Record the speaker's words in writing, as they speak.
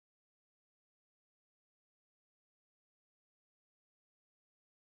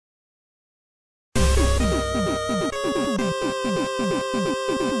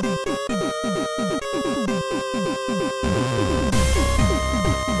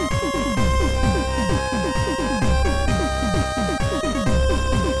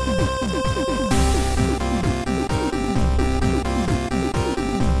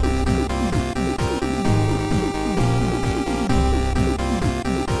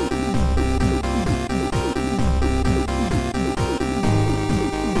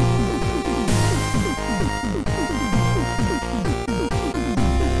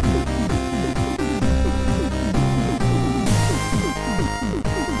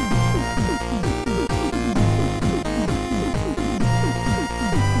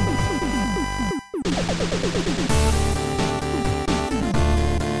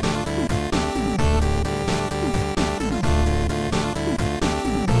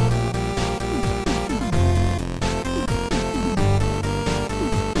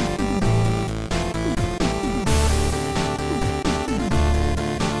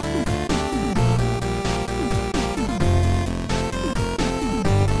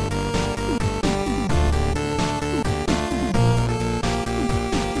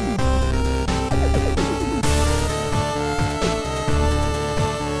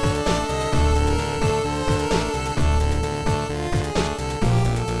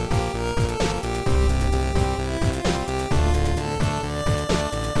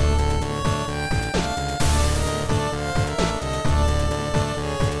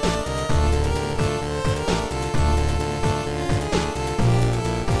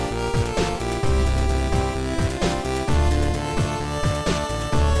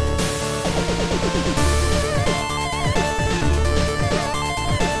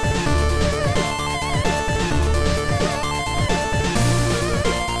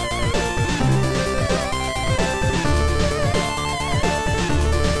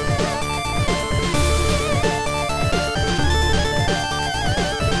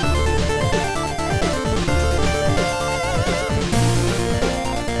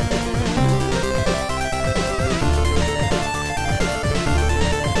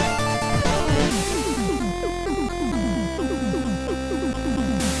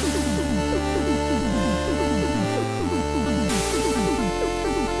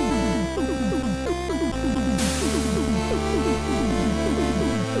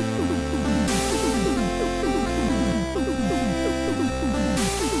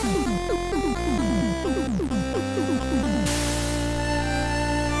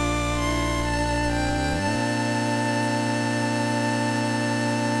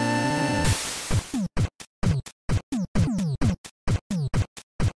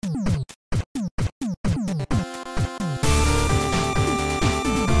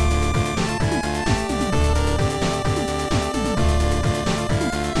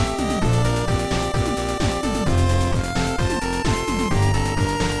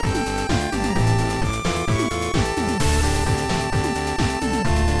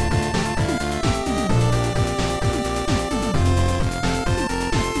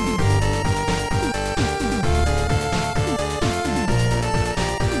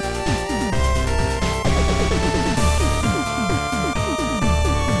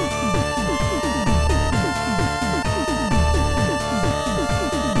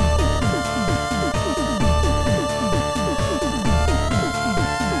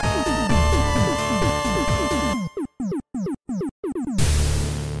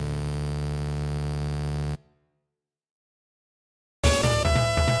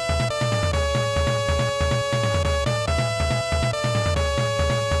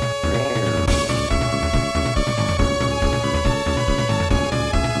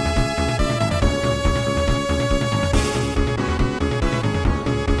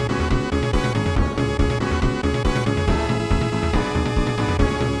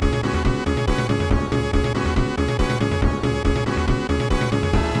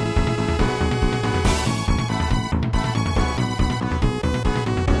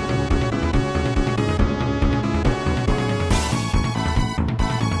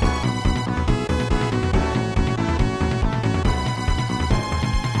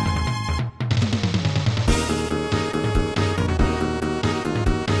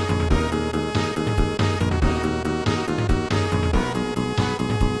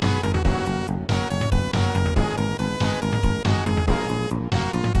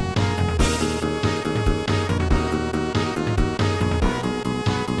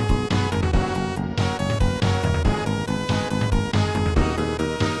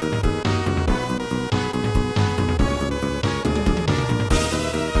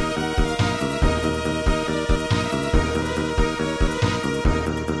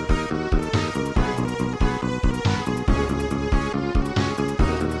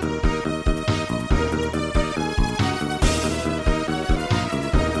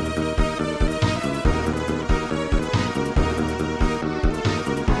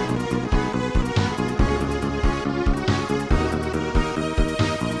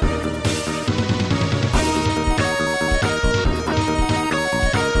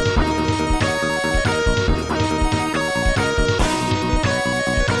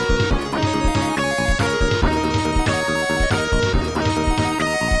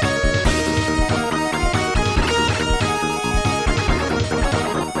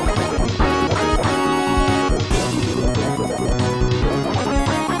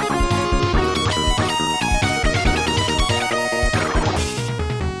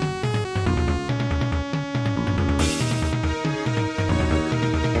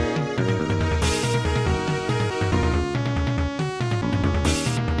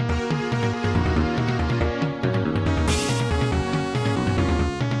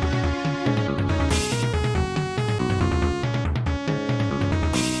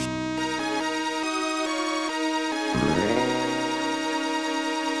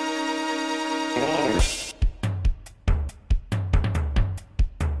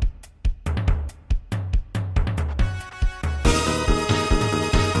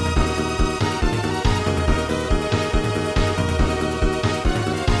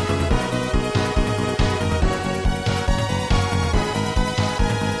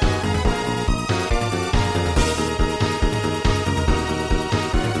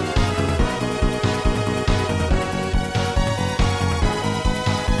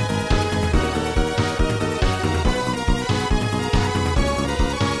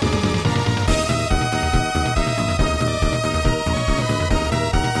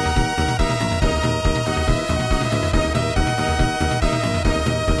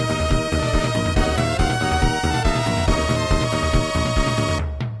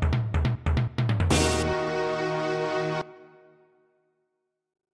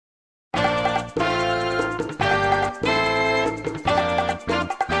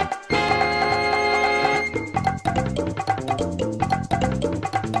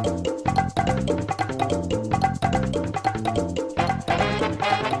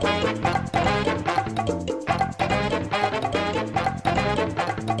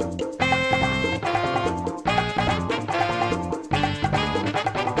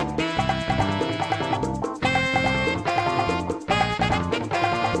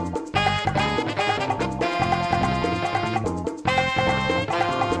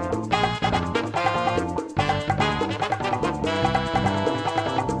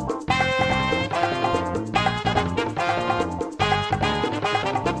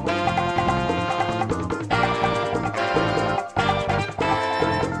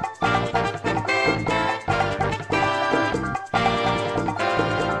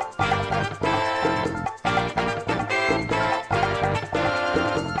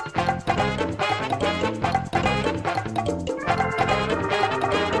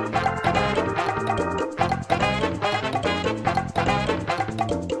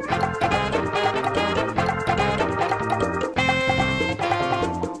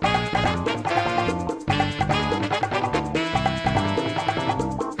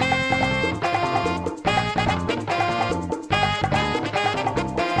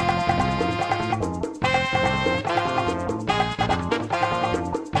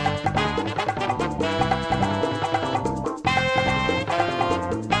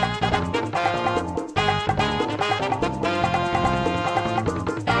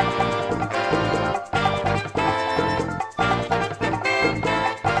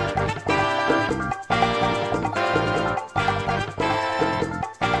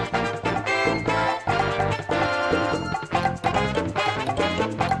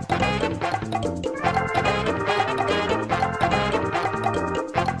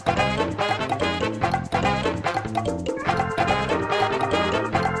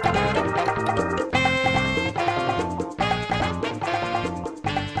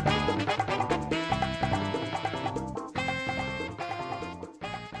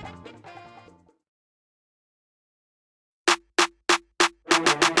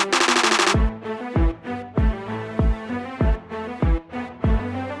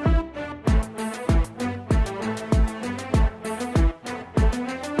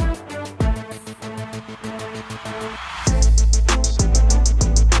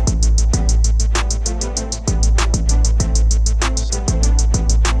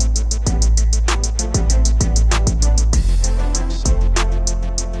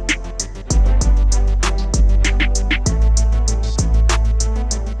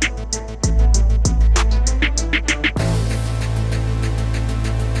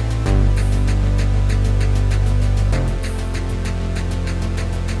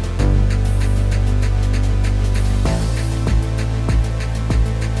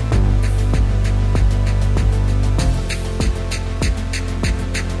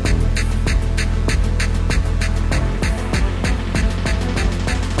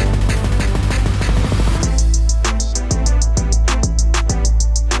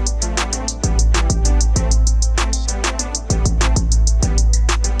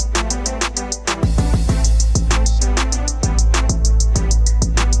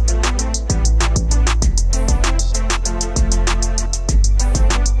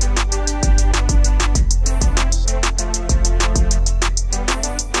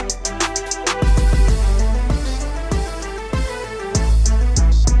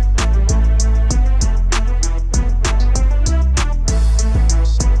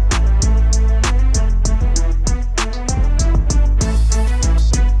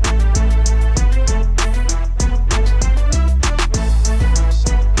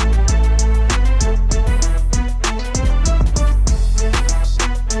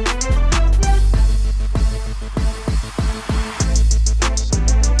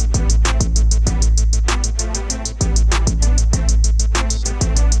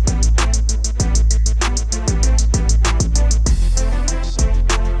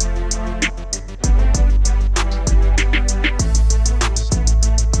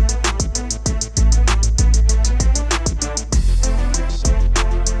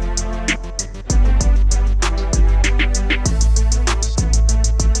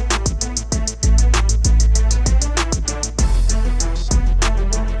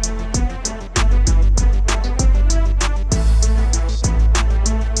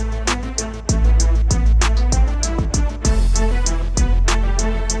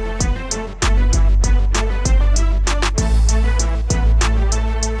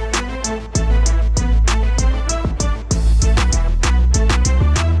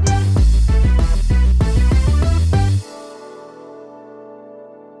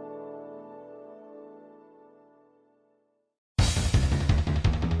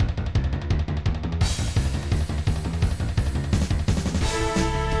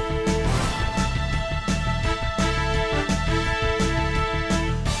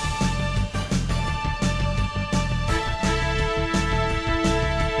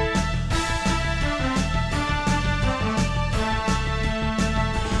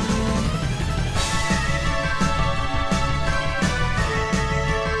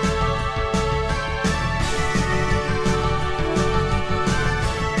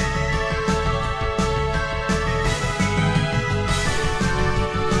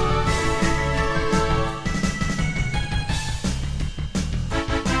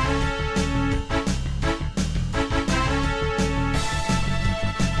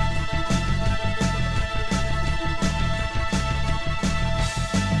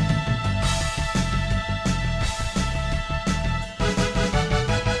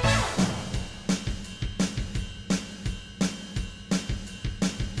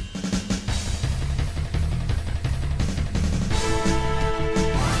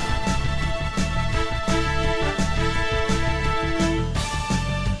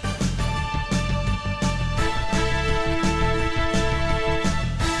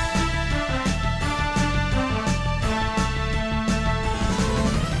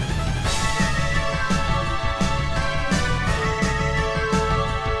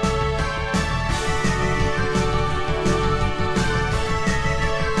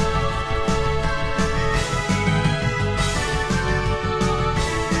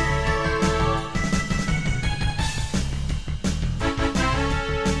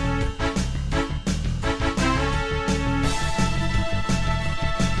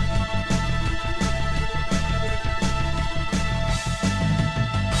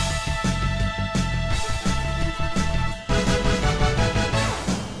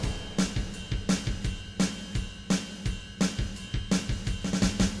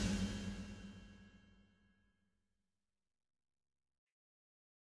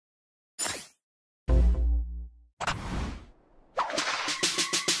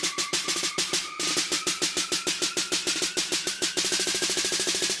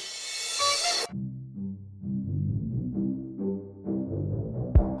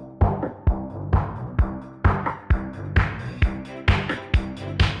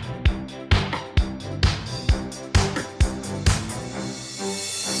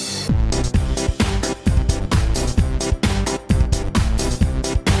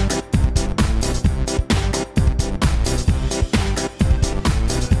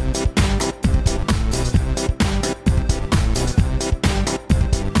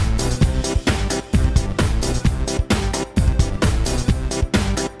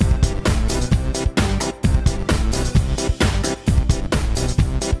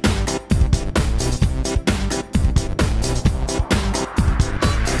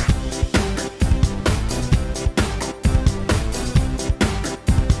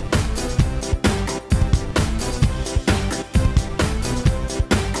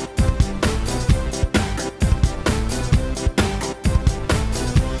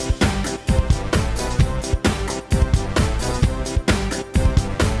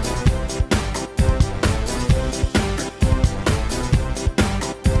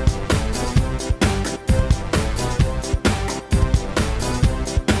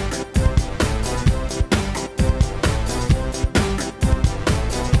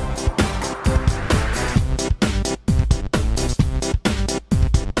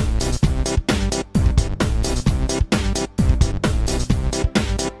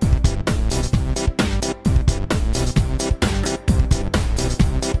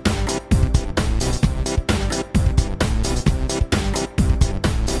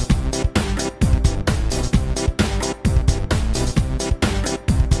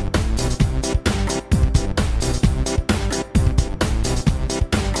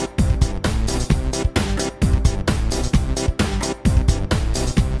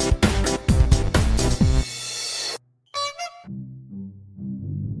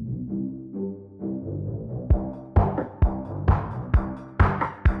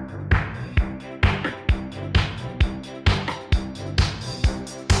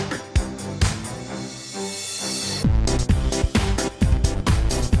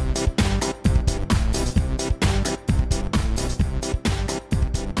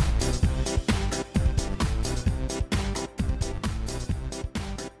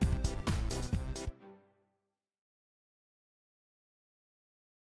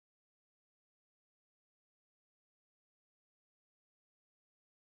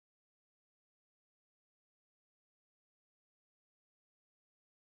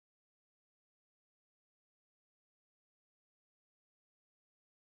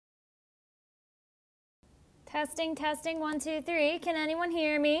Testing, testing, 1, 2, 3. Can anyone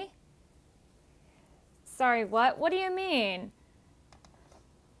hear me? Sorry, what? What do you mean?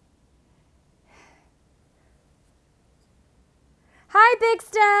 Hi,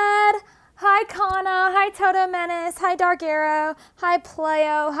 Bigstead. Hi, Kana. Hi, Toto Menace. Hi, Dark Arrow. Hi,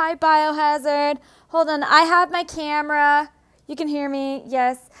 Playo. Hi, Biohazard. Hold on, I have my camera. You can hear me,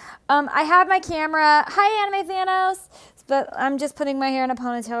 yes. I have my camera. Hi, Anime Thanos. But I'm just putting my hair in a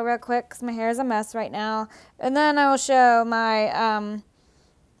ponytail real quick because my hair is a mess right now. And then I will show my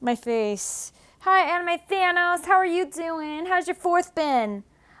my face. Hi, Anime Thanos. How are you doing? How's your 4th been?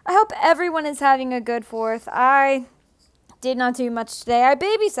 I hope everyone is having a good 4th. I did not do much today. I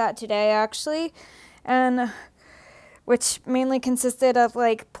babysat today, actually. And which mainly consisted of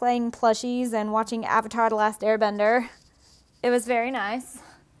like playing plushies and watching Avatar: The Last Airbender. It was very nice.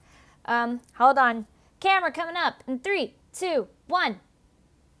 Hold on. Camera coming up in 3, 2, 1.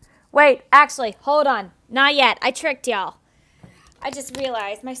 Wait, actually, hold on. Not yet. I tricked y'all. I just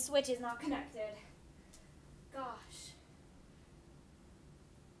realized my switch is not connected. Gosh.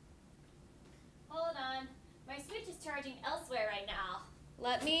 Hold on. My switch is charging elsewhere right now.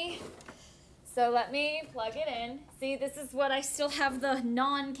 Let me plug it in. See, this is what I still have the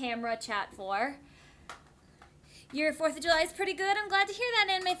non-camera chat for. Your 4th of July is pretty good. I'm glad to hear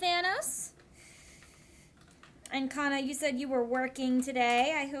that, Anime Thanos. And Kana, you said you were working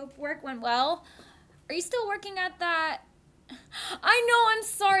today. I hope work went well. Are you still working at that? I know, I'm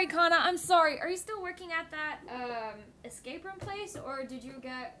sorry, Kana. I'm sorry. Are you still working at that escape room place? Or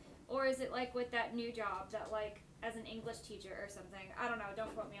or is it like with that new job that like as an English teacher or something? I don't know.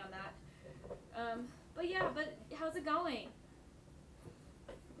 Don't quote me on that. But yeah, but how's it going?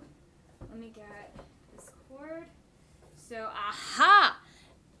 Let me get this cord. So, aha!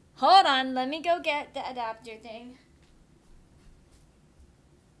 Hold on, let me go get the adapter thing.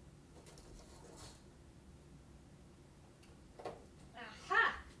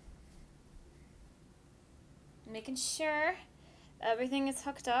 Aha! Making sure everything is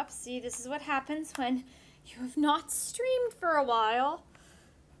hooked up. See, this is what happens when you have not streamed for a while.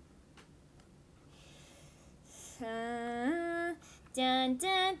 Dun,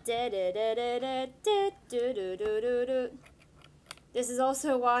 dun, da, da, da, da, da, da, da, da, da, da. This is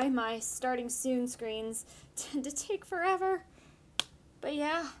also why my starting soon screens tend to take forever. But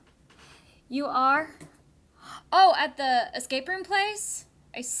yeah, you are. Oh, at the escape room place?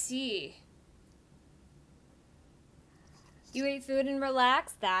 I see. You ate food and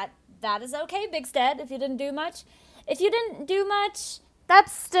relaxed. That is okay, Bigstead, if you didn't do much. If you didn't do much,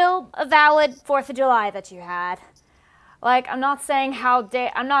 that's still a valid 4th of July that you had. Like, I'm not saying,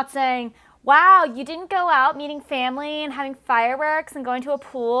 wow, you didn't go out meeting family and having fireworks and going to a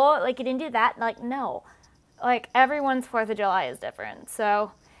pool. Like, you didn't do that. Like, no. Like, everyone's 4th of July is different.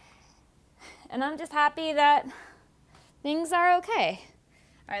 So, and I'm just happy that things are okay.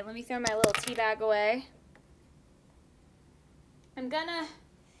 All right, let me throw my little tea bag away. I'm gonna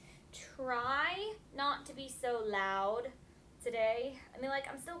try not to be so loud today. I mean, like,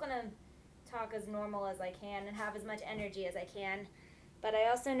 I'm still gonna talk as normal as I can and have as much energy as I can. But I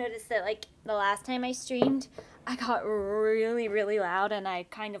also noticed that, like, the last time I streamed, I got really, really loud and I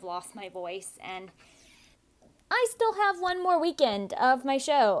kind of lost my voice. And I still have one more weekend of my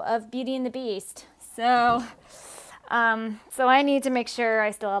show, of Beauty and the Beast. So I need to make sure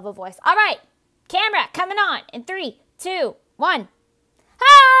I still have a voice. All right, camera coming on in 3, 2, 1.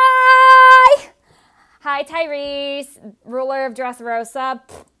 Hi! Hi, Tyrese, ruler of Dressrosa.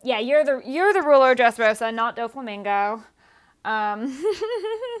 Yeah, you're the ruler of Dressrosa, not Doflamingo.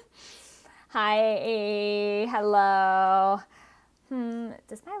 Hi, hello.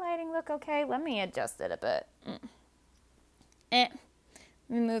 Does my lighting look okay? Let me adjust it a bit. Let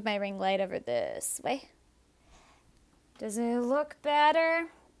me move my ring light over this way. Does it look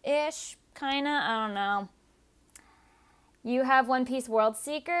better-ish? Kinda? I don't know. You have One Piece World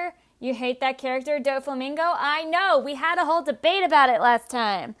Seeker? You hate that character, Doflamingo? I know! We had a whole debate about it last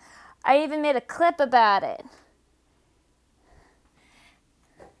time. I even made a clip about it.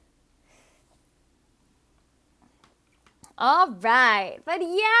 All right, but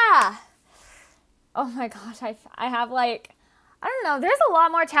yeah. Oh my gosh, I have like, I don't know, there's a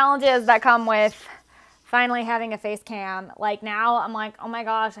lot more challenges that come with finally having a face cam. Like now I'm like, oh my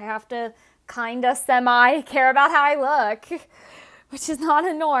gosh, I have to kind of semi care about how I look, which is not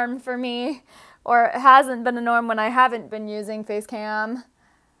a norm for me, or it hasn't been a norm when I haven't been using face cam.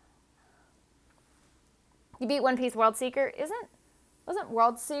 You beat One Piece World Seeker? Wasn't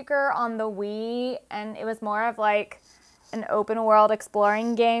World Seeker on the Wii, and it was more of like an open world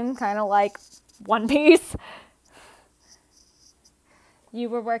exploring game, kind of like One Piece. You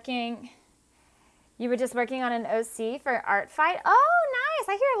were working You were just working on an OC for Art Fight? Oh, nice.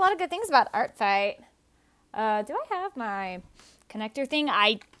 I hear a lot of good things about Art Fight. Do I have my connector thing?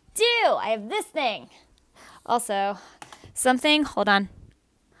 I do. I have this thing. Also, something, hold on.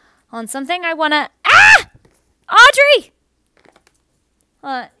 Something I want to, Audrey!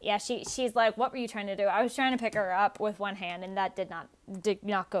 Yeah, she's like, what were you trying to do? I was trying to pick her up with one hand, and that did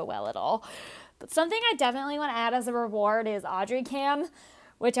not go well at all. But something I definitely want to add as a reward is Audrey Cam,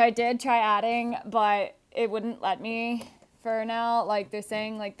 which I did try adding, but it wouldn't let me for now. Like, they're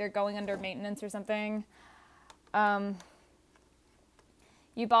saying, like, they're going under maintenance or something.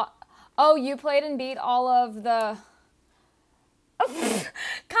 You played and beat all of the...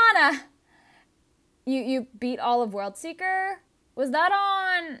 Kana! You beat all of Worldseeker? Was that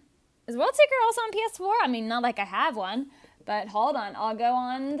on... Is Worldseeker also on PS4? I mean, not like I have one, but hold on. I'll go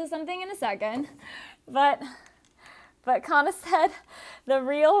on to something in a second. But Kana said the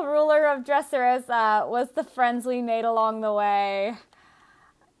real ruler of Dressrosa was the friends we made along the way.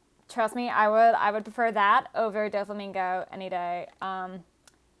 Trust me, I would prefer that over Doflamingo any day.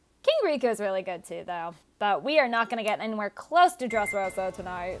 King Rico's really good too, though. But we are not going to get anywhere close to Dressrosa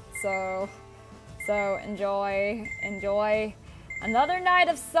tonight, so enjoy another night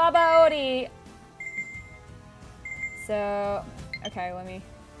of Sabaody. So, okay,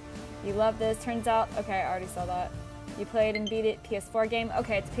 you love this, turns out, okay, I already saw that. You played and beat it, PS4 game?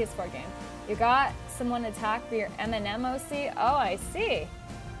 Okay, it's a PS4 game. You got someone attack for your M&M OC? Oh, I see.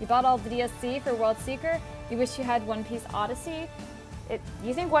 You bought all the DLC for Worldseeker? You wish you had One Piece Odyssey?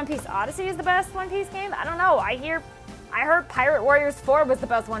 You think One Piece Odyssey is the best One Piece game? I don't know. I heard Pirate Warriors 4 was the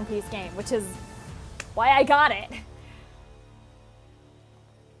best One Piece game, which is why I got it.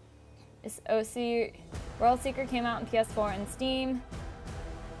 This OC Worldseeker came out on PS4 and Steam.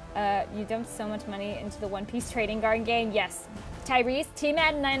 You dumped so much money into the One Piece trading card game. Yes. Tyrese,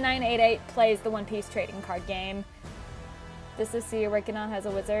 TMAD9988 plays the One Piece trading card game. This OC you're working on has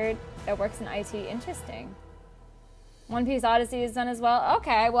a wizard that works in IT. Interesting. One Piece Odyssey is done as well.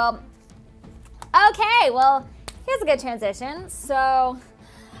 Okay, well, here's a good transition. So,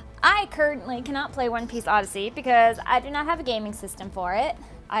 I currently cannot play One Piece Odyssey because I do not have a gaming system for it.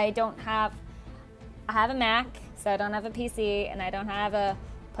 I have a Mac, so I don't have a PC, and I don't have a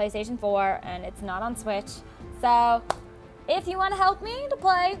PlayStation 4, and it's not on Switch. So, if you want to help me to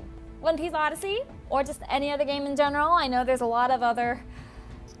play One Piece Odyssey, or just any other game in general, I know there's a lot of other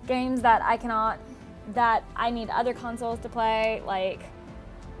games that that I need other consoles to play, like,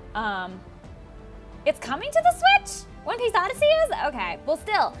 it's coming to the Switch? One Piece Odyssey is? Okay, well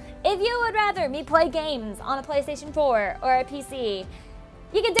still, if you would rather me play games on a PlayStation 4 or a PC,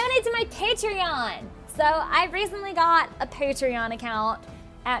 you can donate to my Patreon. So I recently got a Patreon account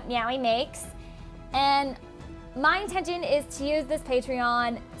at Meowie Makes, and my intention is to use this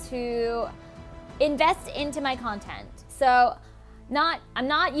Patreon to invest into my content. So I'm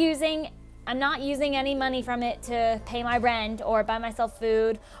not using any money from it to pay my rent or buy myself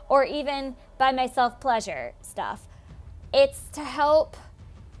food or even buy myself pleasure stuff. It's to help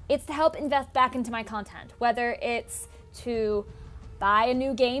invest back into my content, whether it's to buy a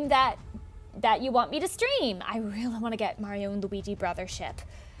new game that you want me to stream. I really want to get Mario and Luigi Brothership.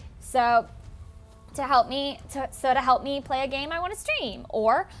 So to help me play a game I want to stream,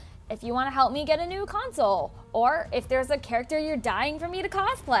 or if you want to help me get a new console, or if there's a character you're dying for me to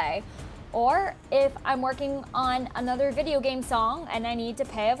cosplay, or if I'm working on another video game song and I need to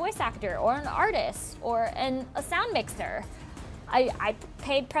pay a voice actor or an artist or a sound mixer. I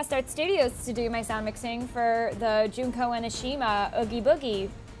paid Pressed Art Studios to do my sound mixing for the Junko Enoshima Oogie Boogie,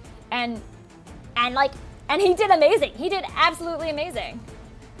 and he did amazing. He did absolutely amazing.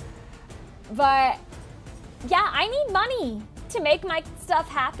 But yeah, I need money to make my stuff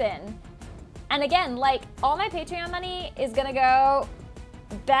happen. And again, like, all my Patreon money is gonna go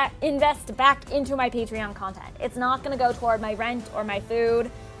invest back into my Patreon content. It's not gonna go toward my rent or my food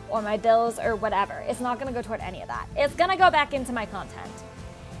or my bills or whatever. It's not gonna go toward any of that. It's gonna go back into my content.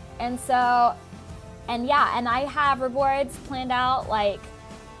 And so, and I have rewards planned out, like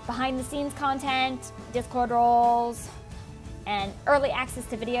behind the scenes content, Discord roles, and early access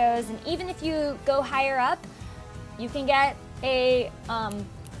to videos. And even if you go higher up, you can get a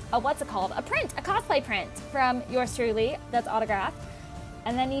what's it called? A print, a cosplay print from yours truly that's autographed.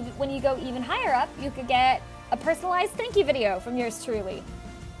 And then even, when you go even higher up, you could get a personalized thank you video from yours truly.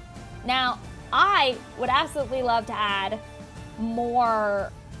 Now, I would absolutely love to add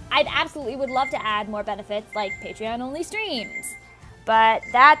more, would love to add more benefits like Patreon only streams. But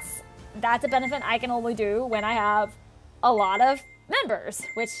that's a benefit I can only do when I have a lot of members,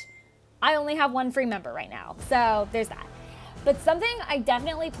 which I only have one free member right now. So there's that. But something I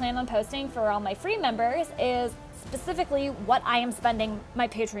definitely plan on posting for all my free members is specifically what I am spending my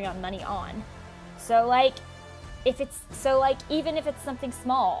Patreon money on. So like, even if it's something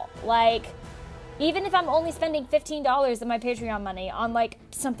small, like even if I'm only spending $15 of my Patreon money on like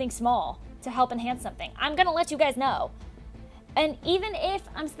something small to help enhance something, I'm gonna let you guys know. And even if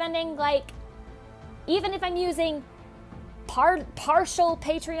I'm spending even if I'm using partial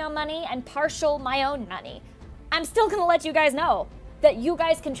Patreon money and partial my own money, I'm still gonna let you guys know that you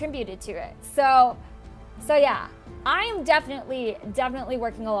guys contributed to it. So yeah, I am definitely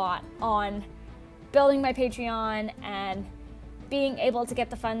working a lot on building my Patreon and being able to get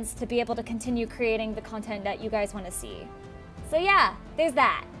the funds to be able to continue creating the content that you guys want to see. So yeah, there's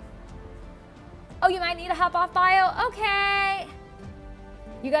that. Oh, you might need a hop off bio? Okay.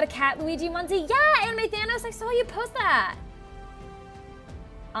 You got a cat, Luigi Munzi? Yeah, Anime Thanos, I saw you post that.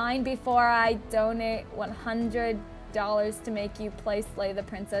 Before I donate $100 to make you play Slay the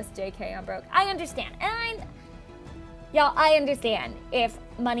Princess JK on broke. I understand. And y'all, I understand if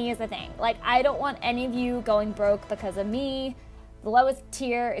money is a thing. Like, I don't want any of you going broke because of me. The lowest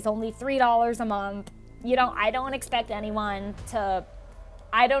tier is only $3 a month. I don't expect anyone to,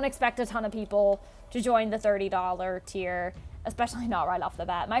 I don't expect a ton of people to join the $30 tier, especially not right off the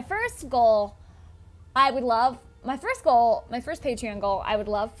bat. My first Patreon goal, I would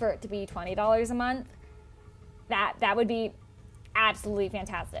love for it to be $20 a month. That would be absolutely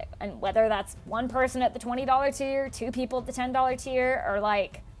fantastic. And whether that's one person at the $20 tier, 2 people at the $10 tier, or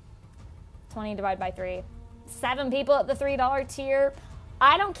like 20 divided by 3, 7 people at the $3 tier,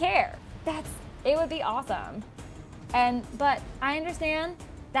 I don't care. It would be awesome. But I understand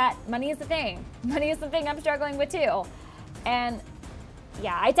that money is the thing. Money is the thing I'm struggling with too. And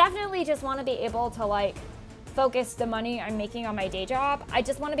yeah, I definitely just want to be able to like focus the money I'm making on my day job. I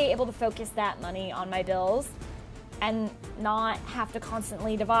just want to be able to focus that money on my bills and not have to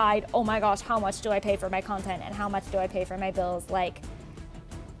constantly divide, oh my gosh, how much do I pay for my content and how much do I pay for my bills? Like,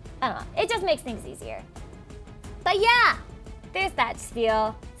 I don't know, it just makes things easier. But yeah, there's that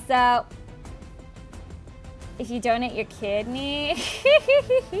spiel. So, if you donate your kidney,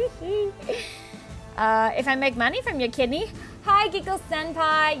 if I make money from your kidney, hi Giggle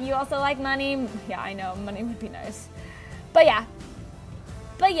Senpai, you also like money? Yeah, I know, money would be nice. But yeah,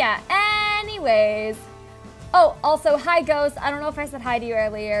 anyways. Oh, also, hi Ghost, I don't know if I said hi to you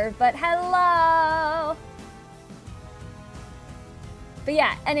earlier, but hello. But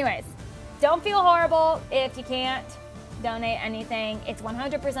yeah, anyways, don't feel horrible if you can't donate anything. It's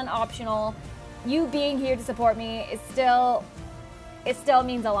 100% optional. You being here to support me is still, it still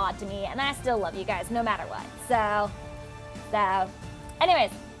means a lot to me, and I still love you guys no matter what. So,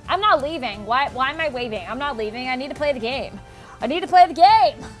 anyways, I'm not leaving. Why am I waving? I'm not leaving. I need to play the game. I need to play the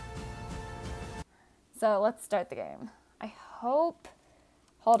game. So let's start the game. I hope,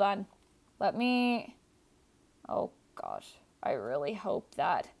 hold on. Oh gosh. I really hope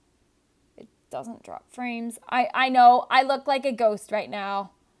that it doesn't drop frames. I know I look like a ghost right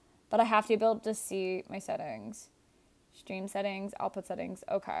now, but I have to be able to see my settings. Stream settings, output settings,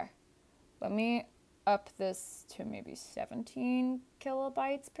 okay. Let me up this to maybe 17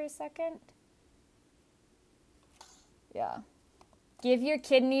 kilobytes per second. Yeah. Give your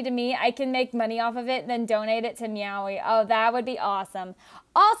kidney to me. I can make money off of it, then donate it to Meowie. Oh, that would be awesome.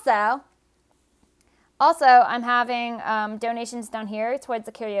 Also, I'm having donations down here towards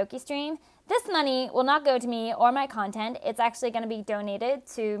the karaoke stream. This money will not go to me or my content. It's actually going to be donated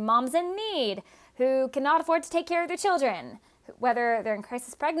to moms in need who cannot afford to take care of their children, whether they're in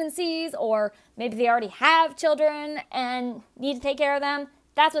crisis pregnancies or maybe they already have children and need to take care of them.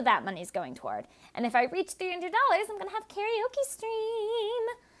 That's what that money's going toward. And if I reach $300, I'm going to have a karaoke stream.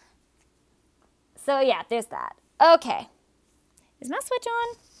 So yeah, there's that. Okay. Is my switch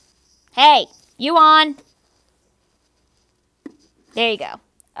on? Hey, you on? There you go.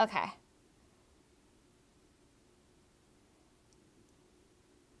 Okay.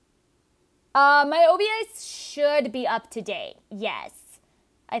 My OBS should be up to date. Yes.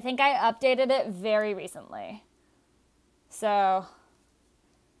 I think I updated it very recently. So...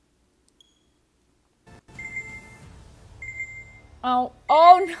 Oh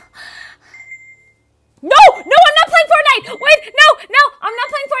no. No, I'm not playing Fortnite. Wait, no, I'm not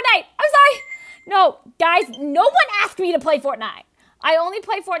playing Fortnite. I'm sorry. No, guys, no one asked me to play Fortnite. I only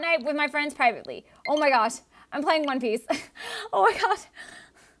play Fortnite with my friends privately. Oh my gosh, I'm playing One Piece. Oh my gosh.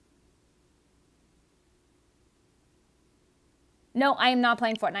 No, I am not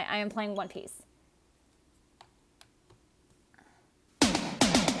playing Fortnite. I am playing One Piece.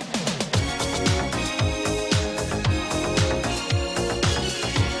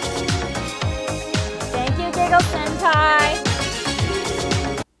 Senpai.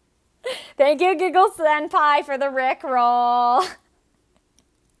 Thank you, Giggle Senpai, for the Rickroll.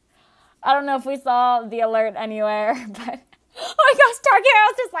 I don't know if we saw the alert anywhere, but oh my gosh, Dark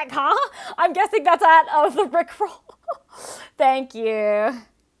Arrow's just like, huh? I'm guessing that's the Rickroll. Thank you.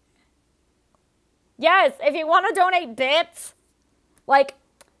 Yes, if you want to donate bits, like,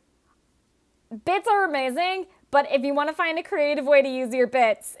 bits are amazing, but if you want to find a creative way to use your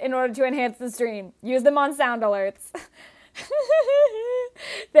bits in order to enhance the stream, use them on sound alerts.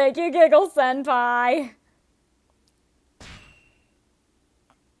 Thank you, Giggle Senpai.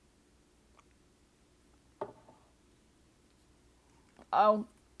 Oh,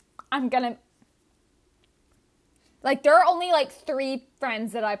 I'm gonna... Like, there are only, like, 3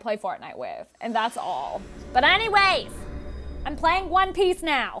 friends that I play Fortnite with, and that's all. But anyways, I'm playing One Piece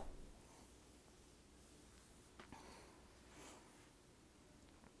now.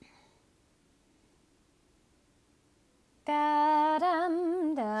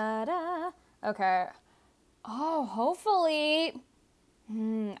 Da-dum, da-da. Okay. Oh, hopefully...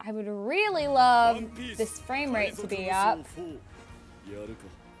 I would really love this frame rate to be up.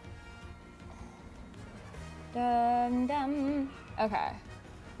 Dum, dum. Okay.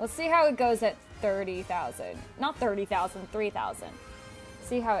 Let's see how it goes at 30,000. Not 30,000, 3,000.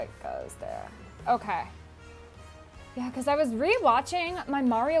 See how it goes there. Okay. Yeah, because I was rewatching my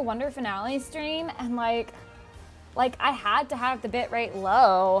Mario Wonder Finale stream, and like I had to have the bitrate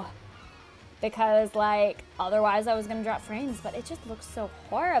low because like otherwise I was gonna drop frames, but it just looks so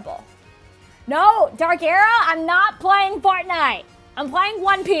horrible. No, Dark Arrow, I'm not playing Fortnite. I'm playing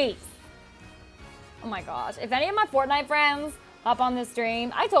One Piece. Oh my gosh, if any of my Fortnite friends hop on this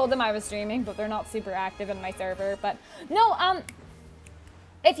stream, I told them I was streaming, but they're not super active in my server. But no,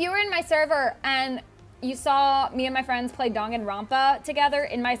 if you were in my server and you saw me and my friends play Danganronpa together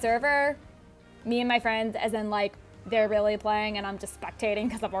in my server, me and my friends, as in like they're really playing and I'm just spectating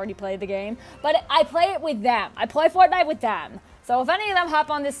because I've already played the game. But I play it with them. I play Fortnite with them. So if any of them hop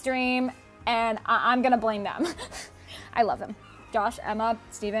on this stream, and I'm gonna blame them. I love them. Josh, Emma,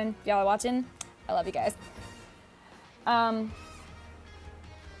 Steven, y'all are watching. I love you guys.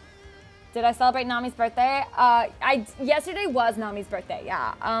 Did I celebrate Nami's birthday? Yesterday was Nami's birthday,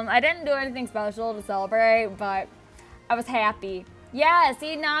 yeah. I didn't do anything special to celebrate, but I was happy. Yeah,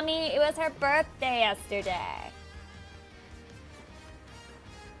 see, Nami, it was her birthday yesterday.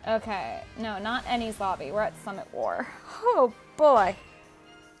 Okay, no, not Annie's lobby. We're at Summit War. Oh, boy.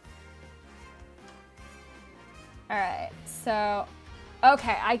 All right, so,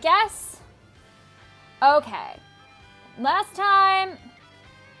 okay, I guess, okay. Last time,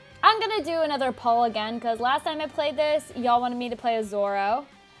 I'm gonna do another poll again, because last time I played this, y'all wanted me to play as Zoro.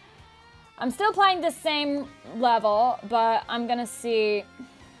 I'm still playing the same level, but I'm gonna see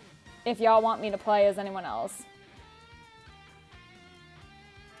if y'all want me to play as anyone else.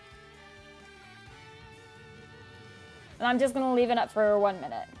 And I'm just gonna leave it up for 1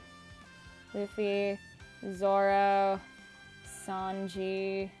 minute. Luffy, Zoro,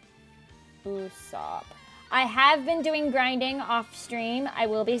 Sanji, Usopp. I have been doing grinding off stream. I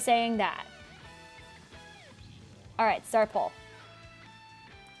will be saying that. All right, start poll.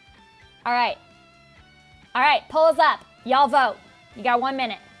 All right. All right, poll is up. Y'all vote. You got 1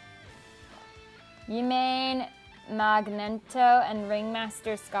 minute. You mean Magneto and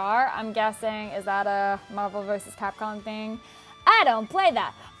Ringmaster Scar? I'm guessing, is that a Marvel vs. Capcom thing? I don't play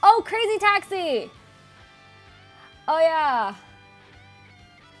that. Oh, Crazy Taxi! Oh, yeah.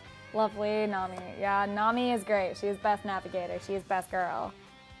 Lovely, Nami. Yeah, Nami is great. She's best navigator. She's best girl.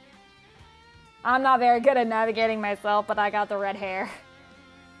 I'm not very good at navigating myself, but I got the red hair.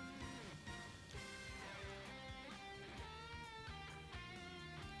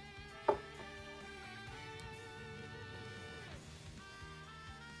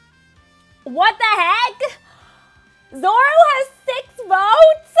 What the heck? Zoro has 6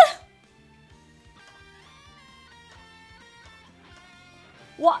 votes?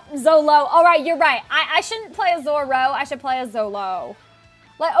 What? Zolo. All right, you're right. I shouldn't play as Zoro. I should play as Zolo.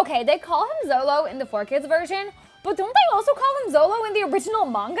 Like, okay, they call him Zolo in the 4Kids version, but don't they also call him Zolo in the original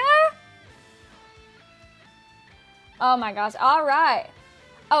manga? Oh my gosh. All right.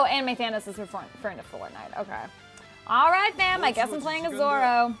 Oh, Anime Thanos is referring to Fortnite. Okay. All right, fam. I guess I'm playing as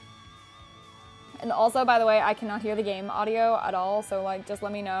Zoro. And also, by the way, I cannot hear the game audio at all, so like, just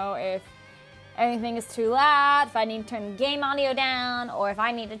let me know if anything is too loud, if I need to turn the game audio down, or if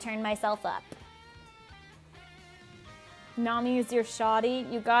I need to turn myself up. Nami is your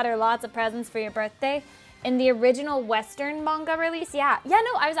shawty. You got her lots of presents for your birthday. In the original Western manga release, yeah. Yeah,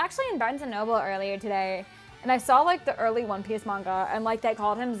 no, I was actually in Barnes & Noble earlier today, and I saw like the early One Piece manga, and like they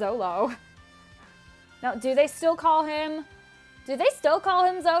called him Zolo. Now, do they still call him Do they still call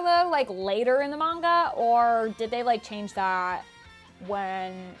him Zolo, like, later in the manga? Or did they, like, change that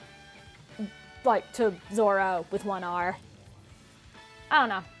when, like, to Zoro with one R? I don't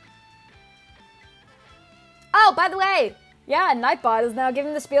know. Oh, by the way, yeah, Nightbot is now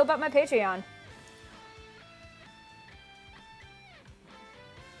giving the spiel about my Patreon.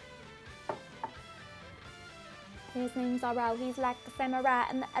 His name's Zoro. He's like a samurai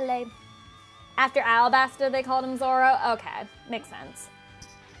in the LA. After Alabasta, they called him Zoro? Okay, makes sense.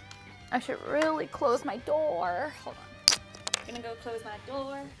 I should really close my door. Hold on. I'm gonna go close my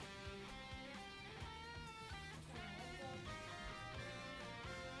door.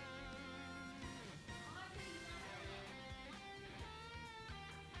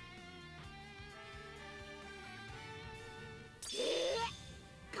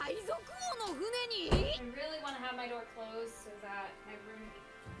 I really want to have my door closed so that my room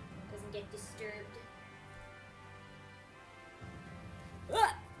doesn't get disturbed.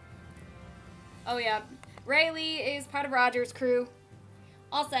 Ugh. Oh yeah, Rayleigh is part of Roger's crew.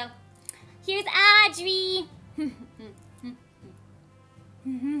 Also, here's Audrey.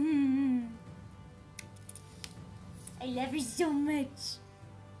 I love her so much.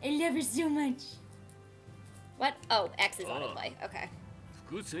 I love her so much. What? Oh, X is on play. Okay.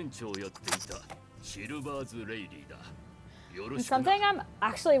 Something I'm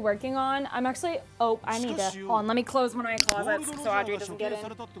actually working on. I'm actually. Oh, I need to. Hold on, let me close one of my closets so Audrey doesn't get in.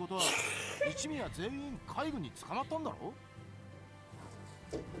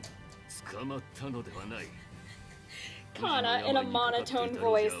 Kana in a monotone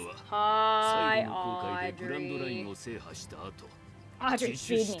voice. Hi, Audrey. Audrey,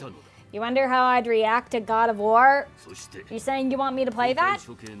 feed me. You wonder how I'd react to God of War? You saying you want me to play that?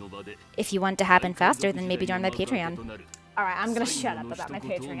 If you want to happen faster, then maybe join my Patreon. Alright, I'm gonna shut up about my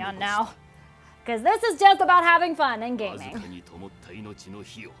Patreon now. Because this is just about having fun and gaming.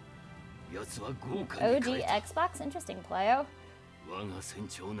 OG Xbox? Interesting, Playo.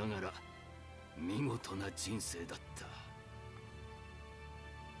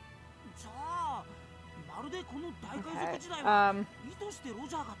 Okay,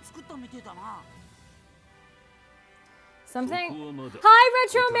 something. Hi,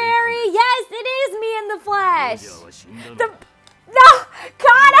 Retro Mary! Yes, it is me in the flesh! No!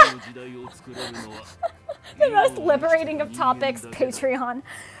 Kana! The most liberating of topics, Patreon.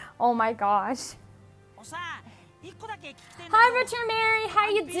 Oh my gosh. Hi, Retro Mary! How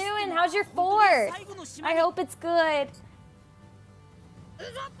you doing? How's your fourth? I hope it's good.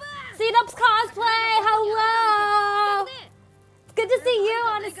 Seedup's cosplay! Hello! It's good to see you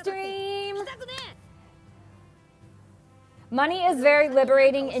on a stream. Money is very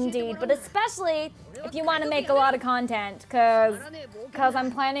liberating indeed, but especially if you want to make a lot of content, because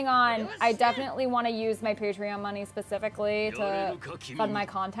I'm planning on, I definitely want to use my Patreon money specifically to fund my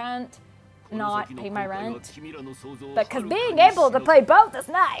content, not pay my rent. Because being able to play both is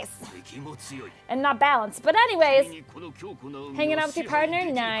nice. And not balanced. But anyways, hanging out with your partner,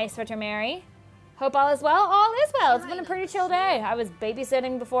 nice, Retro Mary. Hope all is well? All is well. It's been a pretty chill day. I was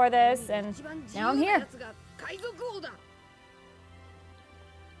babysitting before this, and now I'm here.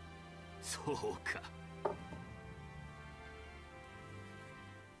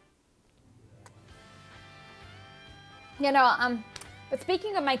 You know, but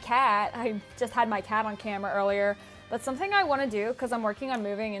speaking of my cat, I just had my cat on camera earlier, but something I want to do, because I'm working on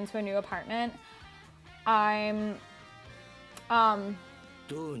moving into a new apartment, what am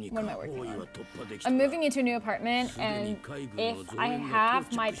I working on? I'm moving into a new apartment, and if I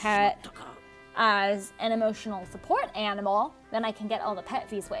have my pet as an emotional support animal, then I can get all the pet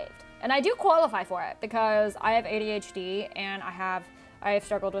fees waived. And I do qualify for it, because I have ADHD, and I have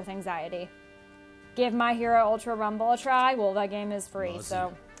struggled with anxiety. Give My Hero Ultra Rumble a try. Well, that game is free,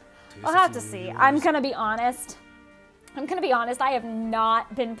 so I'll have to see. I'm gonna be honest. I have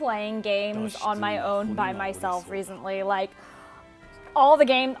not been playing games on my own by myself recently. Like, all the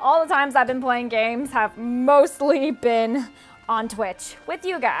times I've been playing games have mostly been on Twitch with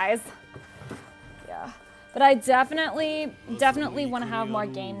you guys. Yeah, but I definitely want to have more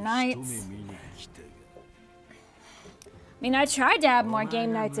game nights. I mean, I tried to have more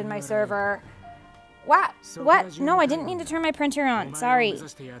game nights in my server. What? What? No, I didn't mean to turn my printer on. Sorry.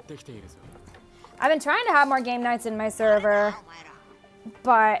 I've been trying to have more game nights in my server,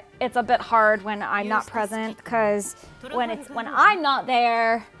 but it's a bit hard when I'm not present, because when I'm not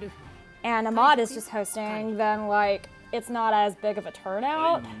there and Ahmad is just hosting, then like it's not as big of a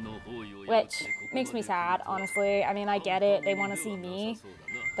turnout, which makes me sad, honestly. I mean, I get it, they want to see me,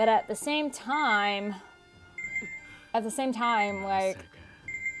 but at the same time, like,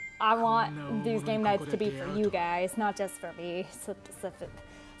 I want these game nights to be for you guys, not just for me.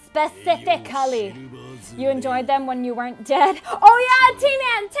 Specifically. You enjoyed them when you weren't dead. Oh yeah,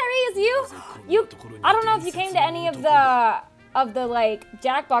 T-Man, Terry, is you. I don't know if you came to any of the like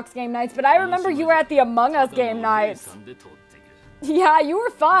Jackbox game nights, but I remember you were at the Among Us game nights. Yeah, you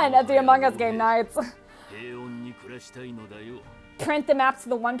were fun at the Among Us game nights. Print the maps to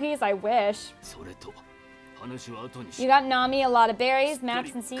the One Piece? I wish. You got Nami a lot of berries,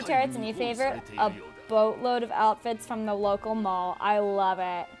 maps and sea turrets, and your favorite, a boatload of outfits from the local mall. I love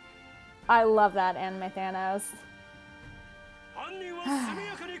it. I love that anime Thanos.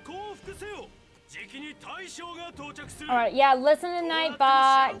 Alright, yeah, listen to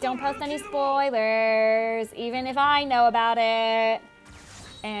Nightbot. Don't post any spoilers, even if I know about it.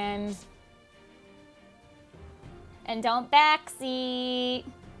 And don't backseat.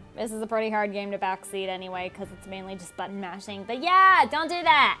 This is a pretty hard game to backseat anyway, because it's mainly just button mashing. But yeah, don't do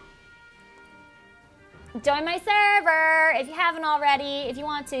that. Join my server if you haven't already, if you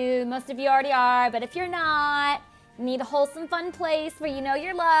want to. Most of you already are, but if you're not, you need a wholesome, fun place where you know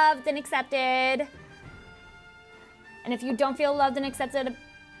you're loved and accepted. And if you don't feel loved and accepted,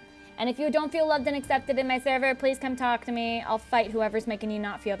 in my server, please come talk to me. I'll fight whoever's making you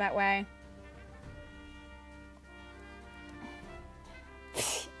not feel that way.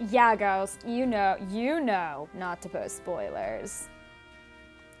 Yeah, Ghost, you know not to post spoilers.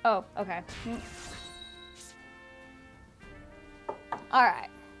 Oh, okay. Alright.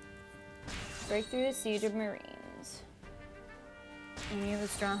 Break through the siege of Marines. Any of the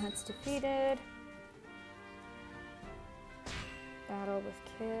Straw Hats defeated. Battle with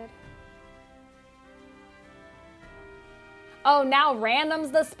Kid. Oh, now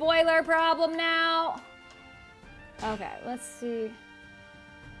random's the spoiler problem now? Okay, let's see.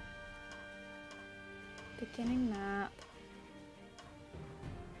 Beginning map.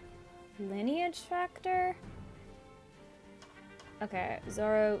 Lineage factor? Okay,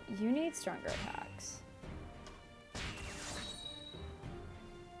 Zoro, you need stronger attacks.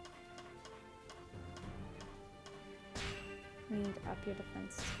 Need to up your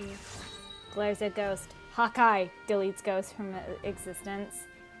defense too. Glares at Ghost. Hawkeye deletes Ghost from existence.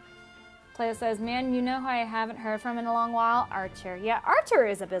 Player says, man, you know who I haven't heard from in a long while? Archer. Yeah, Archer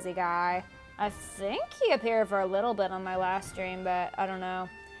is a busy guy. I think he appeared for a little bit on my last stream, but I don't know.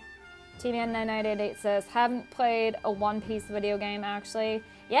 TVN9988 says, haven't played a One Piece video game, actually.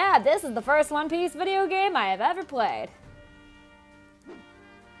 Yeah, this is the first One Piece video game I have ever played.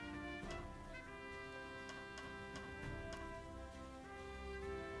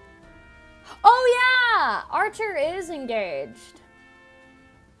 Oh yeah! Archer is engaged.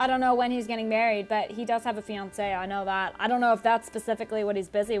 I don't know when he's getting married, but he does have a fiancée, I know that. I don't know if that's specifically what he's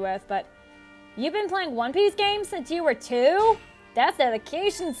busy with, but you've been playing One Piece games since you were 2? That's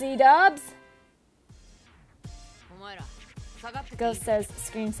dedication, C-dubs. Ghost says,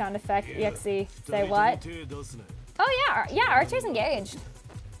 screen sound effect, EXE. Say what? Oh yeah, Archer's engaged.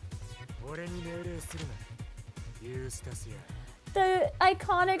 The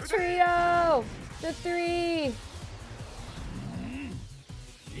iconic trio! The 3!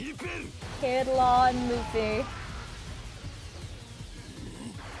 Kid, Law, and Luffy.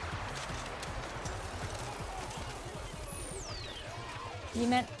 You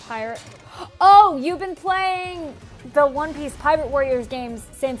meant Pirate... Oh, you've been playing the One Piece Pirate Warriors games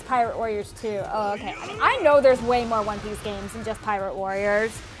since Pirate Warriors 2. Oh, okay. I know there's way more One Piece games than just Pirate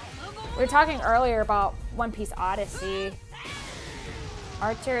Warriors. We were talking earlier about One Piece Odyssey.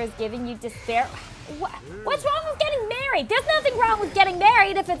 Archer is giving you despair. What's wrong with getting married? There's nothing wrong with getting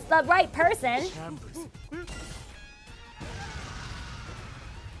married if it's the right person.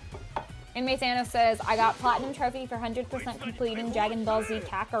 Inmate Thanos says, I got Platinum Trophy for 100% completing Dragon Ball Z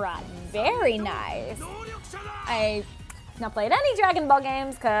Kakarot. Very nice. I've not played any Dragon Ball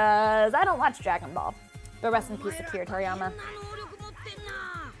games because I don't watch Dragon Ball. But rest in peace, Akira Toriyama.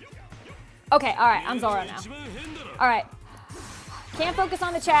 Okay, alright, I'm Zoro now. Alright. Can't focus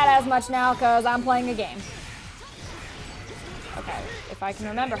on the chat as much now because I'm playing a game. Okay, if I can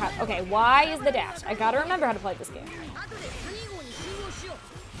remember how... Okay, why is the dash? I gotta remember how to play this game.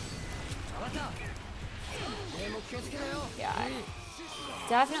 Yeah, I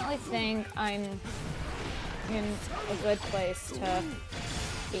definitely think I'm in a good place to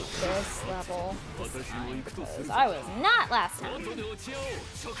beat this level this time because I was not last time.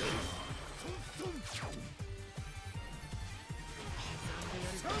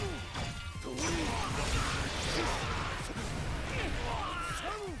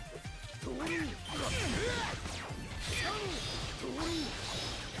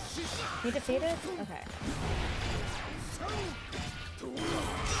 He defeated? Okay.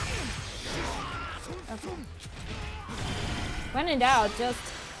 Okay. When in doubt, just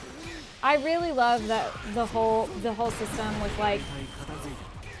I really love that the whole system with like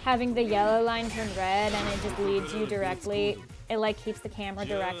having the yellow line turn red and it just leads you directly. It like keeps the camera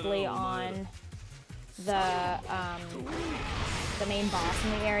directly on the main boss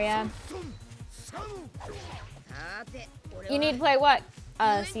in the area. You need to play what?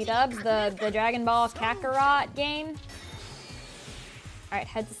 C-Dubs, the Dragon Ball Kakarot game. All right,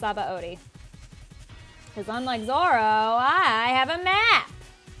 head to Sabaody. Because unlike Zoro, I have a map.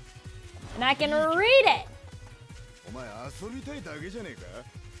 And I can read it.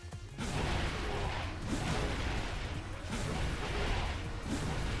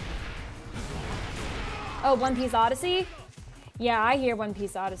 Oh, One Piece Odyssey? Yeah, I hear One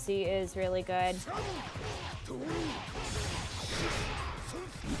Piece Odyssey is really good.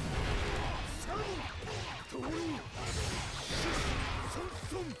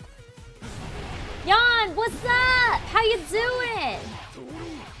 Jan, what's up? How you doing?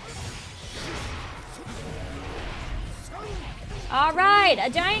 All right, a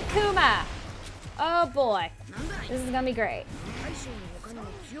giant Kuma. Oh boy, this is gonna be great.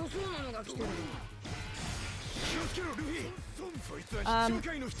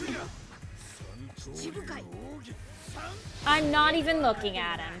 I'm not even looking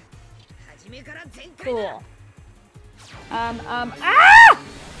at him. Cool. Ah!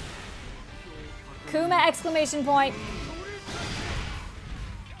 Kuma exclamation point.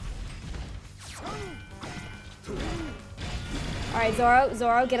 All right,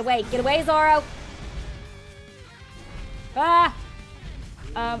 Zoro, get away, Zoro. Ah.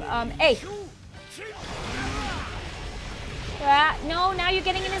 Hey. Ah, no, now you're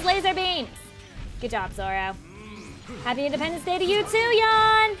getting in his laser beams. Good job, Zoro. Happy Independence Day to you too,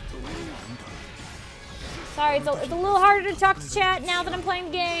 Jan. Sorry, it's a little harder to talk to chat now that I'm playing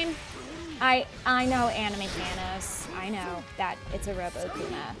the game. I know Anime Thanos. I know that it's a Robo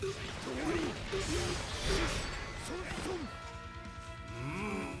Kuma.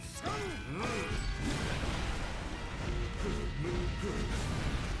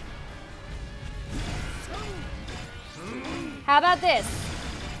 How about this?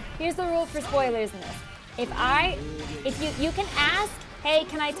 Here's the rule for spoilers in this. If you can ask, hey,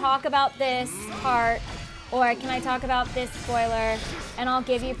 can I talk about this part? Or can I talk about this spoiler? And I'll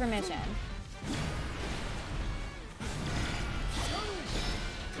give you permission.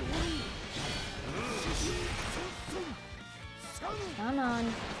 Come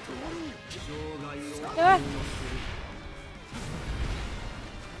on. Ah.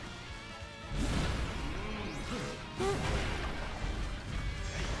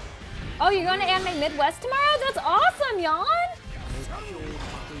 Oh, you're going to Anime Midwest tomorrow? That's awesome, Jan!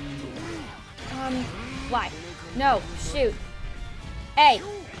 Why? No, shoot. Hey.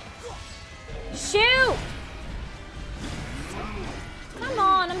 Shoot! Come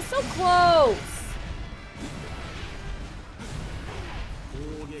on, I'm so close.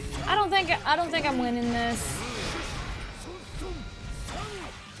 I don't think I'm winning this.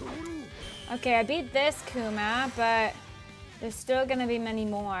 Okay, I beat this Kuma, but there's still gonna be many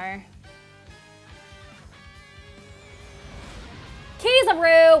more.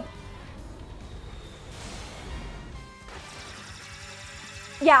 Kizaru!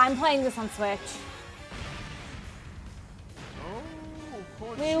 Yeah, I'm playing this on Switch.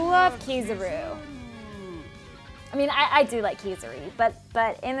 We love Kizaru. I mean, I do like Kizaru, but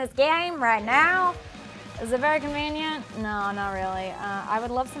in this game right now, is it very convenient? No, not really. I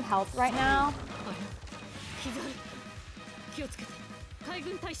would love some health right now.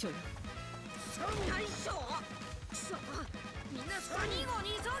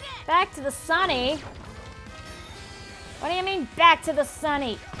 Back to the sunny? What do you mean, back to the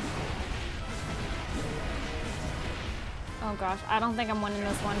sunny? Oh gosh, I don't think I'm winning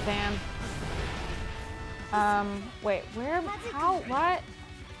this one, fam. Wait, where, how, what?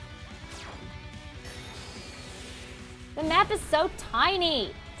 The map is so tiny.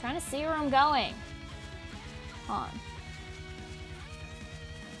 I'm trying to see where I'm going. Hold on.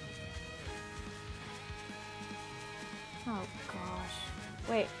 Oh gosh.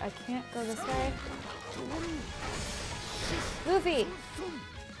 Wait, I can't go this way? Luffy!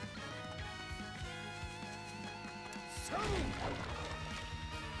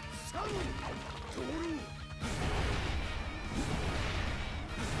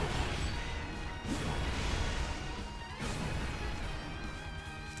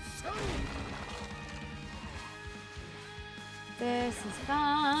 This is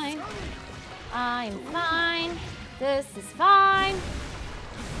fine. I'm fine. This is fine.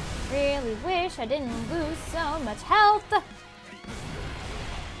 Really wish I didn't lose so much health.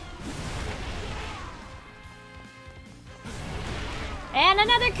 And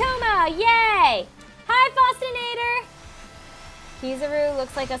another Kuma! Yay! Hi, Fostinator! Kizaru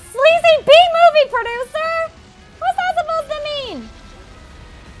looks like a sleazy B-movie producer! What's that supposed to mean?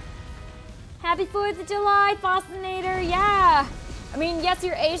 Happy 4th of July, Fostinator, yeah! I mean, yes,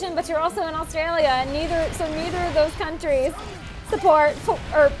 you're Asian, but you're also in Australia, and neither of those countries support,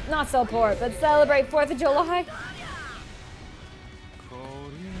 or not support, but celebrate 4th of July.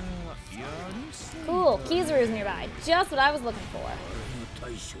 Cool, Kizaru's nearby. Just what I was looking for.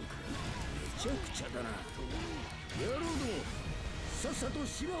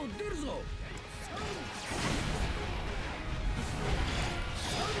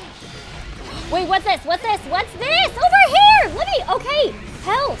 Wait, what's this? What's this? What's this? Over here! Let me, okay,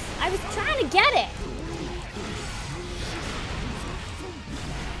 health. I was trying to get it.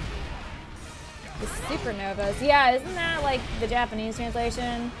 The supernovas. Yeah, isn't that like the Japanese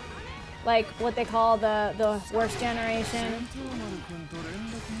translation? Like what they call the worst generation?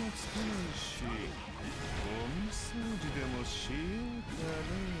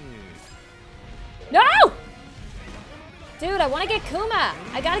 No! Dude, I want to get Kuma.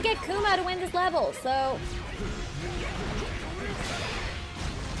 I gotta get Kuma to win this level, so...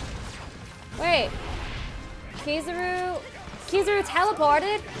 Wait. Kizaru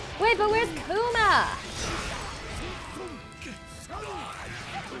teleported? Wait, but where's Kuma?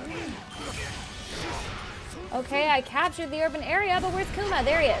 Okay, I captured the urban area, but where's Kuma?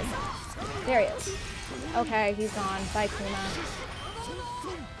 There he is. There he is. Okay, he's gone. Bye, Kuma.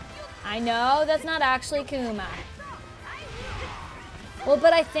 I know that's not actually Kuma. Well,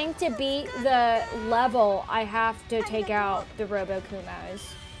 but I think to beat the level, I have to take out the Robo-Kumas.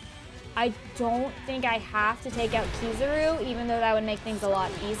 I don't think I have to take out Kizaru, even though that would make things a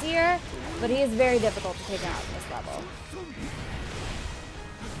lot easier. But he is very difficult to take out in this level.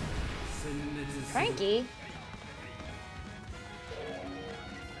 Frankie?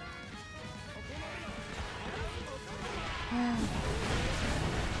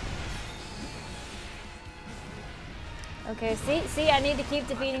 Okay, see, I need to keep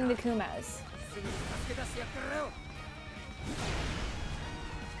defeating the Kumas.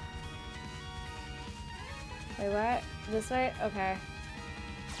 Wait, what? This way? Okay.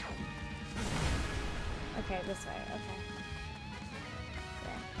 Okay, this way, okay.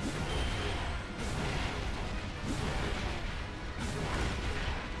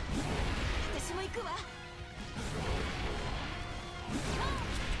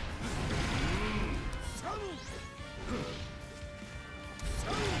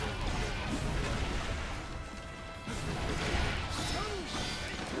 Yeah.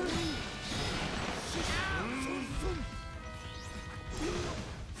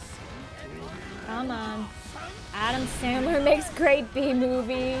 Come on. Adam Sandler makes great B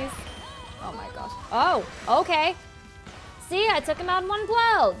movies. Oh my gosh. Oh, okay. See, I took him out in one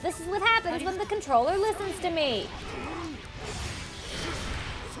blow. This is what happens when the controller listens to me.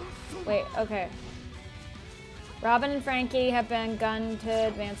 Wait, okay. Robin and Frankie have been gunned to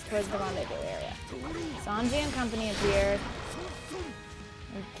advance towards the rendezvous area. Sanji and company appeared.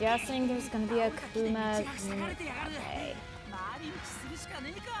 I'm guessing there's gonna be a Kuma. Okay.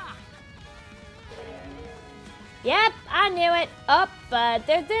 Yep, I knew it. Up, but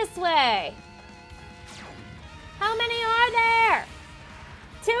they're this way. How many are there?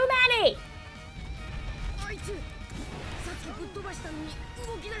 Too many.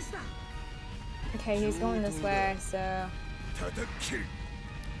 Okay, he's going this way, so...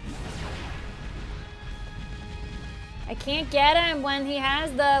 I can't get him when he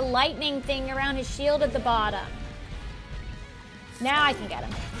has the lightning thing around his shield at the bottom. Now I can get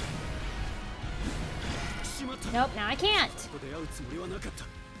him. Nope, now I can't.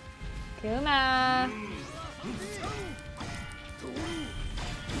 Kuma.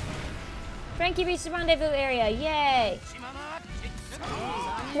 Frankie reached the rendezvous area. Yay.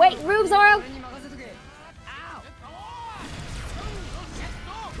 Wait, move, Zoro.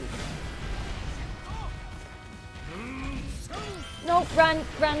 Nope, run,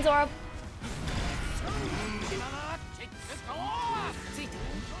 Zoro.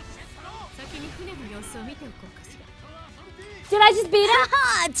 Did I just beat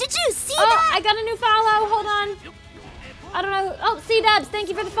him? Did you see that? that? I got a new follow. Hold on. I don't know. Oh, C-Dubs, thank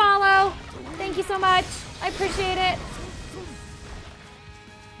you for the follow. Thank you so much. I appreciate it.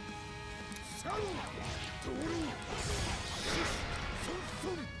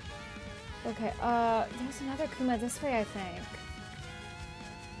 Okay, there's another Kuma this way, I think.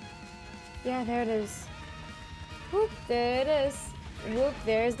 Yeah, there it is. Whoop, there it is. Whoop,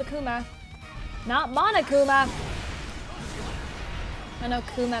 there's the Kuma. Not Monokuma. I know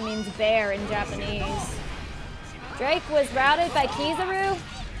Kuma means bear in Japanese. Drake was routed by Kizaru.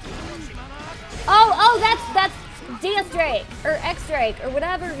 Oh, that's DS Drake or X Drake or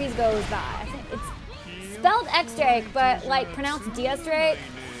whatever he goes by. I think it's spelled X Drake, but like pronounced DS Drake.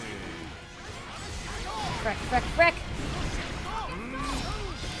 Frick, frick, frick.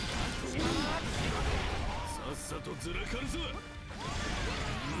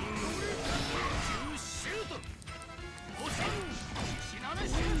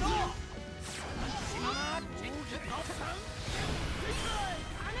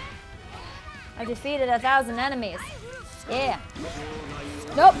 I defeated 1,000 enemies. Yeah.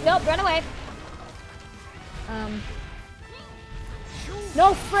 Nope, run away.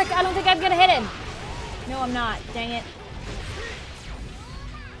 No, frick, I don't think I'm gonna hit him. No, I'm not. Dang it.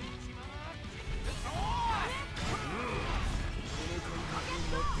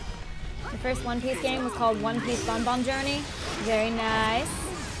 The first One Piece game was called One Piece Bon Bon Journey. Very nice.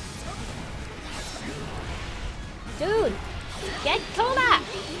 Dude, get Kuma!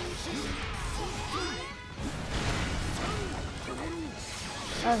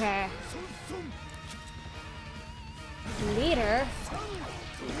 Okay. Leader.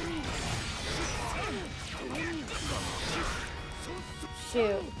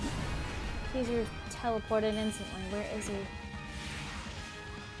 Shoot. He's teleported instantly. Where is he?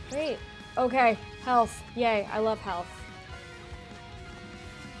 Great. Okay. Health. Yay. I love health.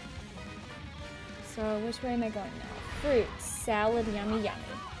 So which way am I going now? Fruit. Salad. Yummy, yummy.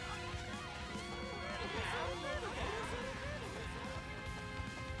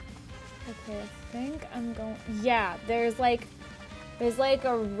 Okay, I think I'm going... Yeah, there's like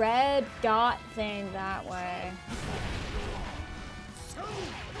a red dot thing that way.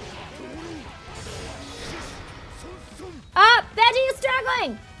 Ah! Veggie is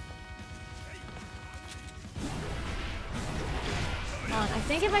struggling! Hold on, I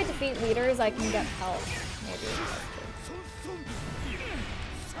think if I defeat leaders, I can get health. Maybe.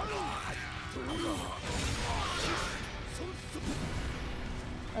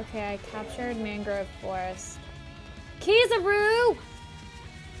 Okay, I captured Mangrove Forest. Kizaru!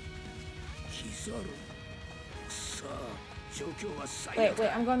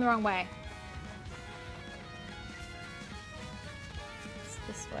 Wait, I'm going the wrong way. It's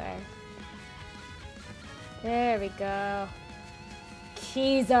this way. There we go.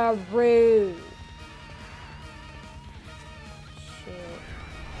 Kizaru! Shoot.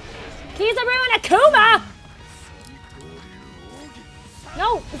 Kizaru and Akuma!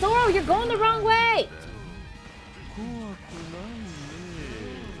 No, Zoro, you're going the wrong way!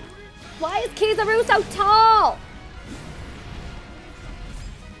 Why is Kizaru so tall?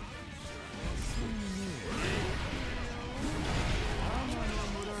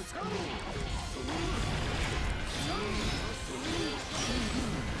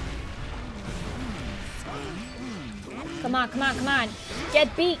 Come on, come on, come on.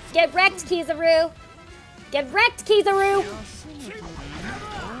 Get beat. Get wrecked, Kizaru. Get wrecked, Kizaru.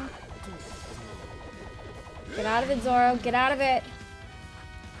 Get out of it, Zoro. Get out of it.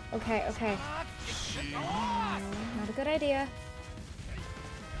 Okay, okay. Not a good idea.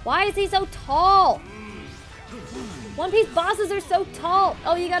 Why is he so tall? One Piece bosses are so tall.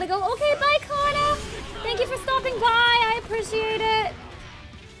 Oh, you gotta go. Okay, bye, Kana. Thank you for stopping by. I appreciate it.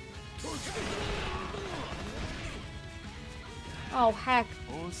 Oh, heck.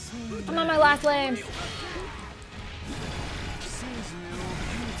 I'm on my last lane.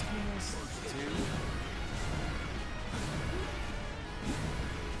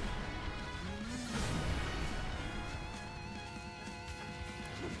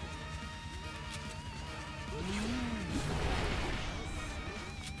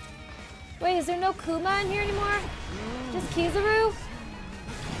 Wait, is there no Kuma in here anymore? Just Kizaru?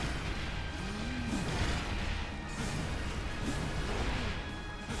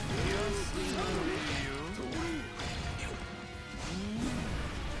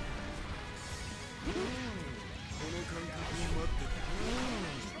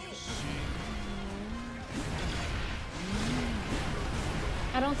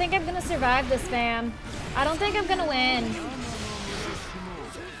 I don't think I'm gonna survive this, fam. I don't think I'm gonna win.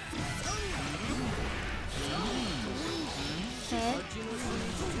 Okay.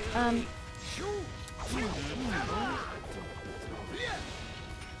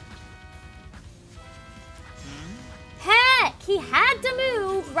 Heck! He had to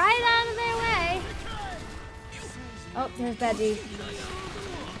move right out of their way. Oh, there's Veggie.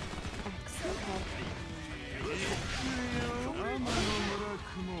 X, okay.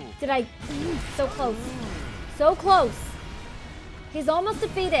 Did I? So close. So close. He's almost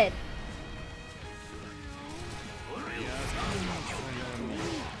defeated.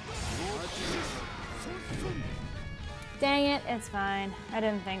 Dang it, it's fine. I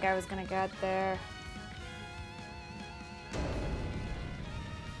didn't think I was gonna get there.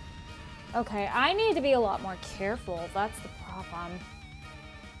 Okay, I need to be a lot more careful. That's the problem.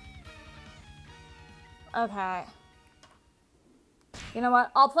 Okay. You know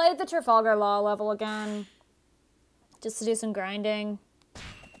what? I'll play the Trafalgar Law level again. Just to do some grinding.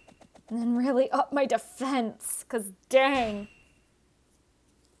 And then really up my defense. Because dang.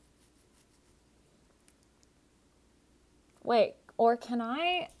 Wait, or can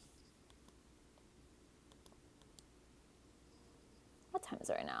I? What time is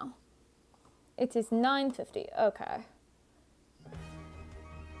it right now? It is 9:50. Okay.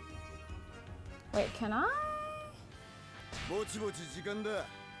 Wait, can I?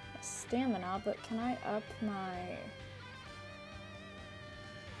 Stamina, but can I up my...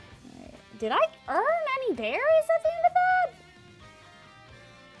 Did I earn any berries at the end of that?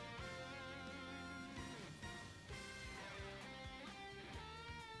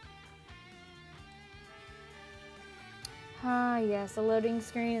 Ah, yes, a loading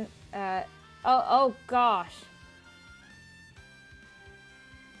screen. Oh gosh.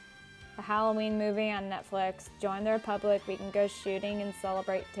 A Halloween movie on Netflix. Join the Republic. We can go shooting and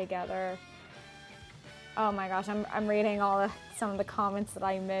celebrate together. Oh my gosh, I'm reading some of the comments that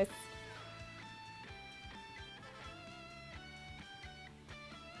I missed.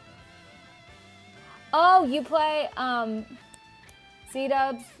 Oh, you play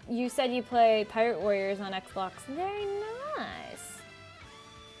C-Dubs, you said you play Pirate Warriors on Xbox. Very nice.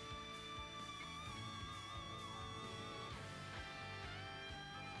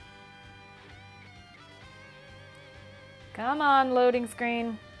 Come on, loading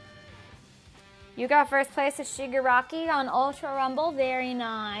screen. You got first place at Shigaraki on Ultra Rumble. Very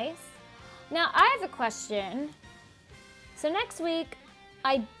nice. Now, I have a question. So next week,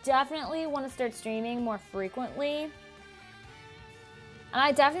 I definitely want to start streaming more frequently. And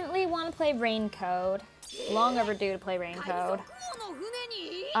I definitely want to play Rain Code. Long overdue to play Rain Code.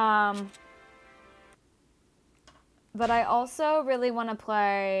 But I also really want to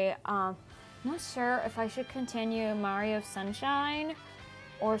play... I'm not sure if I should continue Mario Sunshine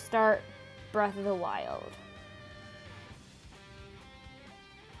or start Breath of the Wild.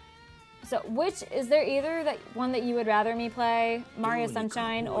 So which, is there either one that you would rather me play? Mario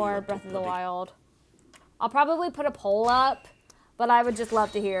Sunshine or Breath of the Wild? I'll probably put a poll up, but I would just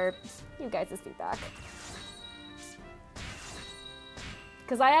love to hear you guys' feedback.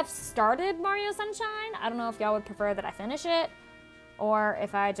 Because I have started Mario Sunshine. I don't know if y'all would prefer that I finish it or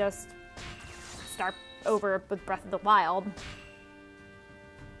if I just start over with Breath of the Wild.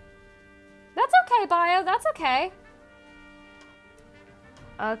 That's okay, Bio. That's okay.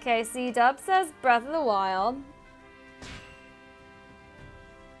 Okay, C-Dub says Breath of the Wild.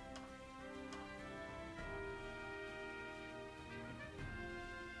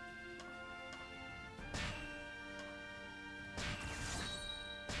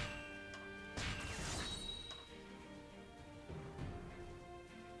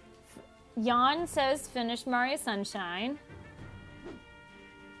 Jan says finish Mario Sunshine.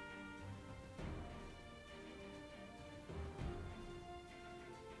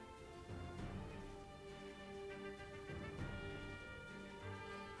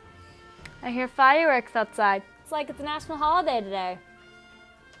 I hear fireworks outside. It's like it's a national holiday today.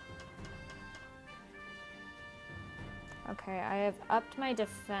 Okay, I have upped my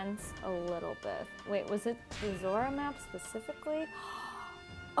defense a little bit. Wait, was it the Zora map specifically?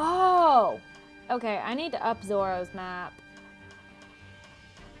 Oh! Okay, I need to up Zora's map.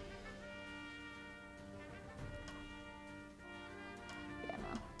 Yeah,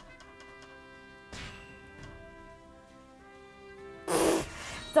 no.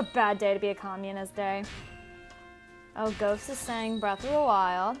 It's a bad day to be a communist day. Oh, Ghost is saying Breath of the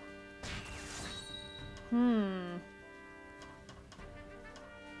Wild.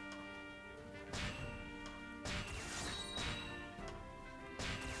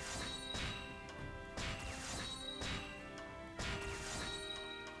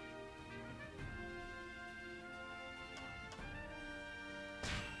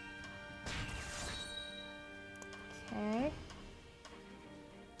 Okay.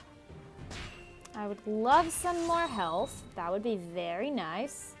 I would love some more health. That would be very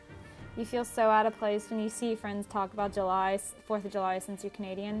nice. You feel so out of place when you see friends talk about 4th of July since you're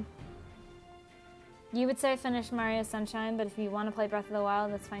Canadian. You would say finish Mario Sunshine, but if you want to play Breath of the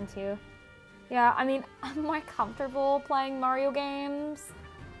Wild, that's fine too. Yeah, I mean, I'm more comfortable playing Mario games.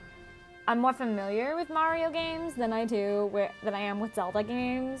 I'm more familiar with Mario games than I am with Zelda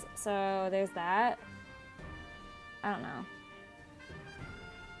games, so there's that. I don't know.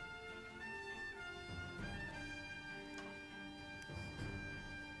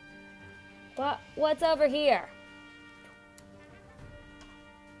 What's over here?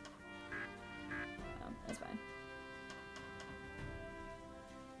 Oh, that's fine.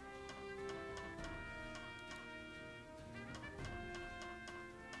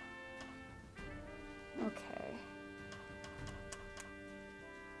 Okay.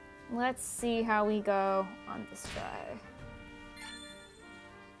 Let's see how we go on this try.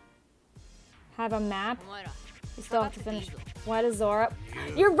 Have a map? You still have to finish. Why does Zoro?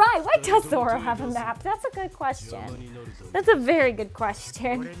 You're right. Why does Zoro have a map? That's a good question. That's a very good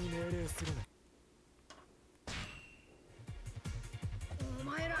question.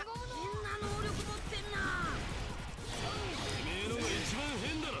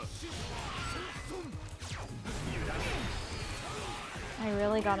 I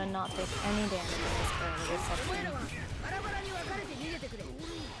really gotta not take any damage in this section.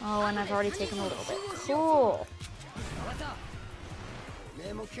 Oh, and I've already taken a little bit. Cool.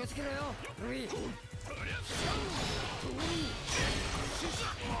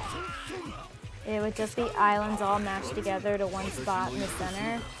 It would just be islands all mashed together to one spot in the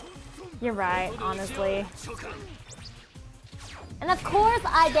center. You're right, honestly. And of course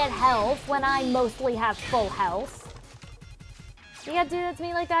I get health when I mostly have full health. You gotta do that to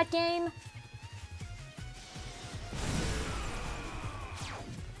me like that, game?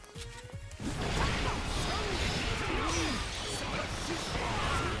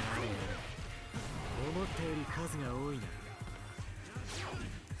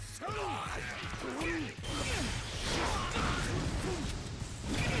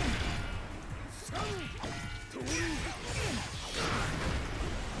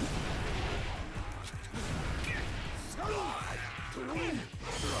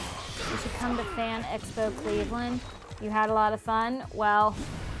 You should come to Fan Expo Cleveland. You had a lot of fun. Well,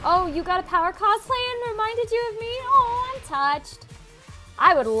 oh, you got a power cosplay and reminded you of me? Oh, I'm touched.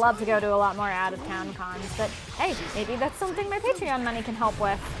 I would love to go to a lot more out-of-town cons, but hey, maybe that's something my Patreon money can help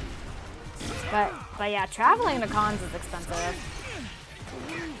with. But yeah, traveling to cons is expensive.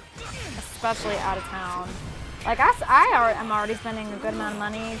 Especially out of town. Like, I'm already spending a good amount of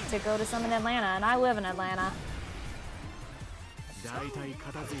money to go to some in Atlanta, and I live in Atlanta. I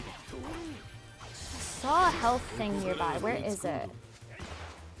saw a health thing nearby. Where is it?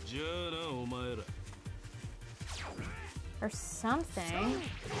 Or something.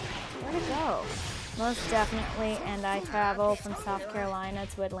 Where'd it go? Most definitely, and I travel from South Carolina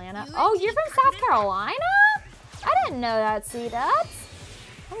to Atlanta. Oh, you're from South Carolina? I didn't know that, C-Dubs.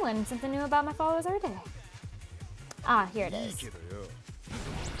 I'm learning something new about my followers every day. Ah, here it is.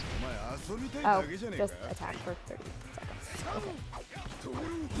 Oh, just attack for 30 seconds. Okay.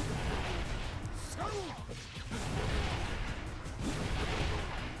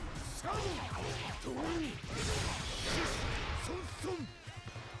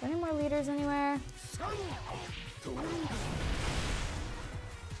 Are there any more leaders anywhere?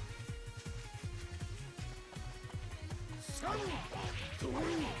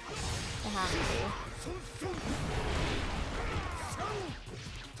 There has to be.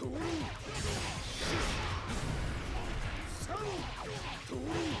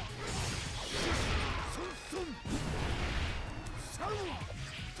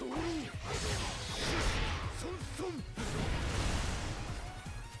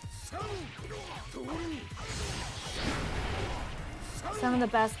 Some of the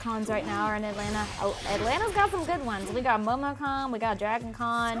best cons right now are in Atlanta. Oh, Atlanta's got some good ones. We got MomoCon, we got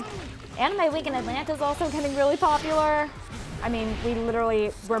DragonCon. Anime Week in Atlanta is also getting really popular. I mean,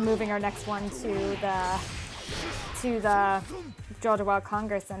 we're moving our next one to the Georgia Wild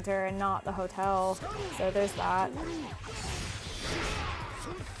Congress Center and not the hotel. So there's that.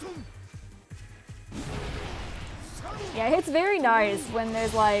 Yeah, it's very nice when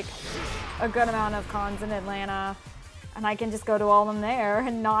there's like a good amount of cons in Atlanta and I can just go to all of them there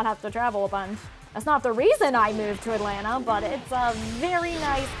and not have to travel a bunch. That's not the reason I moved to Atlanta, but it's a very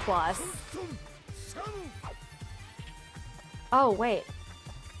nice plus. Oh, wait.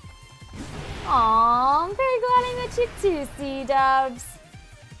 Aw, I'm very glad I met you too, C-Dubs.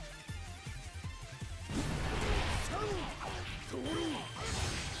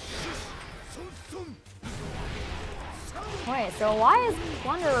 Wait, so why is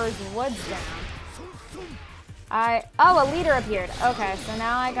Plunderer's Woods down? Oh, a leader appeared. Okay, so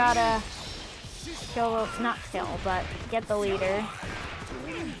now I gotta not kill, but get the leader.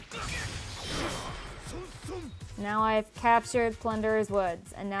 Now I've captured Plunderer's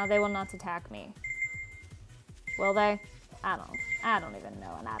Woods, and now they will not attack me. Will they? I don't even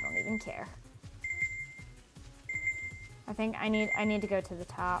know, and I don't even care. I think I need to go to the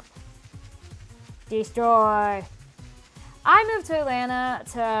top. Destroy! I moved to Atlanta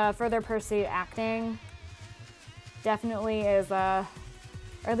to further pursue acting. Definitely is or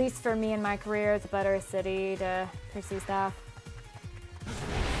at least for me in my career, it's a better city to pursue stuff.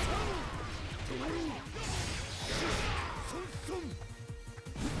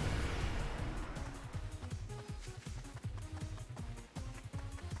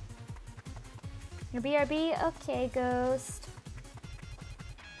 Your BRB? Okay, Ghost.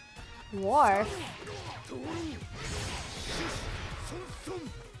 Wharf?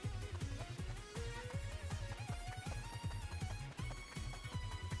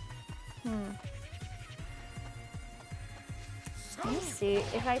 Let me see.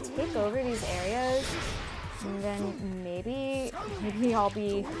 If I take over these areas, then maybe I'll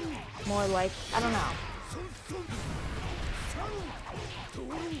be more like, I don't know.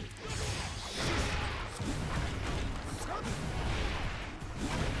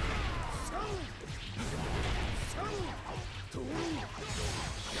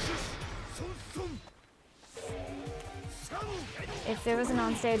 If there was an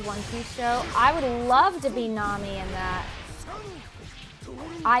onstage One Piece show, I would love to be Nami in that.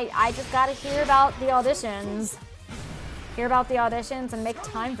 I just gotta hear about the auditions. Hear about the auditions and make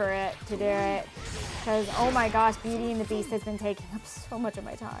time for it to do it. Because, oh my gosh, Beauty and the Beast has been taking up so much of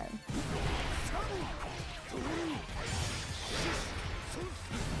my time.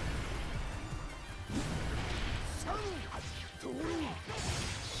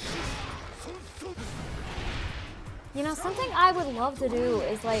 You know, something I would love to do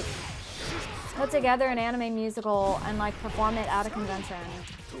is like put together an anime musical and like perform it at a convention.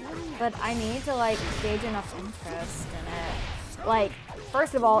 But I need to like gauge enough interest in it. Like,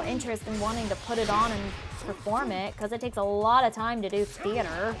 first of all, interest in wanting to put it on and perform it, because it takes a lot of time to do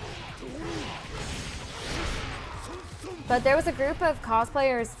theater. But there was a group of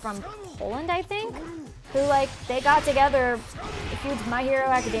cosplayers from Poland, I think, who like, they got together, a huge My Hero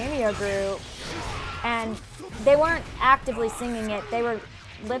Academia group, and they weren't actively singing it, they were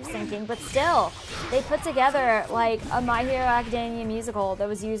lip syncing, but still, they put together like a My Hero Academia musical that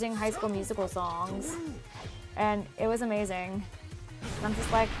was using High School Musical songs, and it was amazing. And I'm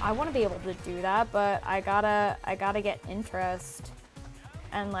just like, I want to be able to do that, but I gotta get interest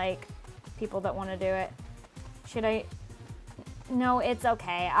and like people that want to do it. Should I? No, it's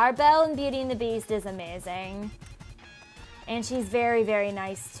okay. Our Belle in Beauty and the Beast is amazing. And she's very, very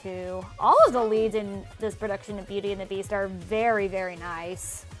nice too. All of the leads in this production of Beauty and the Beast are very, very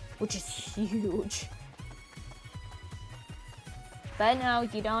nice, which is huge. But no,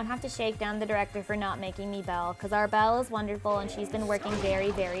 you don't have to shake down the director for not making me Belle, because our Belle is wonderful and she's been working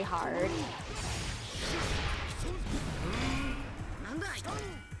very, very hard.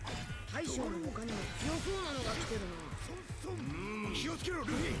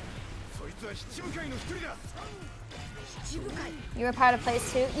 You were part of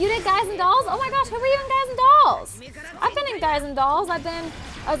Place 2? You did Guys and Dolls? Oh my gosh, who were you in Guys and Dolls? I've been in Guys and Dolls. I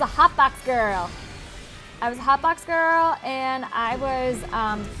was a Hotbox girl. I was a Hotbox girl, and I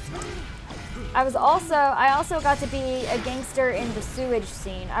also got to be a gangster in the sewage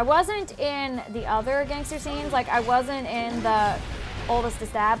scene. I wasn't in the other gangster scenes, like I wasn't in the oldest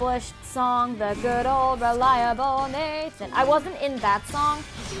established song, the good old reliable Nathan. I wasn't in that song,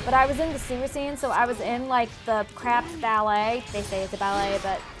 but I was in the sewer scene, so I was in like the Craps ballet. They say it's a ballet,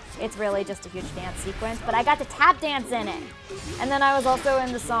 but it's really just a huge dance sequence, but I got to tap dance in it. And then I was also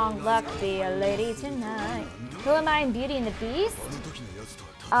in the song Luck Be a Lady Tonight. Who am I in Beauty and the Beast?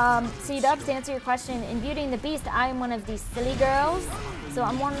 C-Dubs, to answer your question, in Beauty and the Beast, I am one of the silly girls. So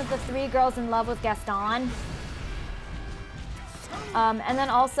I'm one of the 3 girls in love with Gaston. And then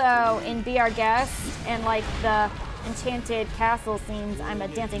also in Be Our Guest and like the Enchanted Castle scenes, I'm a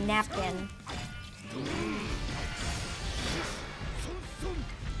dancing napkin.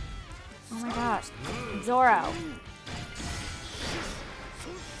 Oh my gosh, Zoro.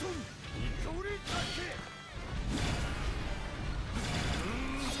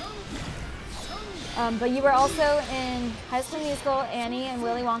 But you were also in High School Musical, Annie, and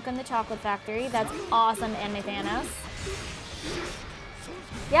Willy Wonka and the Chocolate Factory. That's awesome, Anime Thanos.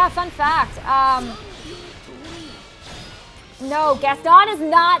 Yeah, fun fact. No, Gaston is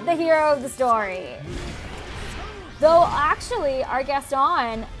not the hero of the story. Though, actually, our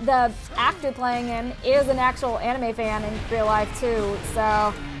Gaston, the actor playing him, is an actual anime fan in real life, too.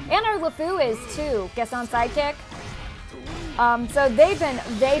 So, and our LeFou is, too, Gaston's sidekick. So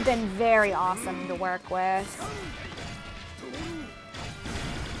they've been very awesome to work with.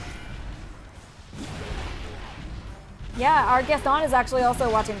 Yeah, our Gaston is actually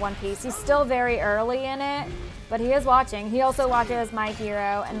also watching One Piece. He's still very early in it, but he is watching. He also watches My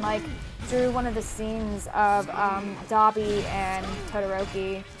Hero and like drew one of the scenes of Dobby and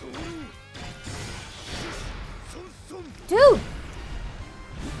Todoroki. Dude!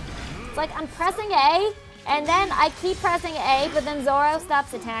 It's like I'm pressing A, and then I keep pressing A, but then Zoro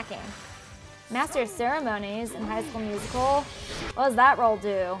stops attacking. Master of Ceremonies in High School Musical. What does that role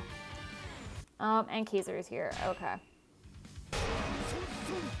do? And Kizaru's here. Okay.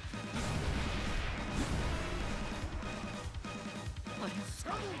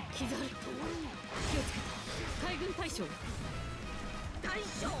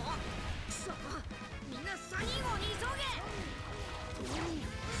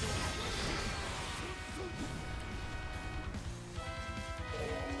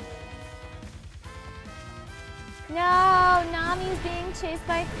 No, Nami's being chased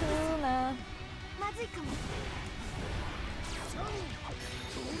by Kuma.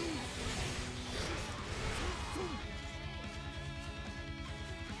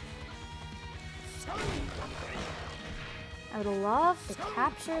 I would love to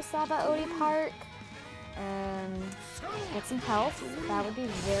capture Sabaody Park and get some health. That would be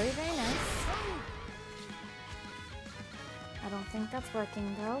very, very nice. I don't think that's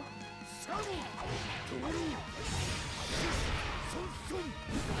working though.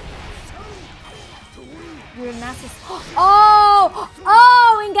 You're a master.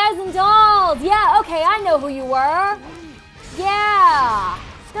 Oh, and Guys and Dolls. Yeah, okay, I know who you were. Yeah,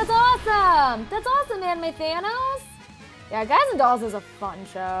 that's awesome. That's awesome, Anime Thanos. Yeah, Guys and Dolls is a fun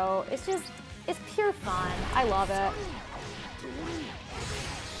show. It's pure fun. I love it.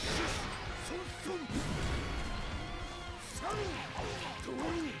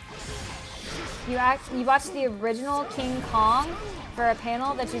 You watched the original King Kong for a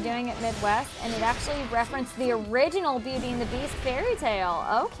panel that you're doing at Midwest, and it actually referenced the original Beauty and the Beast fairy tale.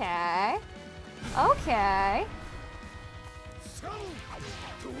 Okay. Okay.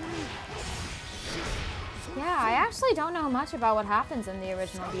 Yeah, I actually don't know much about what happens in the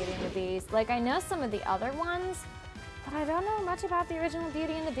original Beauty and the Beast. Like, I know some of the other ones, but I don't know much about the original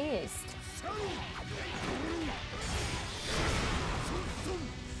Beauty and the Beast.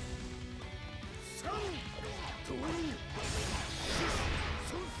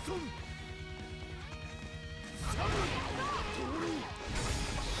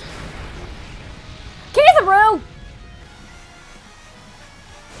 Kizaru!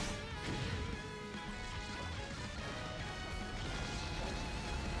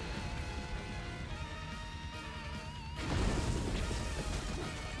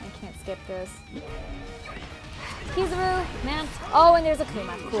 I can't skip this. Kizaru, man. Oh, and there's a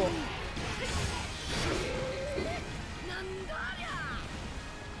Kuma. Cool.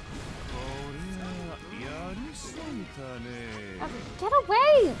 Get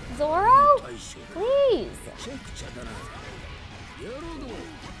away, Zoro! Please!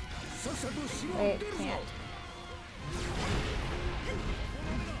 Wait, can't.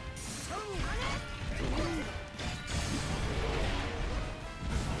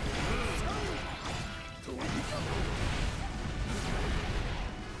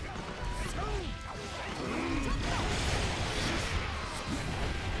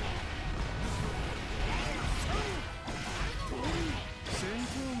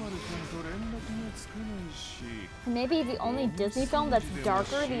 Maybe the only Disney film that's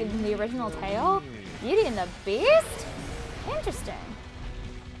darker than the original tale? Beauty and the Beast? Interesting.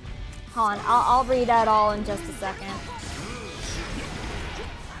 Hold on, I'll read that all in just a second.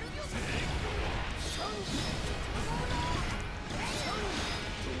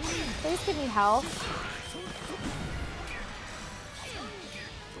 Please give me health.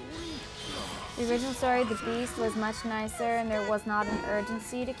 The original story, the Beast was much nicer and there was not an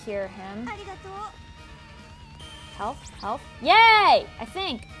urgency to cure him. Health? Health? Yay! I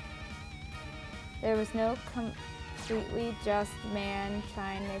think. There was no completely just man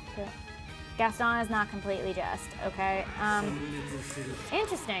trying to kill. Gaston is not completely just, okay?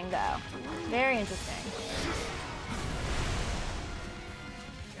 Interesting though. Very interesting.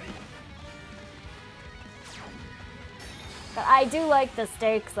 But I do like the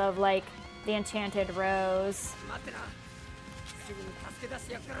stakes of like the Enchanted Rose.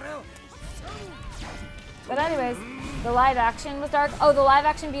 But anyways, the live action was dark. Oh, the live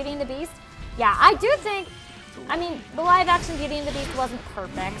action Beauty and the Beast? Yeah, I do think, I mean, the live action Beauty and the Beast wasn't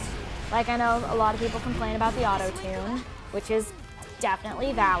perfect. Like, I know a lot of people complain about the auto-tune, which is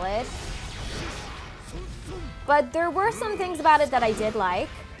definitely valid. But there were some things about it that I did like.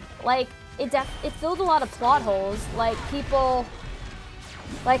 Like, it filled a lot of plot holes. Like, people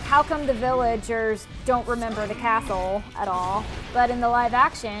Like, how come the villagers don't remember the castle at all? But in the live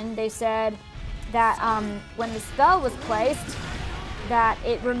action, they said that when the spell was placed, that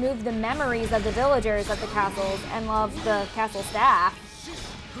it removed the memories of the villagers at the castles and of the castle staff.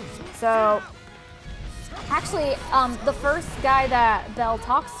 So, actually, the first guy that Belle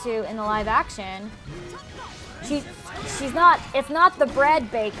talks to in the live action, it's not the bread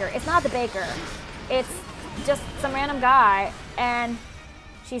baker. It's not the baker. It's just some random guy. And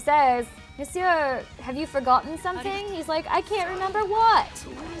she says, "Monsieur, have you forgotten something?" He's like, "I can't remember what."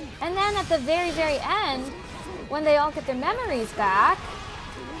 And then at the very, very end, when they all get their memories back,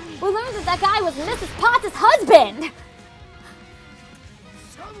 we learned that that guy was Mrs. Potts' husband.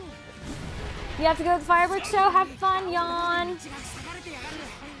 You have to go to the fireworks show? Have fun, yawn.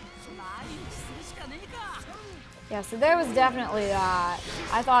 Yeah, so there was definitely that.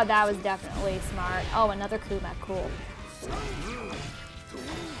 I thought that was definitely smart. Oh, another Kuma, cool.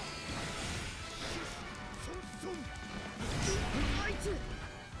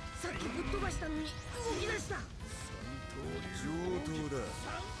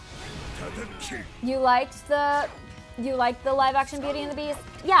 You liked the live action Beauty and the Beast?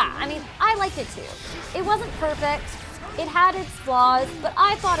 Yeah, I mean, I liked it too. It wasn't perfect. It had its flaws, but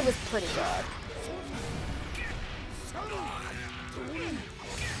I thought it was pretty good.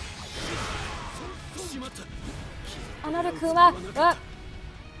 Another Kuma.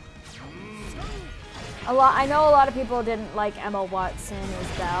 I know a lot of people didn't like Emma Watson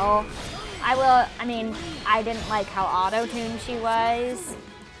as Belle. I didn't like how auto-tuned she was.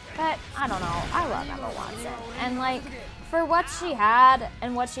 But I don't know. I love Emma Watson. And like, for what she had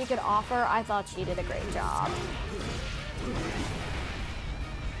and what she could offer, I thought she did a great job.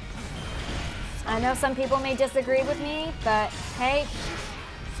 I know some people may disagree with me, but hey,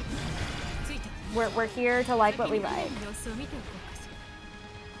 we're here to like what we like.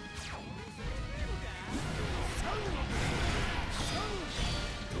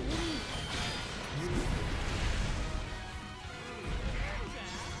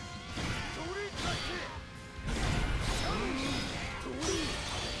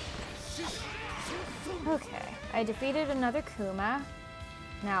 Okay, I defeated another Kuma.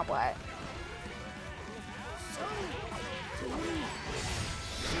 Now what?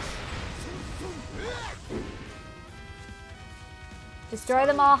 Destroy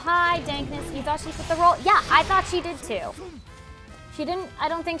them all. Hi, Dankness. You thought she fit the role? Yeah, I thought she did too. She didn't, I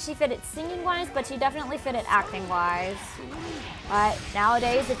don't think she fit it singing-wise, but she definitely fit it acting-wise. But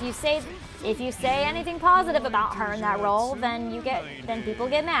nowadays, if you say anything positive about her in that role, then people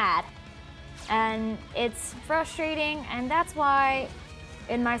get mad. And it's frustrating, and that's why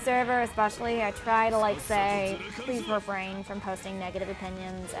in my server especially, I try to say, please refrain from posting negative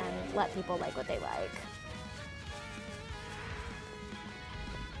opinions and let people like what they like.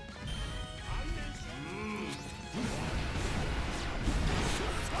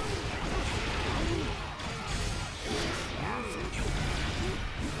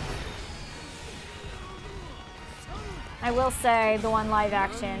 I will say the one live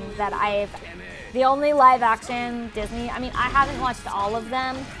action that the only live action Disney, I haven't watched all of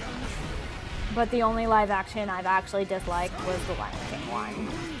them, but the only live action I've actually disliked was the Lion King one.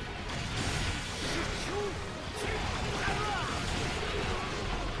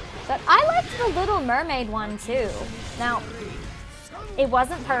 But I liked the Little Mermaid one too. Now, it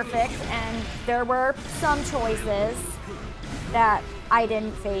wasn't perfect and there were some choices that I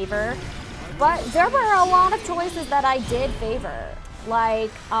didn't favor. But there were a lot of choices that I did favor. Like,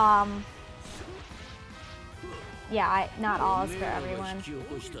 yeah, not all is for everyone.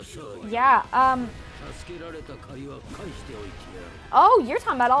 Yeah, oh, you're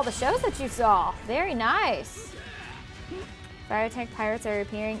talking about all the shows that you saw. Very nice. Fire Tank Pirates are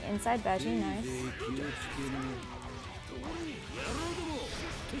appearing inside Beji. Nice. Okay.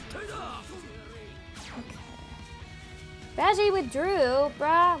 Beji withdrew.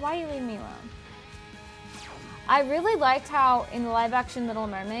 Bruh, why are you leaving me alone? I really liked how in the live-action Little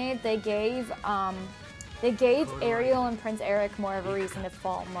Mermaid they gave Ariel and Prince Eric more of a reason to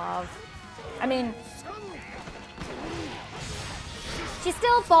fall in love. I mean, she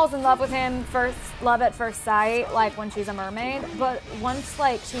still falls in love with him love at first sight, like when she's a mermaid. But once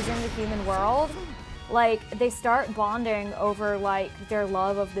she's in the human world, they start bonding over their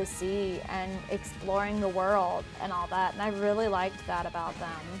love of the sea and exploring the world and all that. And I really liked that about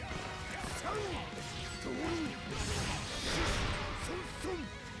them.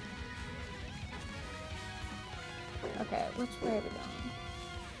 Okay, which way are we going?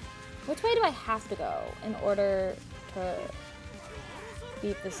 Which way do I have to go in order to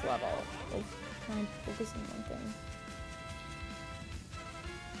beat this level? Trying to focus on one thing.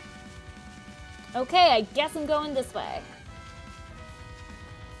 Okay, I guess I'm going this way.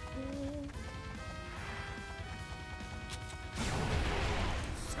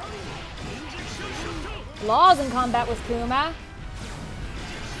 Law's in combat with Kuma.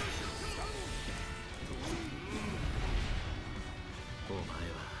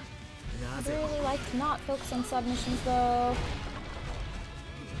 I'd really like to not focus on submissions though.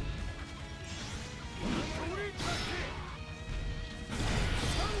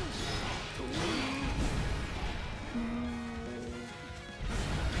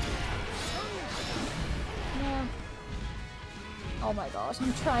 Yeah. Oh my gosh,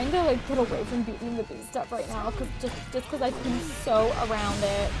 I'm trying to like get away from beating the beast up right now because just because I've been so around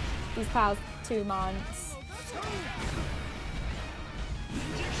it these past 2 months.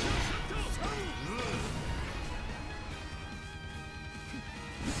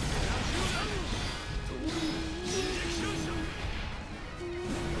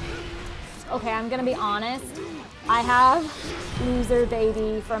 Okay, I'm gonna be honest. I have Loser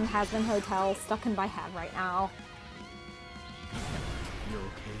Baby from Hazbin Hotel stuck in my head right now.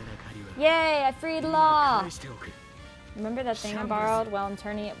 Yay, I freed Law! Remember that thing I borrowed? Well, I'm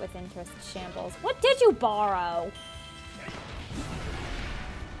turning it with interest. Shambles. What did you borrow?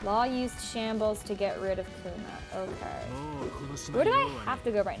 Law used Shambles to get rid of Kuma. Okay. Where do I have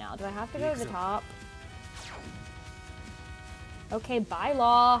to go right now? Do I have to go to the top? Okay, bye,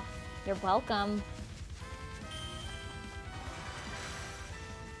 Law. You're welcome.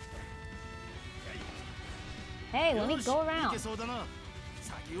 Hey, let me go around.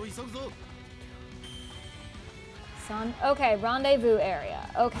 Sun. Okay, rendezvous area.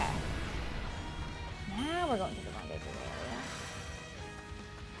 Okay. Now we're going to the rendezvous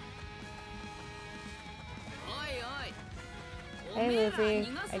area. Hey,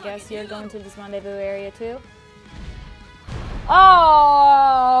 Luffy. I guess you're going to this rendezvous area too?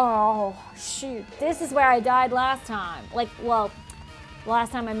 Oh, shoot. This is where I died last time. Like, well,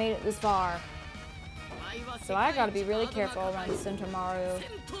 last time I made it this far. So I gotta be really careful around Sentomaru.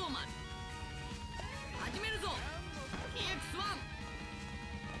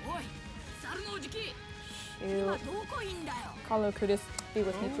 Shoot. Carlo, could just be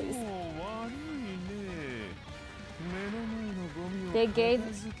with me, please. They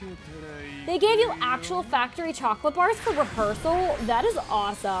gave you actual factory chocolate bars for rehearsal? That is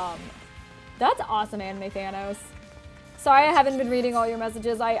awesome. That's awesome, Anime Thanos. Sorry I haven't been reading all your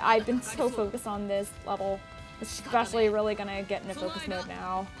messages. I've been so focused on this level. Especially really gonna get into focus mode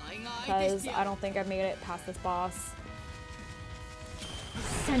now. Because I don't think I've made it past this boss.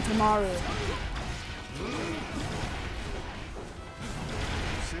 Sentomaru.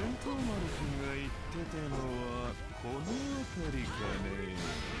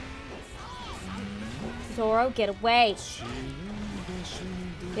 Zoro, get away.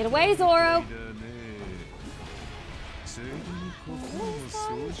 Get away, Zoro.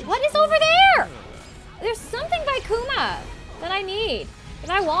 What is over there? There's something by Kuma that I need, that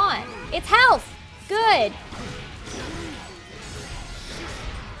I want. It's health. Good.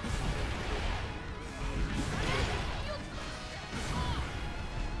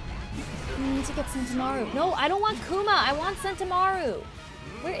 I need to get Sentomaru. No, I don't want Kuma. I want Sentomaru.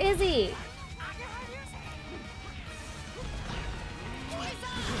 Where is he?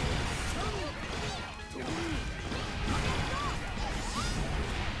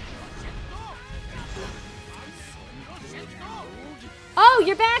 Oh,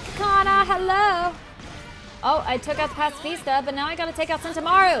 you're back, Kana. Hello. Oh, I took out the Pacifista, but now I gotta take out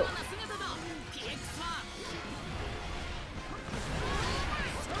Sentomaru.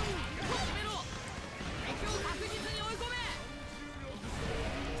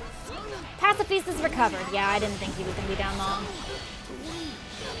 Pacifista's recovered. Yeah, I didn't think he was gonna be down long.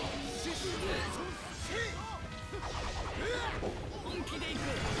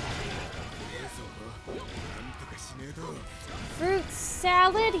 Fruit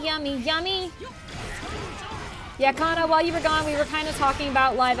salad, yummy, yummy. Yeah, Kana, while you were gone, we were kind of talking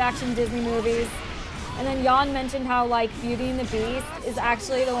about live-action Disney movies, and then Jan mentioned how like Beauty and the Beast is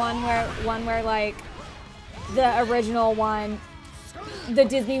actually the one where like the original one, the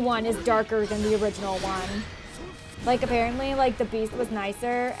Disney one, is darker than the original one. Like apparently, like the Beast was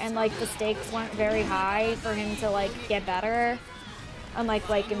nicer, and like the stakes weren't very high for him to like get better. Unlike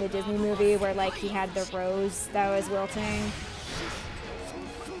like in the Disney movie where like he had the rose that was wilting.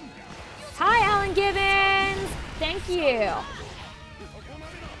 Hi, Alan Gibbons! Thank you.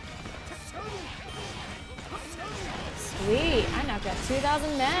 Sweet, I knocked out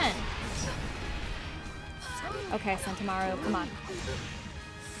 2,000 men. Okay, Sentomaru, come on.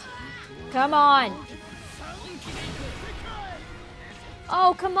 Come on!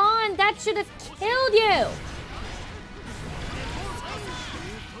 Oh, come on. That should have killed you.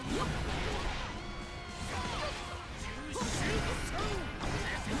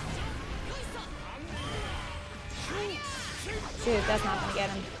 Shoot, that's not gonna get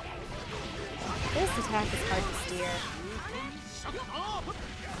him. This attack is hard to steer.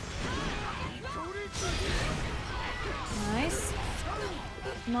 Nice.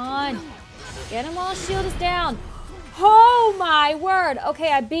 Come on. Get him while his shield is down. Oh my word.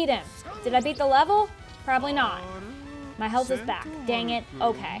 Okay, I beat him. Did I beat the level? Probably not. My health is back. Dang it.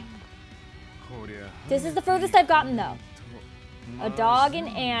 Okay. This is the furthest I've gotten though. A dog and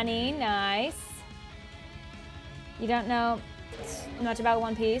Annie. Nice. You don't know much about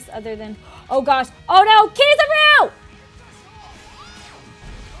One Piece other than... Oh gosh. Oh no! Kizaru!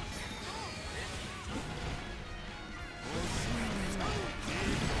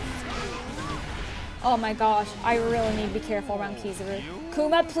 Oh my gosh. I really need to be careful around Kizaru.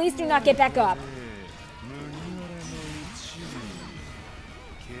 Kuma, please do not get back up.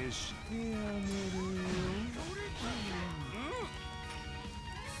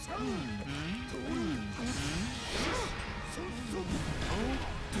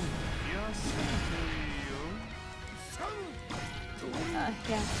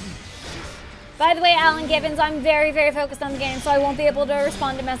 Yeah. By the way, Alan Gibbons, I'm very, very focused on the game, so I won't be able to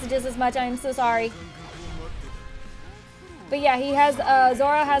respond to messages as much. I'm so sorry. But yeah, he has,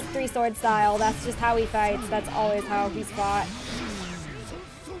 Zoro has 3-sword style. That's just how he fights. That's always how he's fought.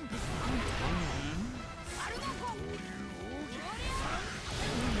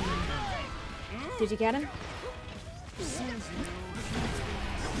 Did you get him?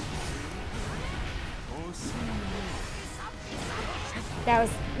 That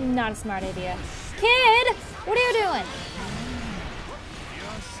was not a smart idea. Kid, what are you doing?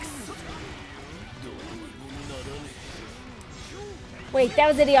 Wait, that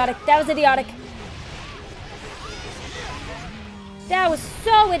was idiotic. That was idiotic. That was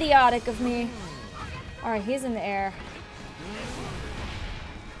so idiotic of me. All right, he's in the air.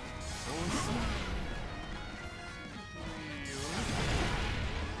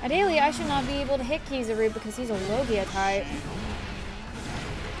 Ideally, I should not be able to hit Kizaru because he's a Logia type.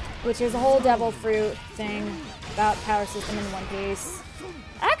 Which is a whole devil fruit thing about power system in One Piece.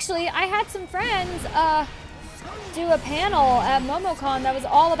 Actually, I had some friends do a panel at MomoCon that was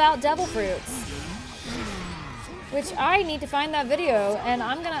all about devil fruits. Which I need to find that video, and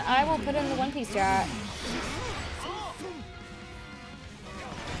I will put it in the One Piece chat.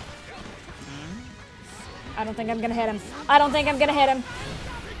 I don't think I'm gonna hit him. I don't think I'm gonna hit him.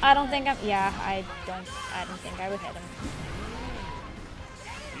 I don't think I'm, yeah, I don't think I would hit him.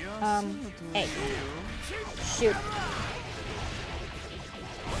 Hey. Shoot.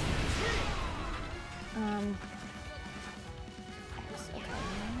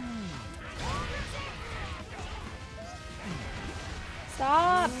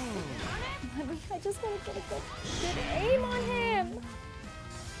 Stop! I just want to get a good aim on him.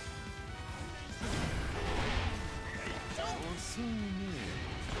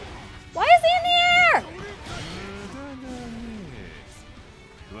 Why is he in the air?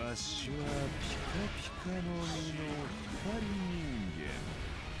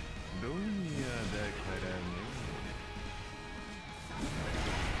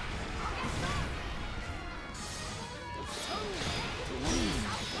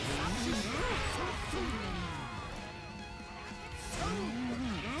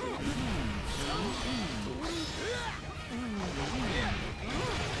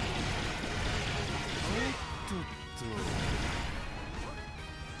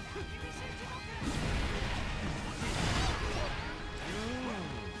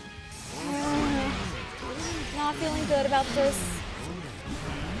 Not feeling good about this.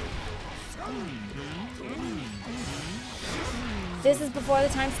 This is before the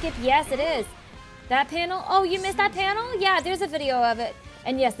time skip? Yes, it is. That panel? Oh, you missed that panel? Yeah, there's a video of it.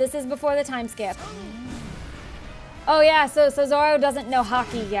 And yes, this is before the time skip. Oh yeah, so Zoro doesn't know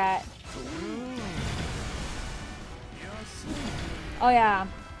hockey yet. Oh yeah.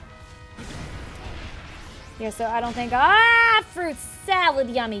 Yeah, so I don't think, fruit salad,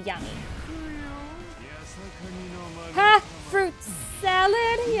 yummy, yummy. Ha, fruit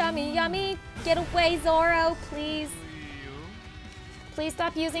salad, yummy, yummy. Get away, Zoro, please. Please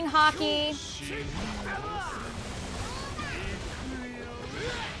stop using hockey.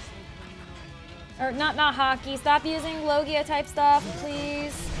 Or not hockey. Stop using Logia type stuff,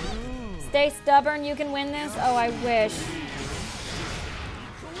 please. Stay stubborn. You can win this. Oh, I wish.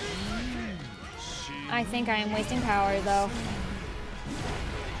 I think I am wasting power, though.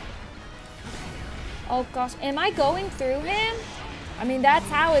 Oh, gosh. Am I going through him? I mean, that's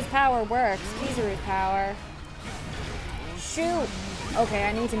how his power works. Kizaru's power. Shoot. Okay,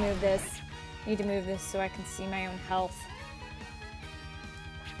 I need to move this. I need to move this so I can see my own health.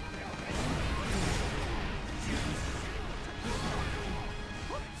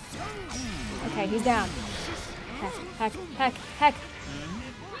 Okay, he's down. Heck, heck, heck, heck.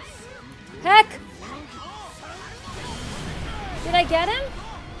 Heck! Did I get him?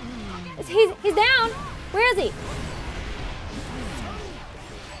 He's down. Where is he?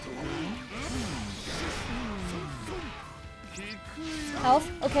 Health.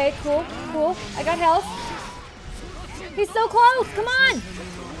 Okay, cool, cool. I got health. He's so close. Come on.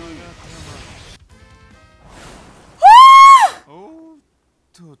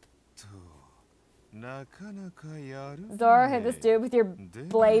 Zoro, hit this dude with your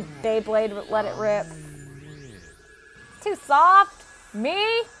blade, Beyblade, let it rip. Too soft.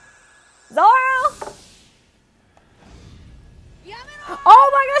 Me? Zoro? Oh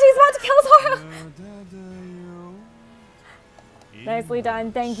my gosh, he's about to kill Zoro. Nicely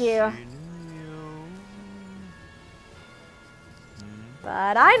done, thank you.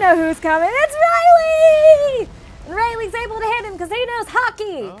 But I know who's coming. It's Riley! And Riley's able to hit him because he knows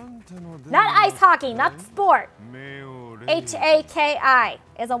hockey. Not ice hockey, not the sport. H-A-K-I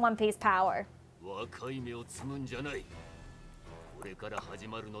is a One Piece power.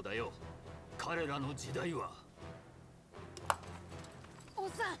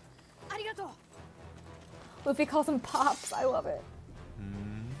 Luffy calls him Pops. I love it.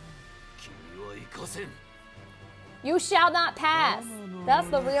 You shall not pass. That's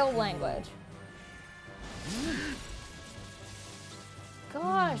the real language.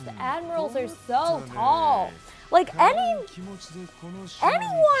 Gosh, the admirals are so tall. Like anyone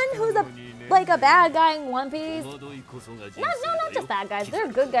who's a bad guy in One Piece. Not just bad guys. There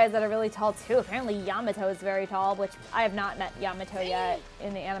are good guys that are really tall too. Apparently Yamato is very tall, which I have not met Yamato yet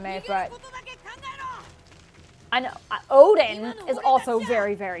in the anime, but I know Odin is also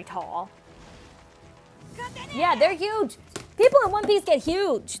very, very tall. Yeah, they're huge. People in One Piece get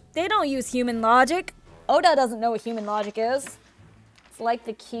huge. They don't use human logic. Oda doesn't know what human logic is. It's like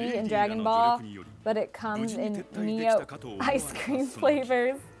the key in Dragon Ball, but it comes in Neo ice cream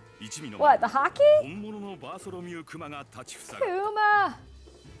flavors. What, the hockey? Kuma!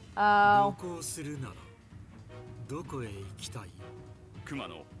 Oh.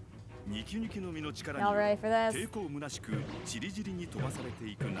 Y'all ready for this?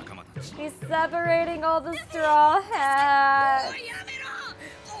 He's separating all the straw hats.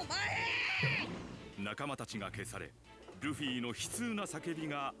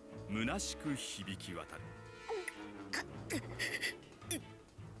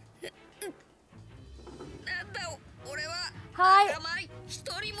 Hi.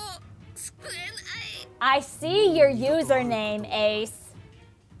 I see your username, Ace.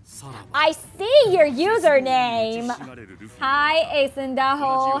 I see your username. Hi, Ace and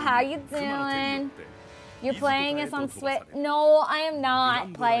Daho. How you doing? You're playing this on Switch? No, I am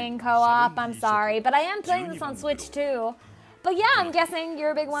not playing co-op. I'm sorry, but I am playing this on Switch too. But yeah, I'm guessing you're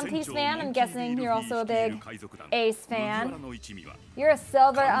a big One Piece fan. I'm guessing you're also a big Ace fan. You're a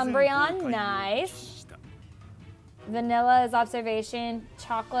Silver Umbreon. Nice. Vanilla is observation.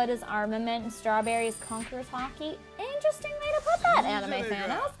 Chocolate is armament. And strawberry is conqueror's hockey. Interesting way to put that, Anime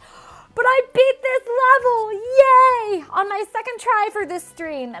Thanos. But I beat this level! Yay! On my second try for this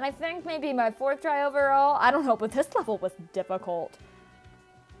stream, and I think maybe my fourth try overall. I don't know, but this level was difficult.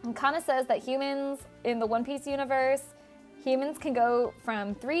 It kind of says that humans in the One Piece universe, humans can go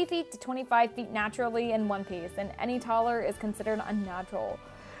from 3 feet to 25 feet naturally in One Piece, and any taller is considered unnatural.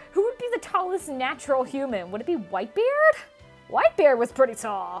 Who would be the tallest natural human? Would it be Whitebeard? Whitebeard was pretty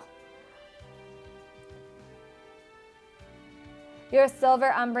tall. You're a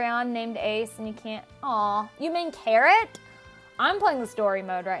Silver Umbreon named Ace and you can't... Aw, you mean Carrot? I'm playing the story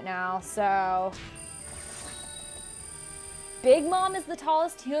mode right now, so... Big Mom is the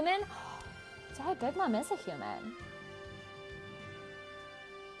tallest human? Sorry, Big Mom is a human.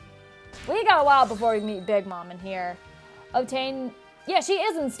 We got a while before we meet Big Mom in here. Obtain... Yeah, she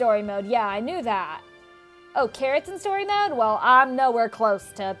is in story mode. Yeah, I knew that. Oh, Carrot's in story mode? Well, I'm nowhere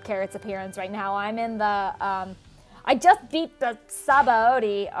close to Carrot's appearance right now. I'm in the, I just beat the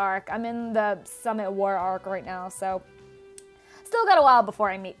Sabaody arc. I'm in the Summit War arc right now, so... Still got a while before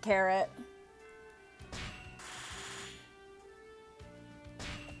I meet Carrot.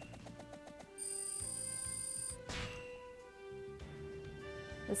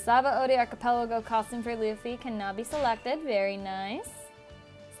 The Sabaody Archipelago costume for Luffy can now be selected. Very nice.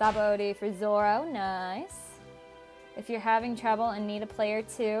 Sabaody for Zoro. Nice. If you're having trouble and need a player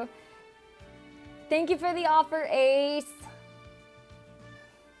too. Thank you for the offer, Ace.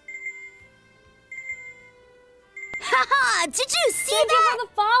 did you see Thank you that? for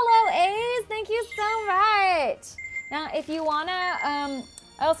the follow, Ace. Thank you so much. Now, if you wanna, I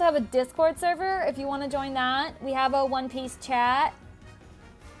also have a Discord server. If you wanna join that, we have a One Piece chat.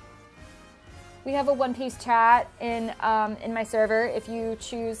 We have a One Piece chat in my server. If you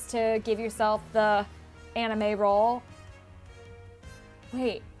choose to give yourself the anime role.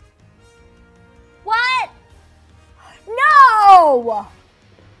 Wait. What? No!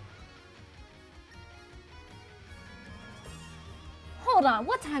 Hold on,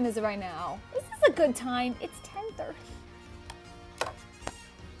 what time is it right now? Is this a good time? It's 10:30.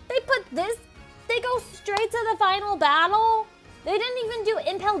 They put this, they go straight to the final battle? They didn't even do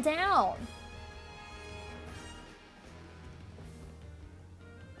Impel Down.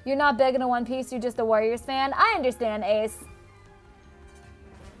 You're not big into One Piece, you're just a Warriors fan? I understand, Ace.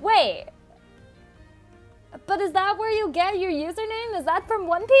 Wait. But is that where you get your username? Is that from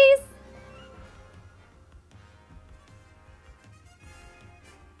One Piece?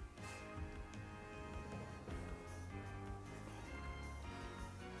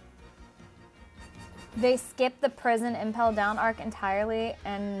 They skipped the prison Impel Down arc entirely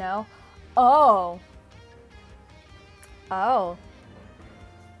and no. Oh. Oh.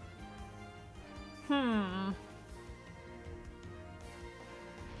 How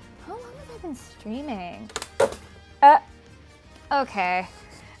long have I been streaming? Okay.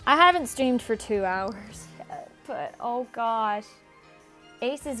 I haven't streamed for 2 hours yet, but oh gosh.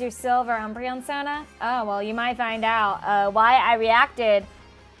 Ace is your silver Umbreon Sona? Oh, well, you might find out why I reacted.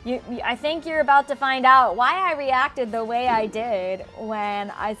 I think you're about to find out why I reacted the way I did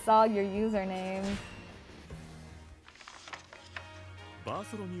when I saw your username. I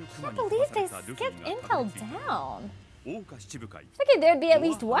can't believe they skipped Impel Down. Figured there'd be at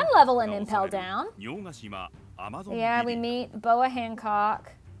least one level in Impel Down. Yeah, we meet Boa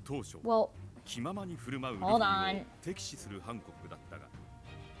Hancock. Well, hold on.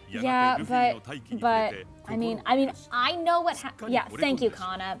 Yeah, but I mean, I know what happened. Yeah, thank you,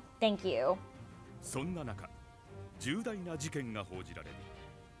 Kana. Thank you.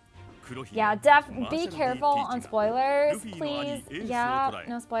 Yeah, be careful on spoilers, please. Yeah,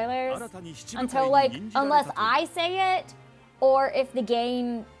 no spoilers. Until, like, unless I say it, or if the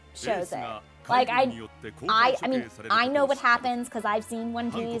game shows it. Like, I mean, I know what happens because I've seen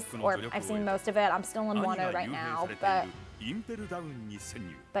One Piece, or I've seen most of it. I'm still in Wano right now, but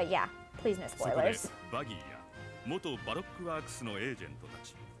yeah, please no spoilers.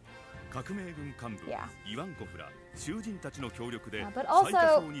 Yeah. But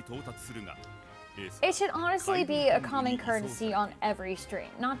also, it should honestly be a common courtesy on every stream,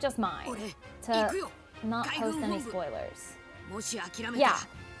 not just mine, to not post any spoilers. Yeah,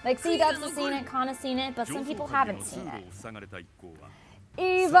 like C-Dubs has seen it, Kana's seen it, but some people haven't seen it.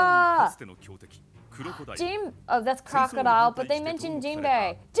 Eva! Oh, that's Crocodile, but they mentioned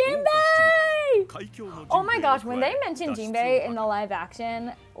Jinbei. Jinbei! Oh my gosh, when they mentioned Jinbei in the live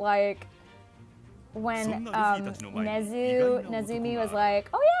action, like, when Nezumi was like,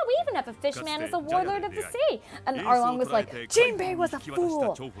 oh yeah, we even have a fishman as a warlord of the sea. And Arlong was like, Jinbei was a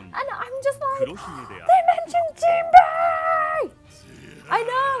fool. And I'm just like, they mentioned Jinbei! I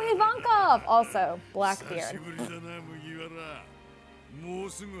know, Ivankov! Also, Blackbeard.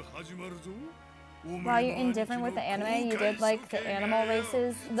 While you're indifferent with the anime, you did like the animal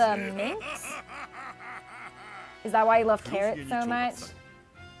races, the minks? Is that why you love Carrot so much?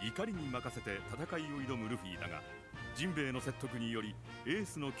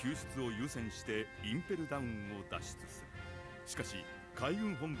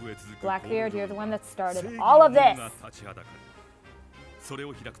 Blackbeard, you're the one that started all of this!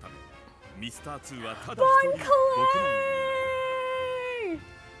 Bon Clay!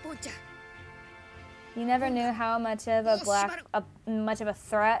 You never knew how much of a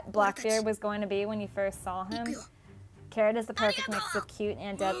threat Blackbeard was going to be when you first saw him. Carrot is the perfect mix of cute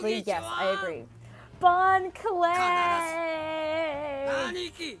and deadly. Yes, I agree. Bon Clay!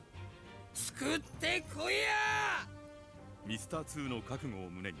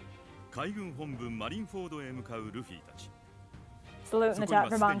 Salute in the chat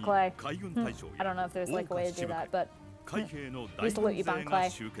for Bon Clay. I don't know if there's like a way to do that, but we salute you, Bon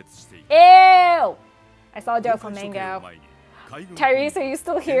Clay. Ew! I saw Doflamingo. Tyrese, are you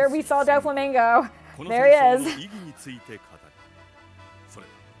still here? We saw Doflamingo. There he is.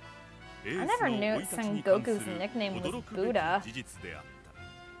 I never knew Son Goku's nickname was Buddha.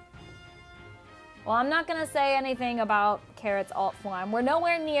 Well, I'm not gonna say anything about Carrot's alt form. We're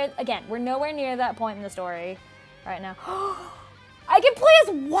nowhere near that point in the story right now. I can play as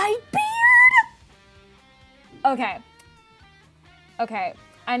Whitebeard? Okay. Okay.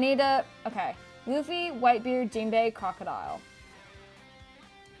 I need to, okay. Luffy, Whitebeard, Jinbei, Crocodile.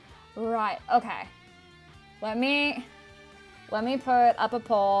 Right, okay. Let me put up a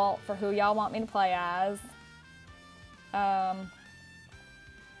poll for who y'all want me to play as. Dang!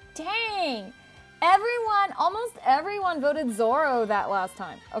 Almost everyone voted Zoro that last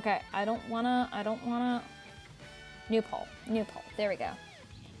time. Okay, I don't wanna. New poll, there we go.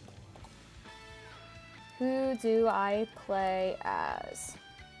 Who do I play as?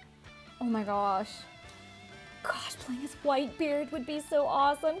 Oh my gosh. Gosh, playing as Whitebeard would be so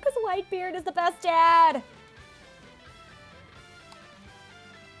awesome because Whitebeard is the best dad.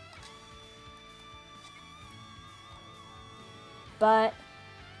 But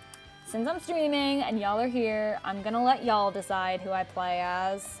since I'm streaming and y'all are here, I'm gonna let y'all decide who I play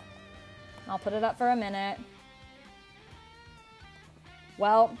as. I'll put it up for a minute.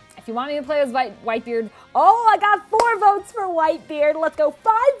 Well, if you want me to play as Whitebeard, oh, I got 4 votes for Whitebeard. Let's go,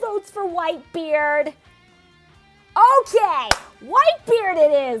 5 votes for Whitebeard. Okay, Whitebeard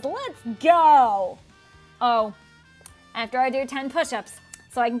it is. Let's go. Oh, after I do 10 push-ups,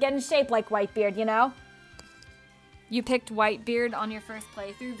 so I can get in shape like Whitebeard, you know? You picked Whitebeard on your first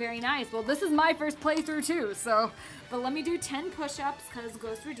playthrough. Very nice. Well, this is my first playthrough too, so. But let me do 10 push-ups because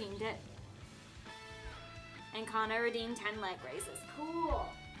Ghost redeemed it. And Kana redeemed 10 leg raises. Cool.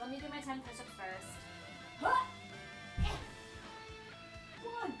 Let me do my 10 push-ups first. 1,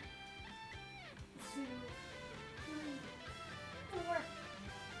 2, 3, 4.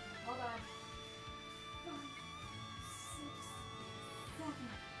 Hold on. 5, 6, 7,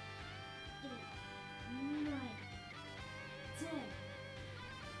 8, 9, 10.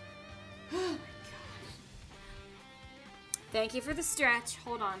 Oh my gosh. Thank you for the stretch.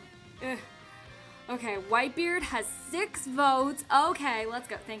 Hold on. Ugh. Okay, Whitebeard has 6 votes. Okay, let's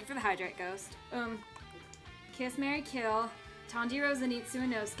go. Thank you for the hydrate, Ghost. Kiss, marry, kill. Tanjiro, Zenitsu,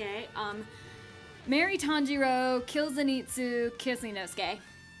 Inosuke. Marry Tanjiro, kill Zenitsu, kiss Inosuke.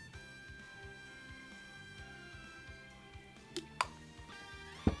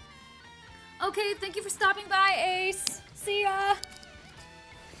 Okay, thank you for stopping by, Ace. See ya.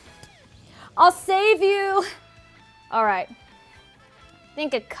 I'll save you. All right. I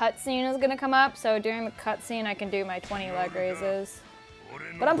think a cutscene is gonna come up, so during the cutscene I can do my 20 leg raises.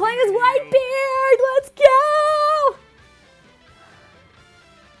 But I'm playing as Whitebeard! Let's go!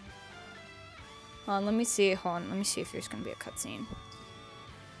 Hold on, let me see if there's gonna be a cutscene.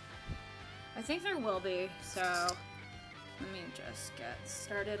 I think there will be, so let me just get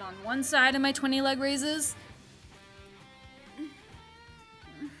started on one side of my 20 leg raises.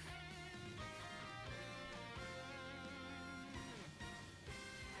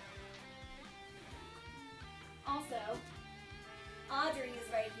 Also, Audrey is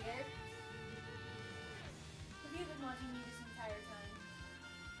right here. Have you been watching me this entire time?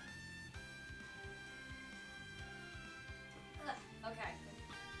 Okay.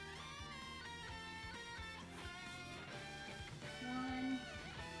 1,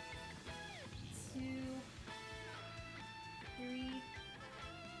 2, 3,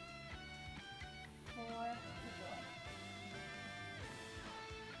 4. Good boy. 5.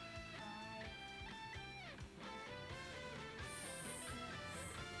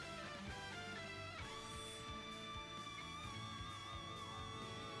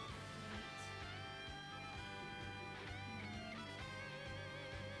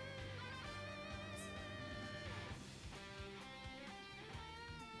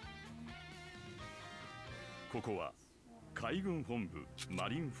 ここは海軍本部マ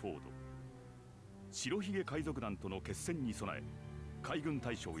リンフォード。白ひげ海賊団との決戦に備え、海軍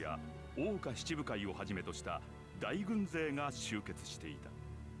大将や大岡七部会をはじめとした大軍勢が集結していた。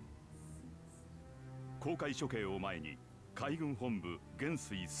公開処刑を前に海軍本部元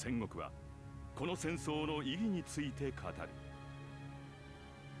帥戦国はこの戦争の意義について語る。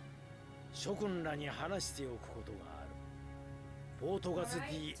諸君らに話しておくことがある。ポートガス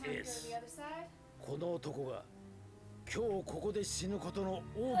D エース。この男が今日ここで死ぬことの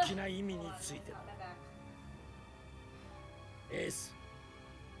大きな意味についてだ。エース、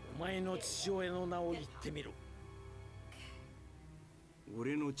お前の父親の名を言ってみろ。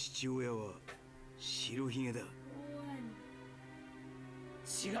俺の父親は白ひげだ。違う。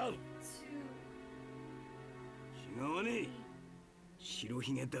違わねえ。白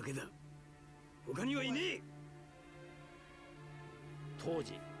ひげだけだ。他にはいねえ。当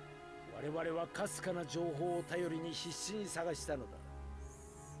時我々はかすかな情報を頼りに必死に探したのだ。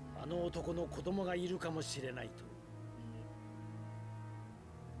あの男の子供がいるかもしれないと。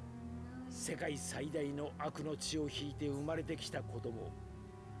世界最大の悪の血を引いて生まれてきた子供、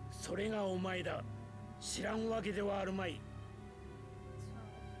それがお前だ。知らんわけではあるまい。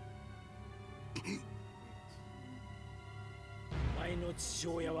の父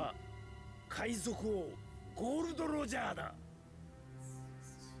親は海賊王ゴールド・ロジャーだ。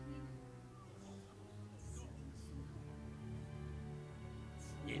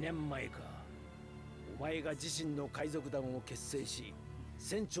2年前か、お前が自身の海賊団を結成し、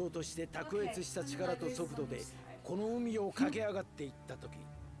船長として卓越した力と速度でこの海を駆け上がっていった時、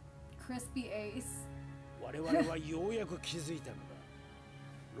我々はようやく気づいたのだ。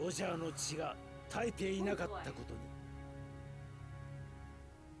ロジャーの血が絶えていなかったことに。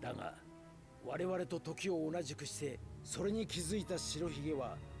だが我々と時を同じくしてそれに気づいた白ひげ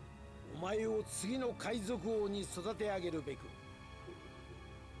は、お前を次の海賊王に育て上げるべく、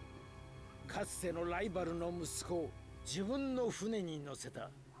かつてのライバルの息子を自分の船に乗せた。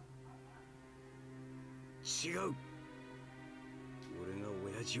違う。俺が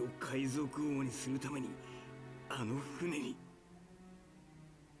親父を海賊王にするためにあの船に。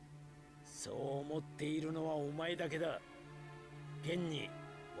そう思っているのはお前だけだ。現に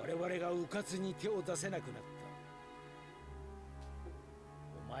我々が迂闊に手を出せなくなった。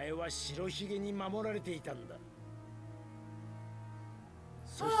お前は白ひげに守られていたんだ。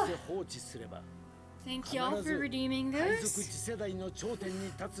そして放置すれば、 Thank y'all for redeeming 海賊 this. 次世代の頂点に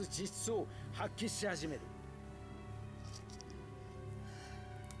立つ資質を発揮し始める。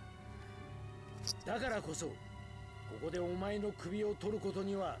だからこそ、ここでお前の首を取ること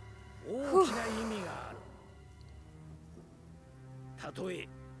には大きな意味がある。たとえ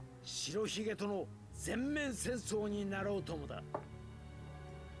白ひげとの全面戦争になろうともだ。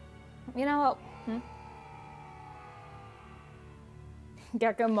 You know what?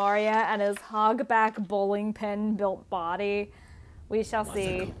 Gecko Maria and his hogback bowling pin built body. We shall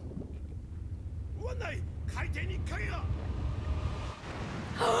see.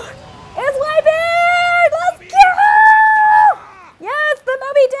 It's Whitebeard! Let's go! Yes, the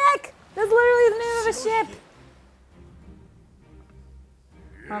Moby Dick! That's literally the name of a ship.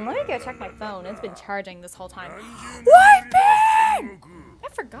 Let me go check my phone. It's been charging this whole time. Whitebeard! I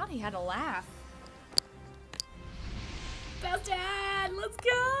forgot he had a laugh. Best dad, let's go!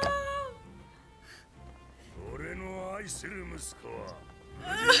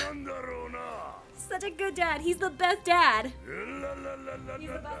 Such a good dad. He's the best dad. He's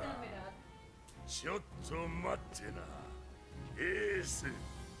the best anime dad. ちょっと待ってな、エース。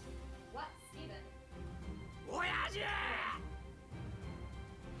 What, Steven? 親父！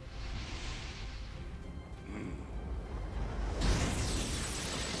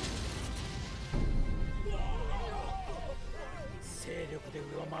勢力で上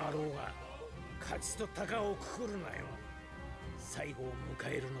回ろうが、勝ちと鷹をくくるなよ。最後を迎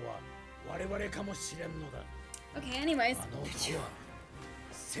えるのは我々かもしれんのだ。 Okay, anyways. あの男は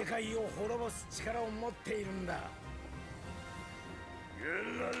世界を滅ぼす力を持っているんだ。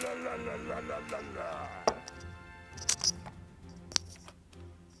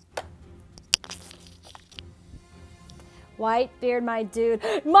 Whitebeard, my dude.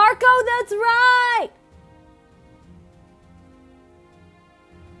 Marco, that's right!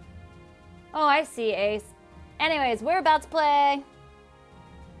 Oh, I see, Ace. Anyways, we're about to play.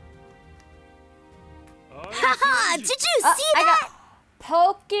 Haha, did you see I that? got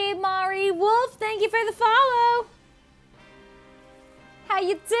Pokemari Wolf, thank you for the follow. How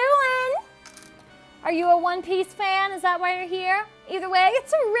you doing? Are you a One Piece fan? Is that why you're here? Either way,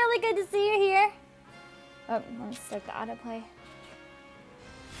 it's really good to see you here. Oh, let's start the autoplay.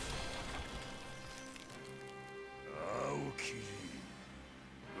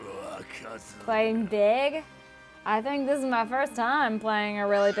 Playing big? I think this is my first time playing a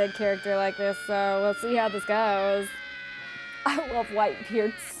really big character like this, so let's see how this goes. I love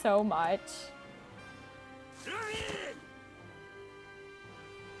Whitebeard so much.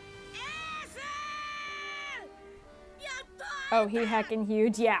 Oh, he heckin'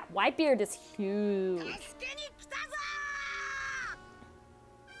 huge. Yeah, Whitebeard is huge.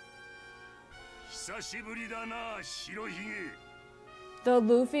 The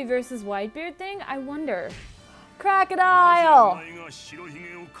Luffy versus Whitebeard thing? I wonder. Crocodile!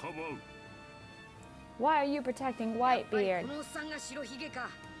 Why are you protecting Whitebeard?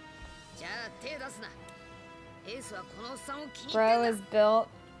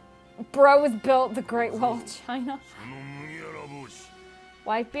 Bro is built the Great Wall of China.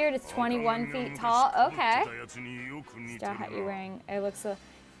 Whitebeard is 21 feet tall. Okay. Star hat you wearing. It looks so.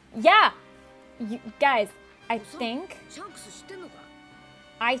 Yeah! You, guys, I think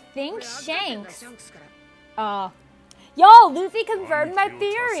Shanks. Yo, Luffy confirmed my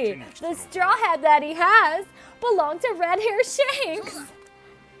theory. The straw hat that he has belonged to Red Hair Shanks.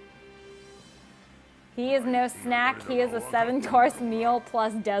 He is no snack. He is a 7-course meal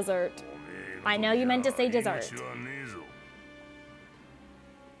plus dessert. I know you meant to say dessert.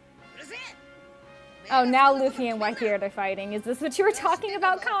 Oh, now Luffy and Whitebeard are fighting. Is this what you were talking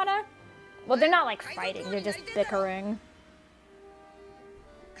about, Kana? Well, they're not like fighting, they're just bickering.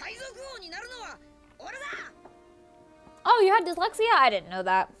 Oh, you had dyslexia? I didn't know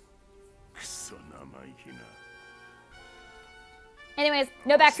that. Anyways,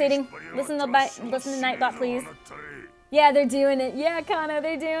 no backseating. Listen to Nightbot, please. Yeah, they're doing it. Yeah, Kana,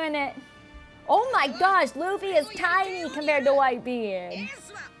 they're doing it. Oh my gosh, Luffy is tiny compared to Whitebeard.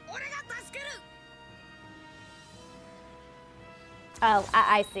 Oh,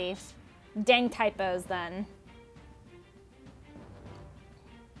 I see. Dang typos then.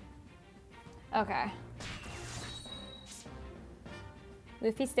 Okay.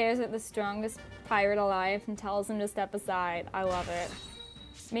 Luffy stares at the strongest pirate alive and tells him to step aside. I love it.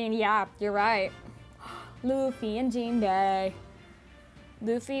 I mean, yeah, you're right. Luffy and Jinbei.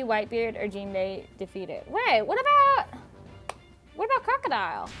 Luffy, Whitebeard, or Jinbei defeated. Wait, what about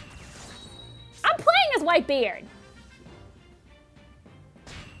Crocodile? I'm playing as Whitebeard.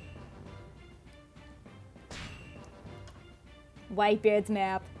 Whitebeard's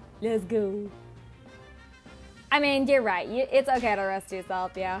map. Let's go. I mean, you're right. It's okay to rest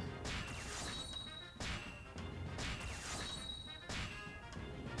yourself, yeah.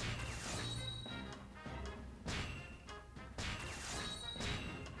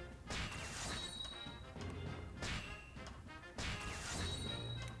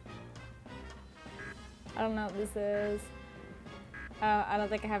 I don't know what this is. Oh, I don't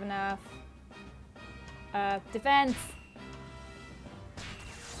think I have enough. Defense.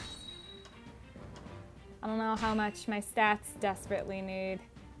 I don't know how much my stats desperately need.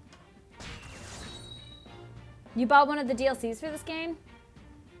 You bought one of the DLCs for this game?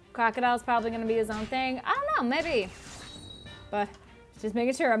 Crocodile's probably gonna be his own thing. I don't know, maybe. But just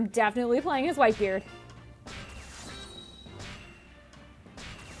making sure I'm definitely playing as Whitebeard.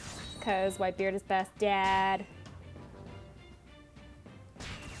 Cause Whitebeard is best dad.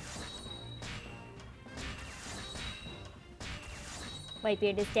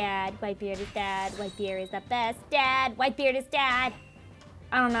 Whitebeard is dad, Whitebeard is dad, Whitebeard is the best dad, Whitebeard is dad.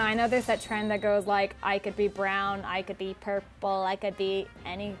 I don't know, I know there's that trend that goes like, I could be brown, I could be purple, I could be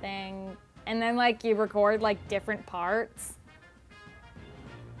anything. And then like you record like different parts.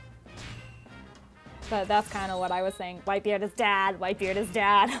 But that's kind of what I was saying. Whitebeard is dad, Whitebeard is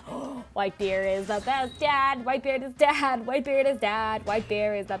dad. Whitebeard is the best dad, Whitebeard is dad, Whitebeard is dad,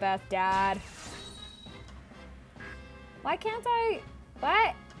 Whitebeard is the best dad. Why can't I?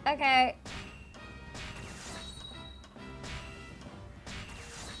 What? Okay.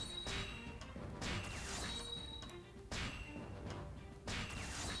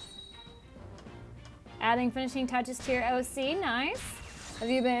 Adding finishing touches to your OC, nice. Have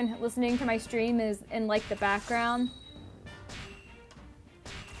you been listening to my stream in like the background?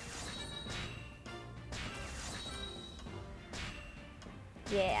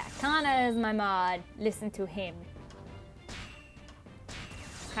 Yeah, Kana is my mod. Listen to him.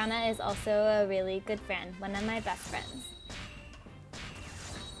 Kana is also a really good friend, one of my best friends.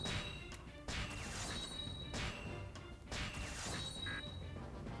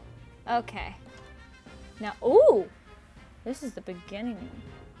 Okay. Now, ooh! This is the beginning.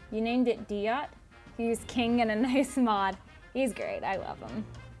 You named it Diot? He's king and a nice mod. He's great, I love him.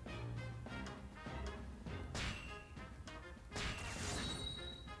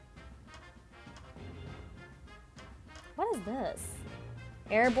 What is this?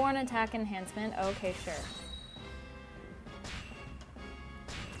 Airborne attack enhancement. Okay, sure.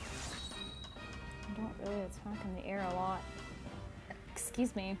 I don't really attack in the air a lot.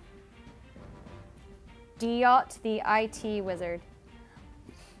 Excuse me. Diot, the IT wizard.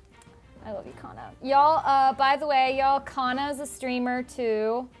 I love you, Kana. Y'all, by the way, y'all, Kana is a streamer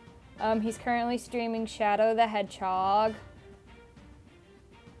too. He's currently streaming Shadow the Hedgehog.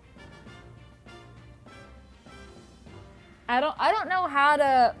 I don't know how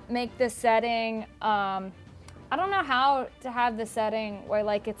to make the setting, I don't know how to have the setting where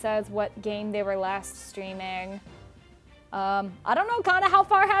like it says what game they were last streaming. I don't know, Kana, how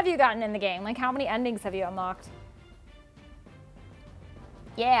far have you gotten in the game? Like how many endings have you unlocked?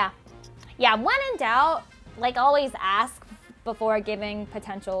 Yeah. Yeah, when in doubt, like always ask before giving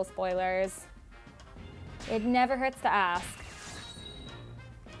potential spoilers. It never hurts to ask.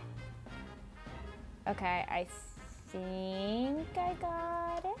 Okay, I think I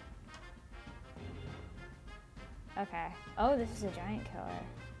got it. Okay. Oh, this is a giant killer.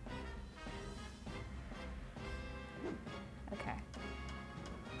 Okay.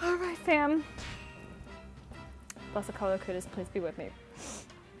 All right, fam. Blessed color Kudus, please be with me.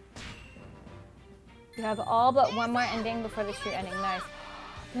 You have all but one more ending before the true ending. Nice.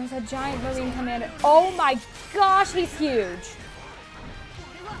 There's a giant Marine Commander. Oh my gosh, he's huge.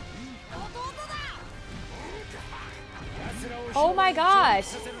 Oh my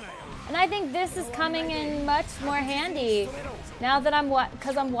gosh. And I think this is coming in much more handy now that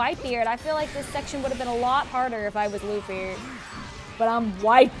because I'm Whitebeard. I feel like this section would have been a lot harder if I was Luffy. But I'm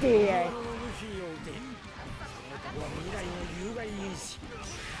Whitebeard.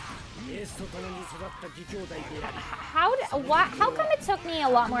 How come it took me a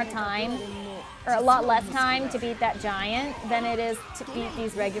lot more time, or a lot less time to beat that giant than it is to beat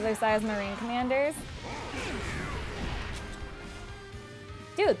these regular sized Marine Commanders?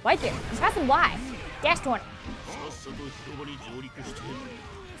 Dude, Whitebeard, I'm pressing Y. Dash 20.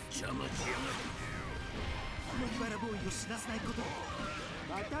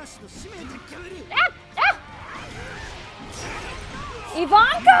 Ah! Ah!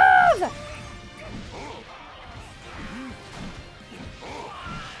 Ivankov!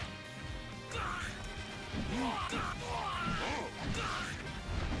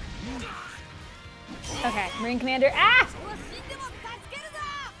 Okay, Marine Commander. Ah!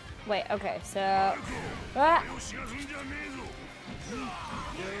 Wait, okay, so... Ah!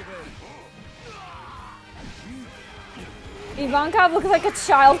 Ivankov looks like a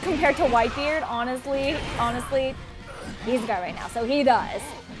child compared to Whitebeard, honestly, he's a guy right now, so he does.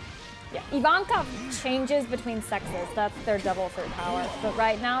 Yeah, Ivankov changes between sexes, that's their double fruit power, but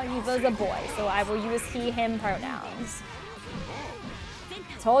right now Eva's a boy, so I will use he, him pronouns.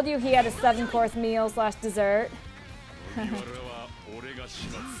 Told you he had a 7-course meal / dessert.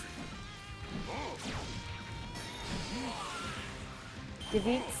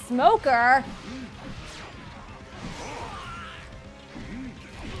 Defeat Smoker.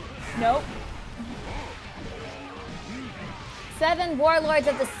 Nope. 7 Warlords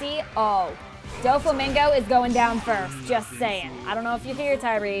of the Sea. Oh, Doflamingo is going down first. Just saying. I don't know if you hear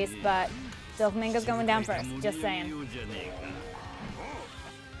Tyrese, but Doflamingo's going down first. Just saying.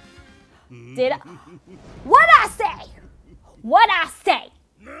 Did I? What I say? What I say?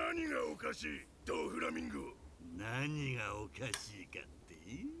 何がおかしい、ドフラミンゴ。何がおかしいかって、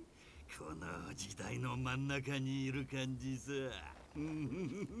この時代の真ん中にいる感じさ。し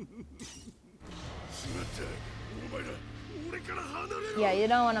まった、お前ら、俺から離れろ。 Yeah, you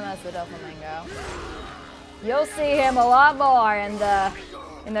don't want to mess with Doflamingo. You'll see him a lot more in the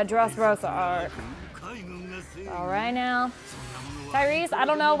Dressrosa arc. All right now. Tyrese, I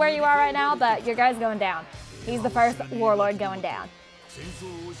don't know where you are right now, but your guy's going down. He's the first warlord going down.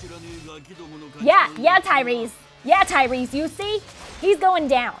 Yeah, Tyrese. Yeah, Tyrese, you see? He's going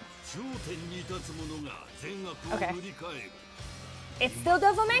down. Okay. It's still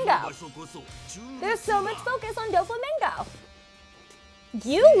Doflamingo. There's so much focus on Doflamingo.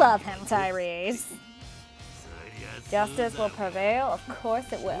 You love him, Tyrese. Justice will prevail? Of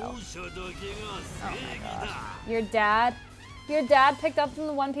course it will. Oh my gosh. Your dad picked up from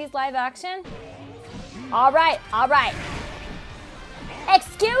the One Piece live action? All right.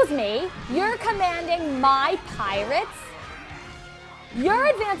 Excuse me, you're commanding my pirates? You're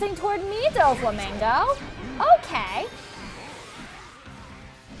advancing toward me, Doflamingo. Okay.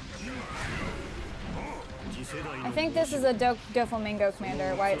 I think this is a Doflamingo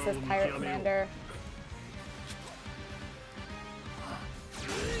commander, why it says pirate commander.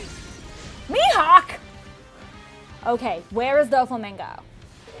 Mihawk! Okay, where is Doflamingo?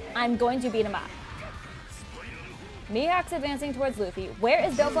 I'm going to beat him up. Mihawk's advancing towards Luffy. Where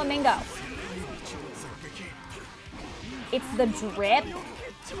is Doflamingo? It's the drip.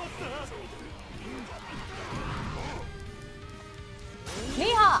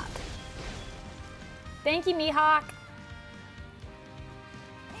 Mihawk! Thank you, Mihawk.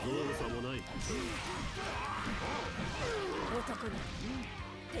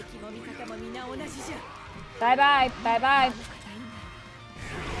 Bye-bye.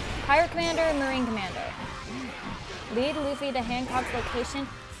 Pirate Commander and Marine Commander. Lead Luffy to Hancock's location.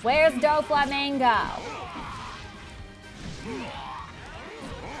 Where's Doflamingo?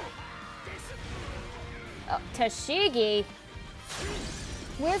 Oh, Tashigi?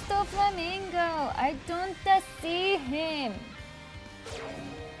 Where's Doflamingo? I don't see him.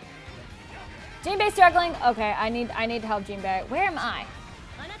 Jinbei's struggling. Okay, I need to help Jinbei. Where am I?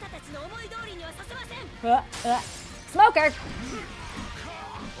 Smoker!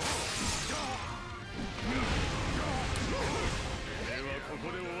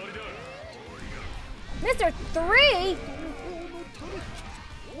 Mr. 3?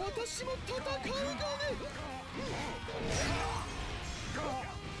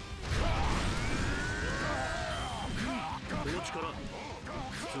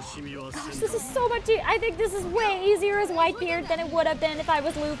 Gosh, this is so much I think this is way easier as Whitebeard than it would have been if I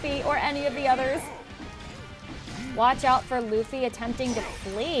was Luffy or any of the others. Watch out for Luffy attempting to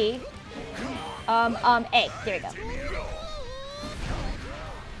flee. A. There you go.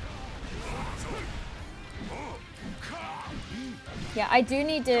 Yeah, I do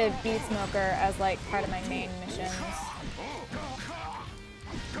need to beat Smoker as like part of my main missions.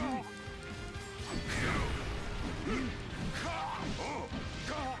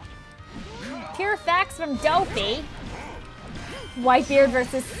 Pure facts from Dofi. Whitebeard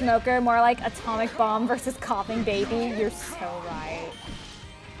versus Smoker, more like Atomic Bomb versus Coughing Baby. You're so right.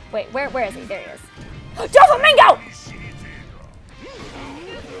 Wait, where is he? There he is. Doflamingo!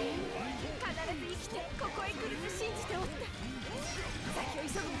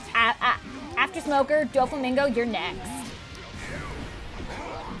 After Smoker, Doflamingo, you're next.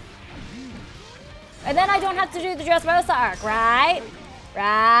 And then I don't have to do the Dressrosa arc, right?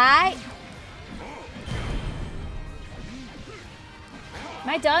 Right? Am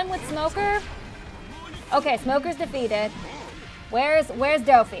I done with Smoker? Okay, Smoker's defeated. Where's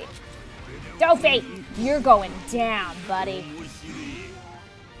Dofi? Dofi, you're going down, buddy.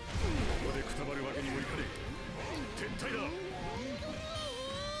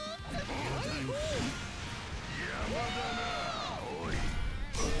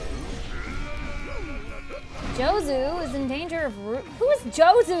 Jozu is in danger of... Who is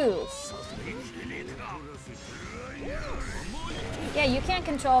Jozu? Yeah, you can't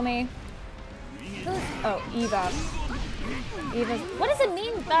control me. Who's... Oh, Eva. Eva's... What does it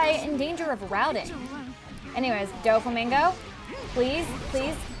mean by in danger of routing? Anyways, Doflamingo, please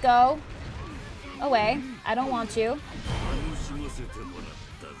go away. I don't want you.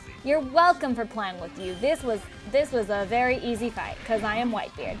 You're welcome for playing with you. This was a very easy fight because I am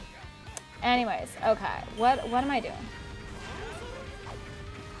Whitebeard. Anyways, okay. What am I doing?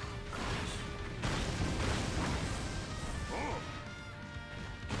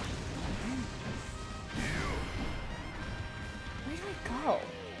 Where did I go?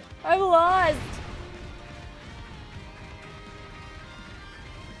 I'm lost.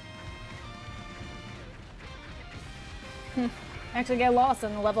 Actually get lost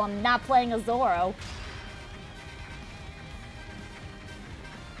on the level I'm not playing as Zoro.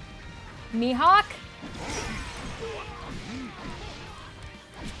 Mihawk?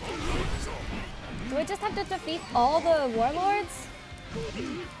 Do I just have to defeat all the warlords?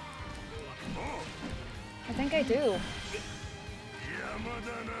 I think I do.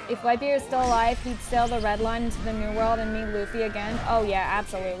 If Whitebeard is still alive, he'd sail the Red Line into the New World and meet Luffy again. Oh yeah,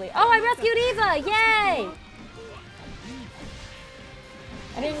 absolutely. Oh, I rescued Eva! Yay!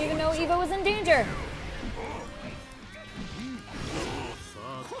 I didn't even know Eva was in danger.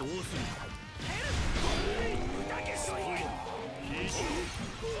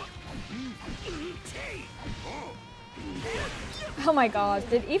 Oh my gosh,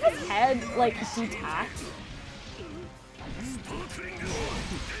 did Eva's head like detach?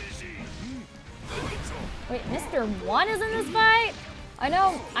 Wait, Mr. 1 is in this fight? I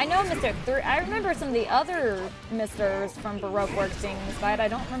know Mr. 3. I remember some of the other Misters from Baroque Works being in this fight. I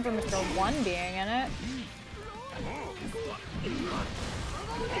don't remember Mr. 1 being in it.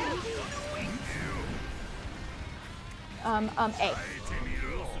 A.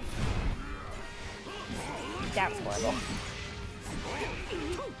 That was horrible.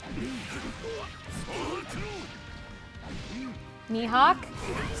 Mihawk?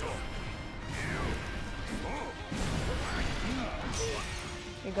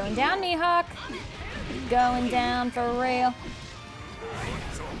 You're going down, Mihawk. You're going down for real.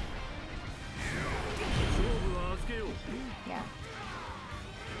 Yeah.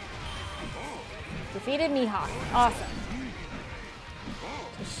 Defeated Mihawk. Awesome.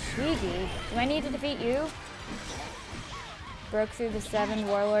 Tashigi? Do I need to defeat you? Broke through the 7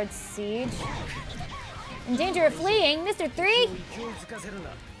 Warlords' siege. In danger of fleeing, Mr. 3?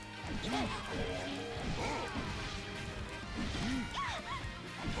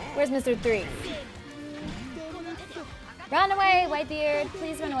 Where's Mr. 3? Run away, Whitebeard.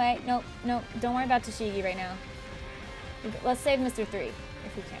 Please run away. Nope, nope. Don't worry about Tashigi right now. Let's save Mr. 3,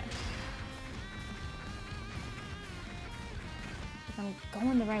 if we can. If I'm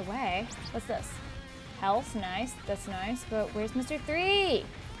going the right way. What's this? Health, nice. That's nice. But where's Mr. 3?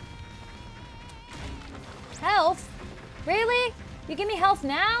 Health? Really? You give me health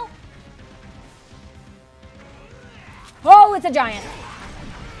now? Oh, it's a giant.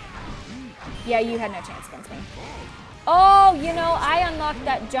 Yeah, you had no chance against me. Oh, you know, I unlocked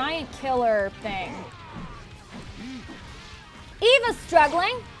that giant killer thing. Eva's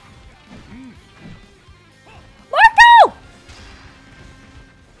struggling. Marco!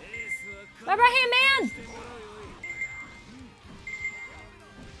 My right hand man!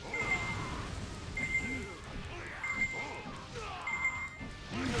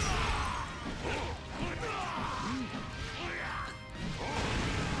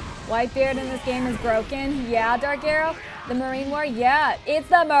 Whitebeard in this game is broken. Yeah, Dark Arrow. The Marine War. Yeah, it's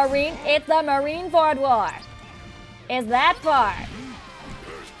the Marineford War. It's that part.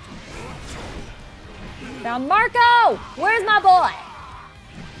 Now Marco, where's my boy?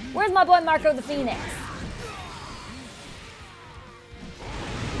 Where's my boy Marco the Phoenix?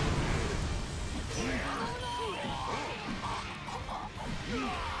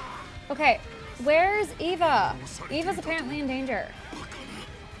 Okay, where's Eva? Eva's apparently in danger.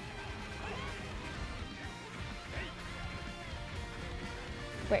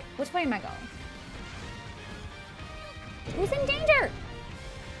 Wait, which way am I going? Who's in danger?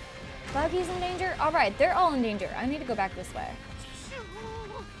 Buggy's in danger? All right, they're all in danger. I need to go back this way.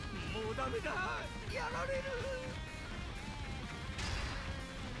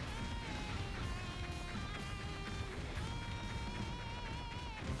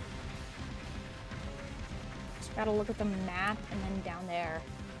 Just gotta look at the map and then down there.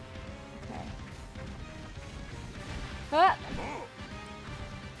 Okay. Ah!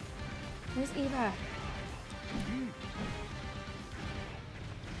 Where's Eva?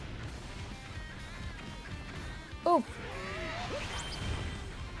 Oh!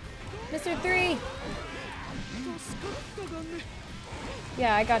 Mr. 3!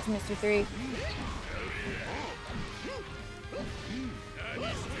 Yeah, I got to Mr. 3.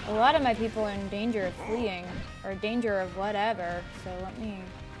 A lot of my people are in danger of fleeing, or danger of whatever, so let me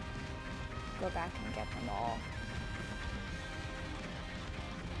go back and get them all.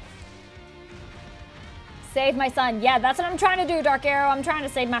 Save my son. Yeah, that's what I'm trying to do, Dark Arrow. I'm trying to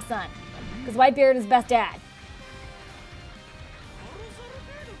save my son. Because Whitebeard is best dad.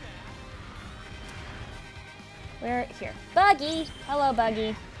 Where? Here. Buggy! Hello,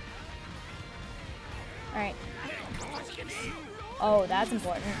 Buggy. Alright. Oh, that's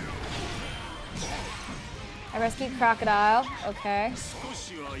important. I rescued Crocodile. Okay.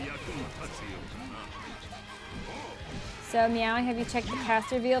 So, Meow, have you checked the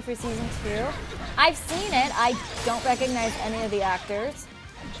cast reveal for season 2? I've seen it. I don't recognize any of the actors.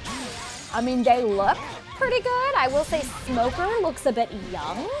 I mean, they look pretty good. I will say Smoker looks a bit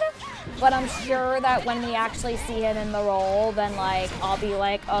young, but I'm sure that when we actually see him in the role, then, like, I'll be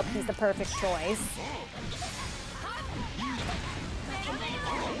like, oh, he's the perfect choice.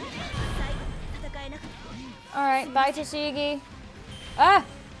 All right, bye, Tashigi. Ah!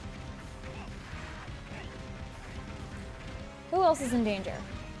 Who else is in danger?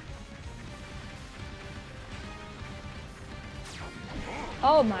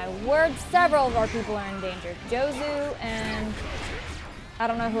 Oh my word, several of our people are in danger. Jozu and I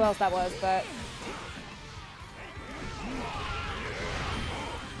don't know who else that was, but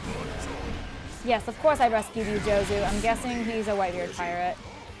yes, of course I rescued you, Jozu. I'm guessing he's a Whitebeard pirate.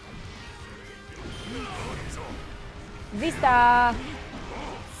 Vista!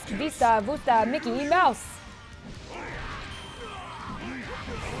 Vista, Vusta, Mickey Mouse!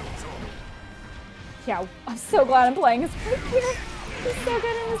 Yeah, I'm so glad I'm playing as Whitebeard. He's so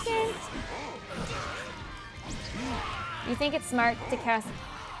good in this game. You think it's smart to cast?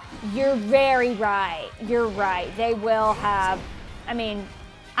 You're very right. You're right. They will have, I mean,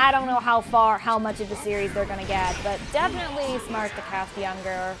 I don't know how much of the series they're gonna get, but definitely smart to cast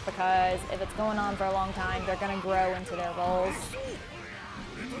younger because if it's going on for a long time, they're gonna grow into their roles.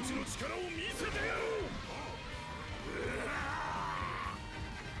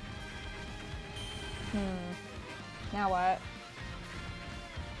 Now what?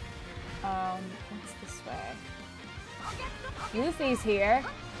 What's this way? Luffy's here.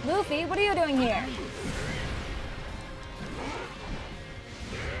 Luffy, what are you doing here?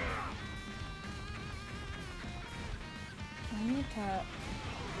 I need to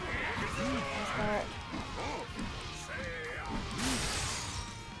start.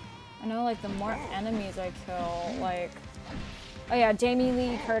 I know, like, the more enemies I kill, like... Oh yeah, Jamie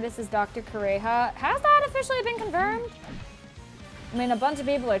Lee Curtis is Dr. Kureha. Has that officially been confirmed? I mean, a bunch of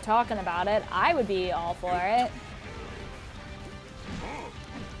people are talking about it. I would be all for it.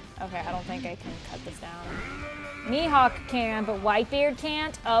 Okay, I don't think I can cut this down. Mihawk can, but Whitebeard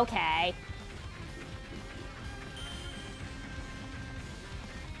can't? Okay.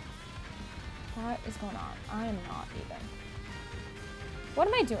 What is going on? I am not even. What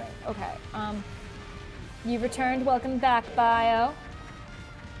am I doing? Okay, you returned. Welcome back, Bio.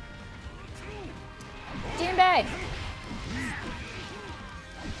 Jinbei!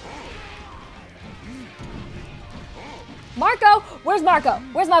 Marco! Where's Marco?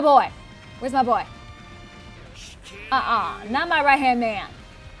 Where's my boy? Where's my boy? Not my right-hand man.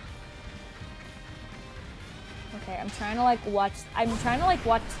 Okay, I'm trying to like watch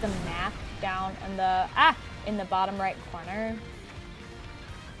the map down in the bottom right corner.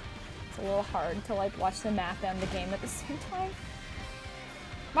 It's a little hard to like watch the map and the game at the same time.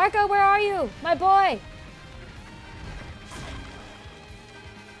 Marco, where are you? My boy!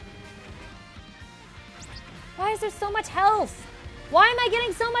 Why is there so much health? Why am I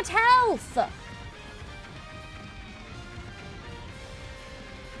getting so much health? I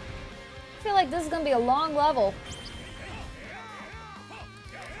feel like this is gonna be a long level.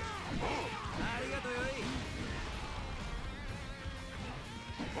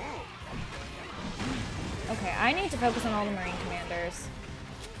 Okay, I need to focus on all the Marine commanders.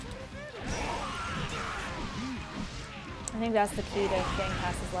 I think that's the key to getting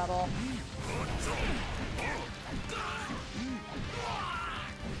past this level.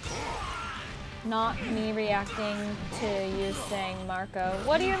 Not me reacting to you saying Marco.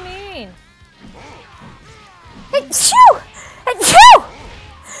 What do you mean? Achoo! Achoo!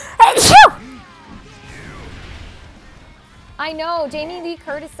 Achoo! I know, Jamie Lee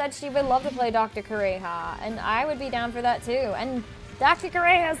Curtis said she would love to play Dr. Kureha, and I would be down for that too. And Dr.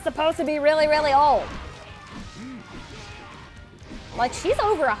 Kureha is supposed to be really, really old. Like, she's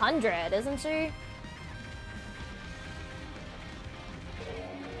over 100, isn't she?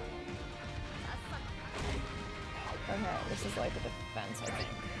 Okay, this is like a defense, I think.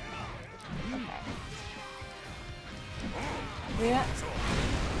 Okay. Yeah.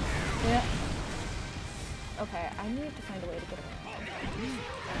 Yeah. Okay, I need to find a way to get around.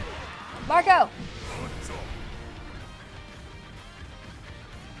 Marco!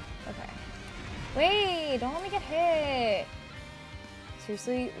 Okay. Wait, don't let me get hit.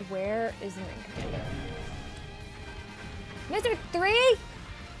 Seriously, where is the Marine Commander? Mr. 3?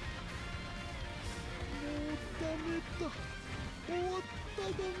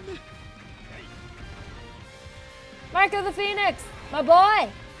 Marco the Phoenix, my boy!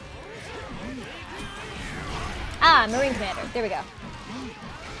 Marine Commander, there we go.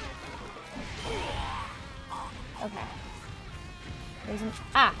 Okay.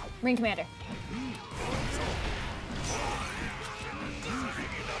 Marine Commander.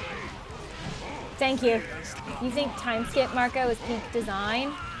 Thank you. You think time skip Marco is peak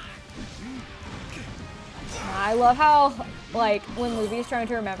design? I love how, like, when Luffy's trying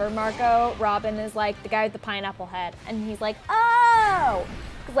to remember Marco, Robin is like the guy with the pineapple head, and he's like, oh!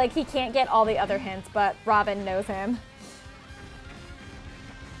 Because, like, he can't get all the other hints, but Robin knows him.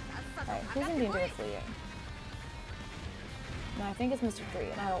 Alright, who's in danger of fleeing? No, I think it's Mr. 3,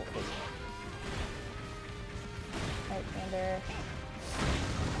 and I don't flee. Alright, Commander.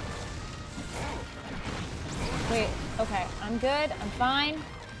 Wait, okay, I'm good, I'm fine.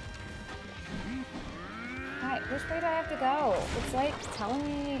 Alright, which way do I have to go? It's like telling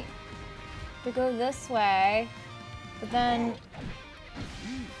me to go this way, but then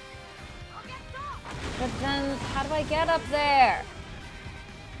how do I get up there?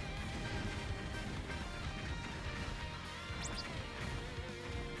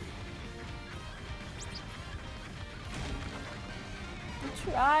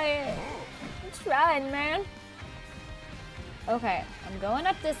 I'm trying, man. Okay, I'm going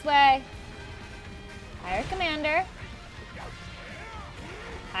up this way. Hire Commander.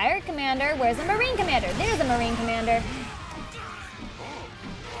 Hire Commander. Where's the Marine Commander? There's a Marine Commander.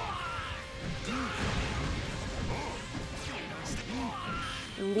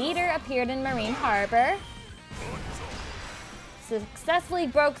 Leader appeared in Marine Harbor. Successfully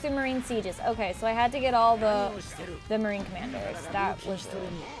broke through Marine sieges. Okay, so I had to get all the Marine Commanders. That was the...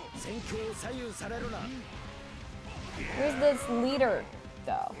 Where's this leader,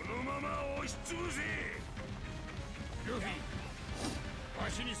 though?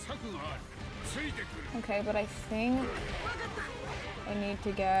 Okay, but I think I need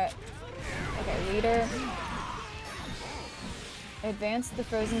to get... Okay, leader. Advance the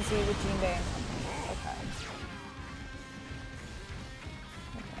Frozen Sea with Jinbei and company. Okay.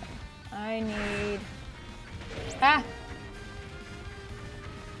 I need...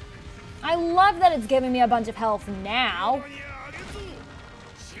 I love that it's giving me a bunch of health now.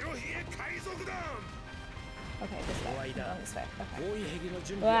 Okay, this way. I'm going this way.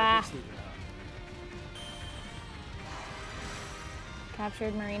 Okay.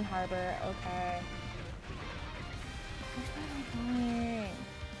 Captured Marine Harbor. Okay. Which way am I going?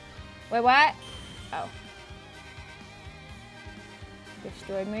 Wait, what? Oh.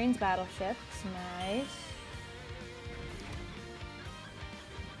 Destroyed Marine's battleships. Nice.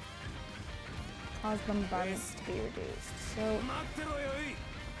 Cause bombardments to be reduced. So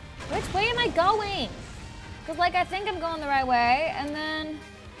Which way am I going? Because, like, I think I'm going the right way, and then...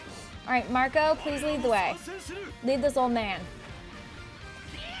 All right, Marco, please lead the way. Lead this old man.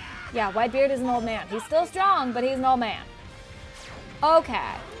 Yeah, Whitebeard is an old man. He's still strong, but he's an old man.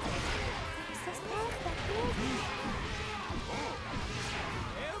 Okay.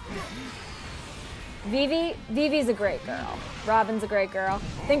 Vivi's a great girl. Robin's a great girl.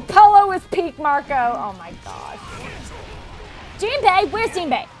 I think Polo is peak Marco. Oh my gosh. Jinbei, where's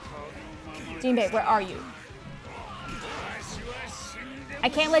Jinbei? Jinbei, where are you? I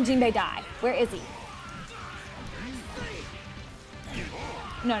can't let Jinbei die. Where is he?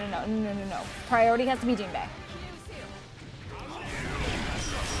 No. Priority has to be Jinbei.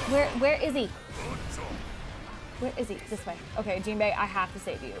 Where is he? Where is he? This way. Okay, Jinbei, I have to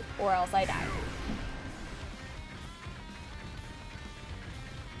save you, or else I die.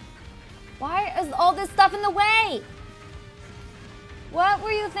 Why is all this stuff in the way? What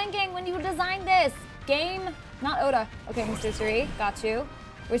were you thinking when you designed this? Game? Not Oda. Okay, Mr. 3, got you.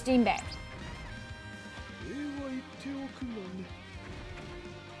 Where's Jinbei?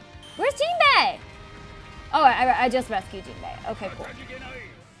 Where's Jinbei? Oh, I just rescued Jinbei. Okay, cool.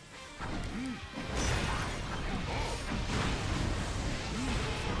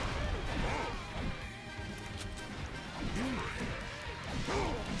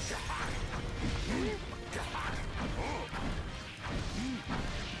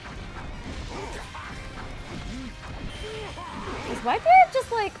 Is Whitebeard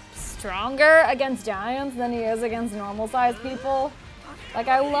just like stronger against giants than he is against normal sized people? Like,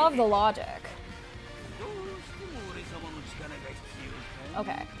 I love the logic.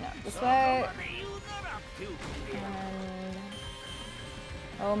 Okay, no, this way. And,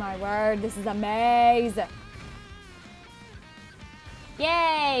 oh my word, this is a maze.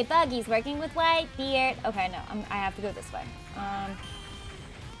 Yay, Buggy's working with Whitebeard. Okay, no, I have to go this way.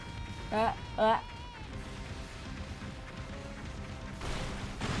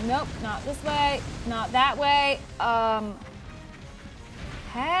 Nope, not this way, not that way.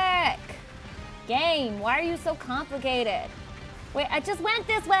 Heck. Game, why are you so complicated? Wait, I just went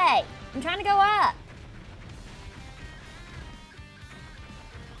this way. I'm trying to go up.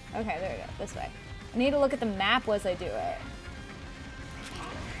 Okay, there we go, this way. I need to look at the map as I do it.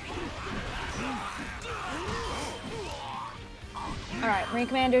 All right, Marine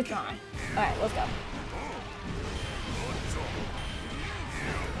Commander's drawn. All right, let's go.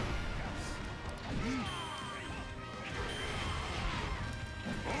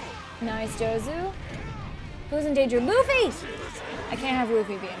 Nice, Jozu. Who's in danger? Luffy! I can't have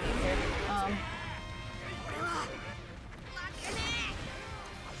Luffy be in danger.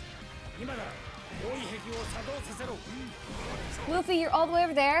 Luffy, you're all the way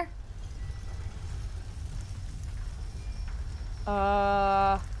over there?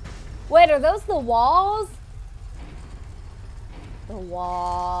 Wait, are those the walls? The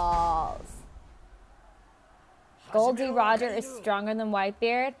walls. Goldie Roger is stronger than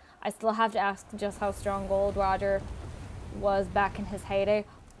Whitebeard. I still have to ask just how strong Gold Roger was back in his heyday.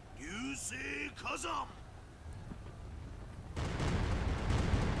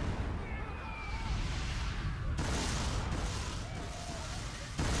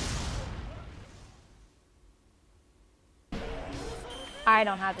 I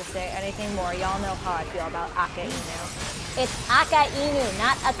don't have to say anything more. Y'all know how I feel about Aka Inu. It's Aka Inu,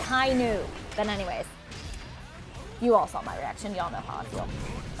 not Akainu. But anyways, you all saw my reaction. Y'all know how I feel.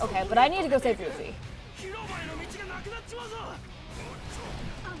 Okay, but I need to go save Luffy.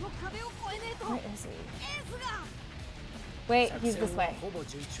 Where is he? Wait, he's this way.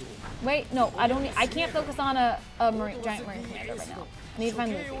 Wait, no, I can't focus on a giant marine commander right now. I need to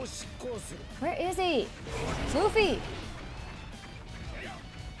find Luffy. Where is he? Luffy!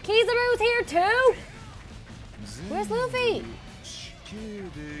 Kizaru's here too? Where's Luffy?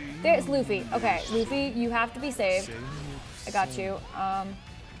 There's Luffy. Okay, Luffy, you have to be saved. I got you.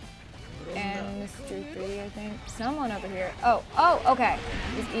 And Mr. 3, I think. Someone over here. Oh, okay.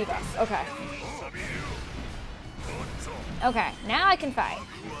 It's Eva. Okay. Okay, now I can fight.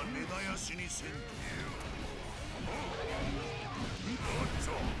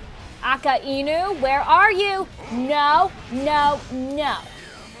 Aka Inu, where are you? No.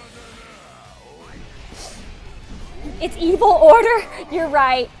 It's Evil Order? You're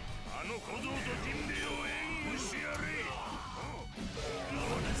right.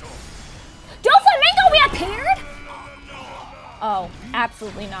 Doflamingo reappeared? Oh,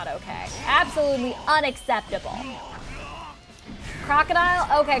 absolutely not okay. Absolutely unacceptable.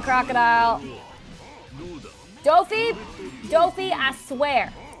 Crocodile? Okay, Crocodile. Dofi, I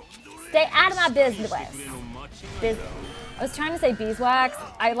swear. Stay out of my business. I was trying to say beeswax.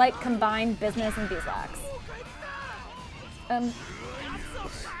 I like combined business and beeswax.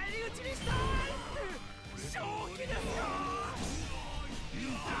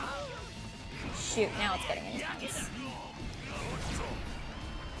 Shoot, now it's getting intense.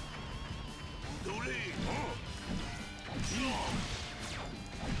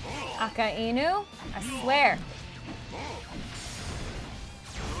 Aka Inu, I swear.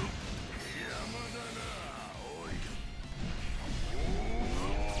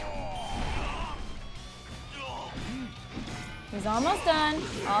 He's almost done.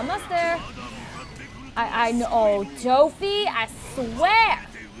 Almost there. I know. Oh, Dofi, I swear.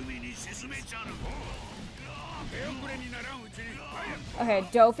 Okay,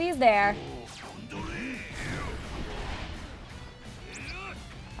 Dofi's there.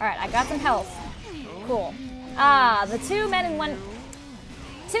 Alright, I got some health. Cool. Ah, the two of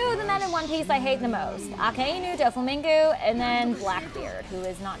the men in One Piece I hate the most. Akainu, Doflamingo, and then Blackbeard, who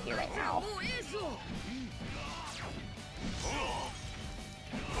is not here right now.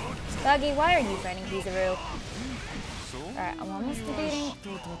 Buggy, why are you fighting Kizaru? Alright, I'm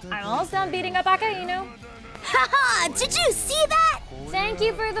almost done beating up Akainu. Haha, did you see that? Thank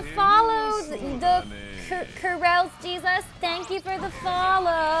you for the follow, the Corrals Jesus. Thank you for the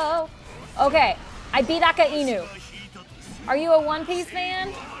follow. Okay, I beat Akainu. Are you a One Piece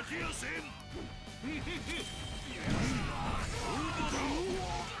fan?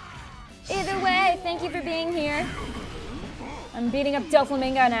 Either way, thank you for being here. I'm beating up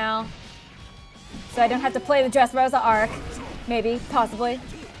Doflamingo now, so I don't have to play the Dressrosa arc. Maybe, possibly.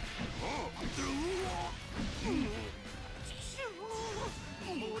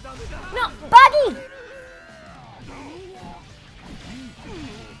 No, Buggy!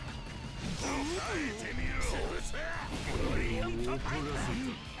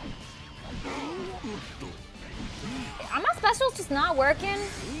 Are my specials just not working?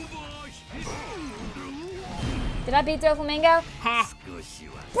 Did I beat Doflamingo? Ha!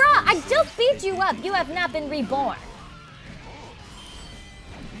 Bruh, I just beat you up. You have not been reborn.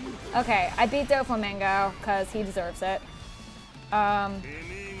 Okay, I beat Doflamingo because he deserves it. Do I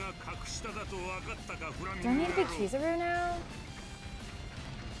need to beat Kizaru now?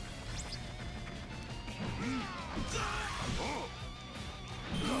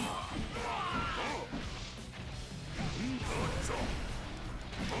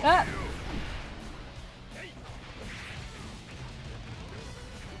 Ah.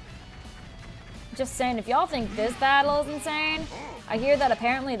 Just saying, if y'all think this battle is insane, I hear that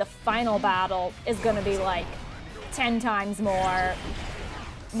apparently the final battle is gonna be like 10 times more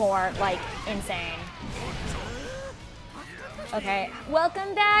like insane. Okay,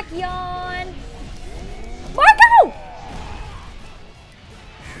 welcome back, Yawn. Marco!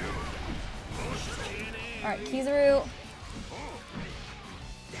 All right, Kizaru.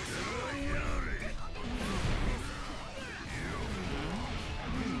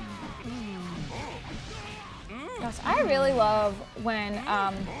 Gosh, I really love when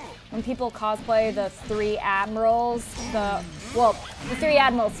people cosplay the three admirals. The three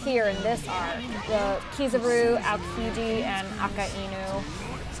admirals here in this arc: the Kizaru, Aokiji, and Akainu.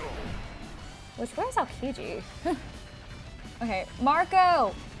 Where's Aokiji? Okay,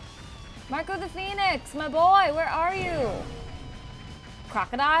 Marco the Phoenix, my boy, where are you?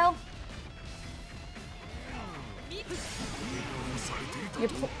 Crocodile? You're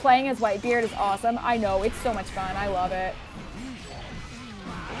playing as Whitebeard is awesome. I know, it's so much fun. I love it.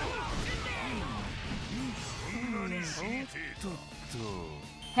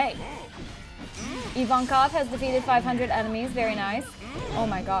 Hey. Ivankov has defeated 500 enemies. Very nice. Oh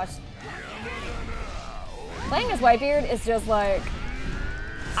my gosh. Playing as Whitebeard is just like...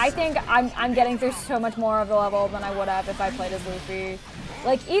 I think I'm getting through so much more of the level than I would have if I played as Luffy.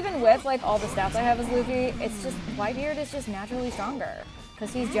 Like, even with like all the stats I have as Luffy, it's just... Whitebeard is just naturally stronger.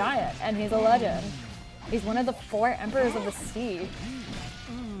 Because he's giant, and he's a legend. He's one of the 4 Emperors of the Sea.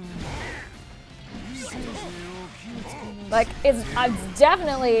 Like, it's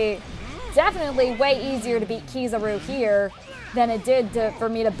definitely way easier to beat Kizaru here than it did for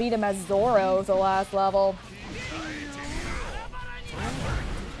me to beat him as Zoro the last level.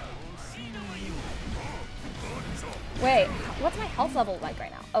 Wait, what's my health level like right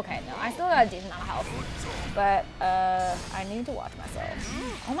now? Okay, no, I still got a decent amount of health. But, I need to watch myself.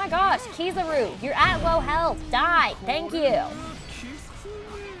 Oh my gosh, Kizaru, you're at low health. Die, thank you.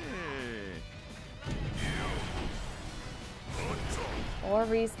 Or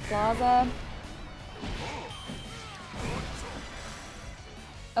Reese Plaza.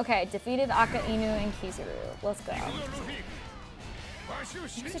 Okay, defeated Akainu and Kizaru. Let's go.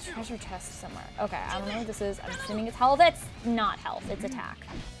 There's a treasure chest somewhere. Okay, I don't know what this is. I'm assuming it's health. It's not health, it's attack.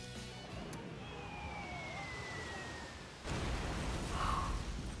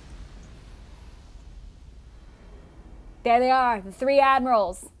 There they are, the 3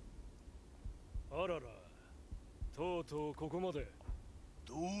 admirals.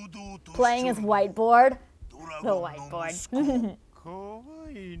 Playing his whiteboard. The whiteboard. かわ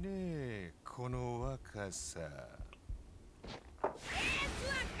いいねこの若さ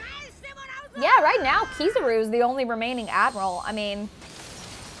Yeah, right now, Kizaru is the only remaining admiral. I mean,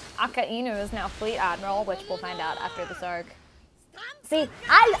 Aka Inu is now fleet admiral, which we'll find out after this arc. See,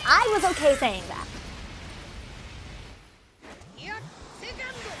 I was okay saying that.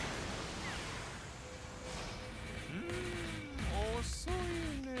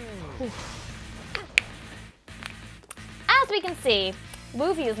 As we can see,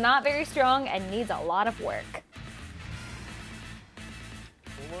 Luffy is not very strong and needs a lot of work.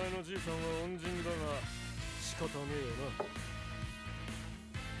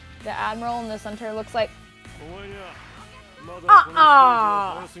 The admiral in the center looks like...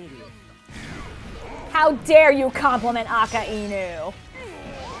 How dare you compliment Aka Inu?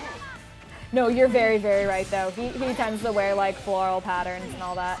 No, you're very, very right though. He tends to wear like floral patterns and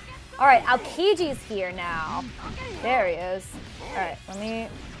all that. Alright, Aokiji's here now. There he is. Alright,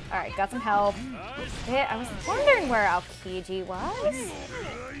 alright, got some health. Yeah, I was wondering where Aokiji was.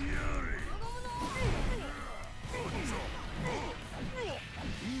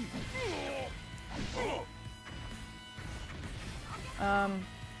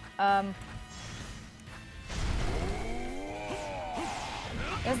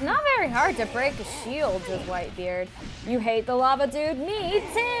 It's not very hard to break a shield with Whitebeard. You hate the lava dude? Me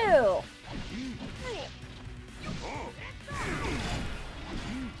too!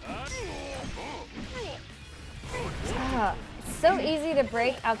 It's so easy to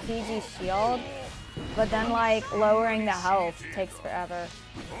break Aokiji's shield, but then like lowering the health takes forever.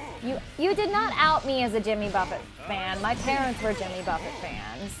 You did not out me as a Jimmy Buffett fan. My parents were Jimmy Buffett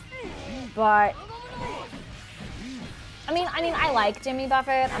fans. But I mean I like Jimmy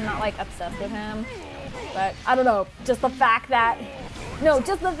Buffett. I'm not like obsessed with him. But I don't know, just the fact that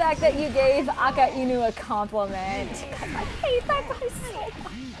you gave Aka Inu a compliment. I hate that guy so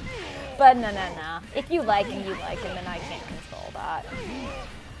much. But no. If you like him, then I can't control that.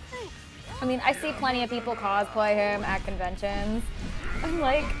 I mean, I see plenty of people cosplay him at conventions. I'm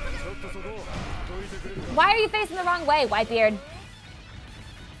like, why are you facing the wrong way, Whitebeard?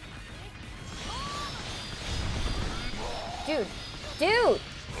 Dude.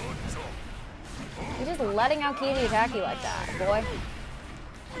 You're just letting Aokiji attack you like that, boy.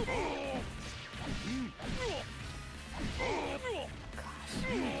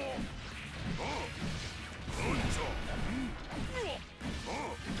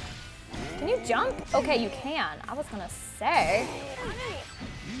 Can you jump? Okay, you can. I was gonna say.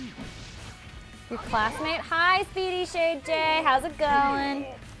 Your classmate? Hi, Speedy Shade J. How's it going?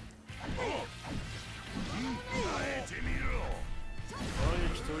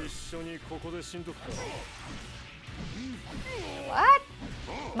 What?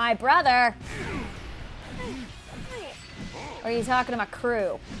 My brother? Or are you talking to my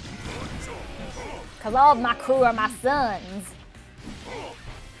crew? Because all of my crew are my sons.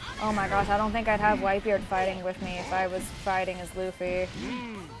 Oh my gosh, I don't think I'd have Whitebeard fighting with me if I was fighting as Luffy.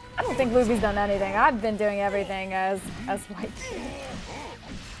 I don't think Luffy's done anything. I've been doing everything as Whitebeard.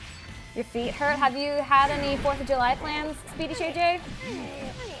 Your feet hurt? Have you had any 4th of July plans, Speedy Shade J?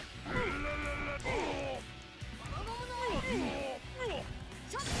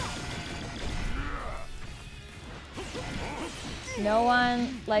 No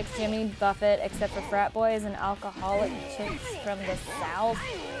one likes Jimmy Buffett except for frat boys and alcoholic chicks from the South.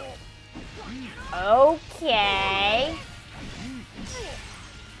 Okay.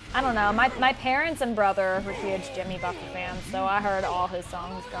 I don't know. My parents and brother were huge Jimmy Buffett fans, so I heard all his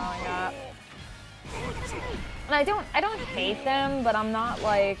songs growing up. And I don't hate them, but I'm not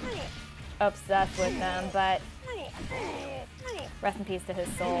like obsessed with them. But rest in peace to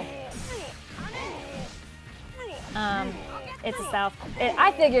his soul. It's a South.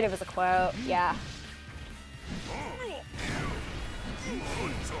 I figured it was a quote. Yeah.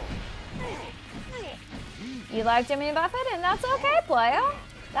 You like Jimmy Buffett, and that's okay, player.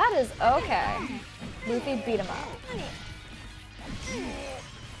 That is okay. Luffy beat him up.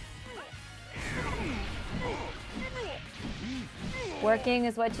 Working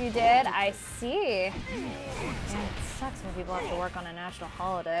is what you did? I see. Man, it sucks when people have to work on a national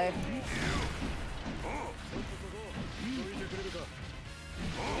holiday.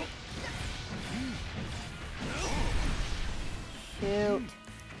 Shoot.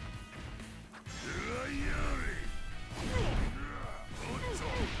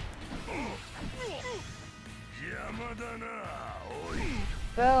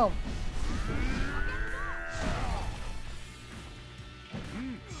 Boom.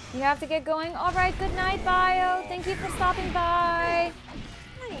 You have to get going. All right, good night, Bio. Thank you for stopping by.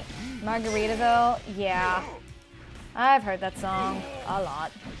 Margaritaville, yeah. I've heard that song a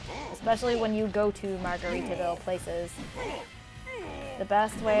lot, especially when you go to Margaritaville places. The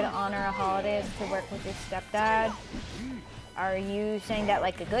best way to honor a holiday is to work with your stepdad. Are you saying that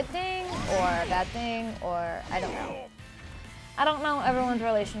like a good thing or a bad thing, or I don't know. I don't know everyone's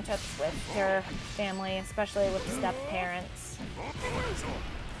relationships with their family, especially with step-parents.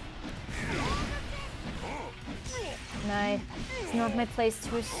 And it's not my place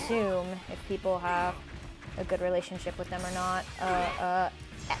to assume if people have a good relationship with them or not.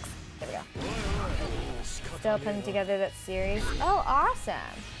 X. There we go. Still putting together that series. Oh, awesome.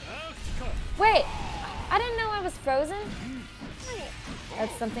 Wait, I didn't know I was frozen.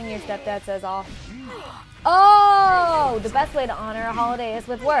 That's something your stepdad says off. Oh, the best way to honor a holiday is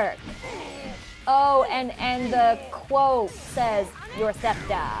with work. Oh, and the quote says your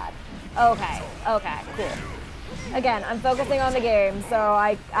stepdad. Okay, cool. Again, I'm focusing on the game, so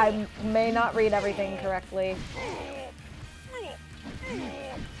I may not read everything correctly.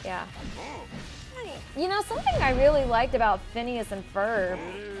 Yeah. You know, something I really liked about Phineas and Ferb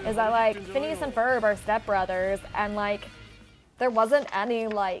is that, like, Phineas and Ferb are stepbrothers, and, like, there wasn't any,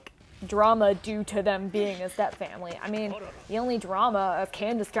 like, drama due to them being a stepfamily. I mean, the only drama is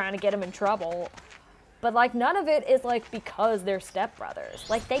Candace trying to get him in trouble. But, like, none of it is, like, because they're stepbrothers.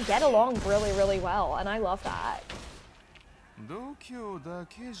 Like, they get along really, really well, and I love that. 度胸だ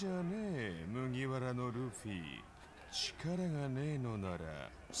けじゃねえ麦わらのルフィ力がねえのなら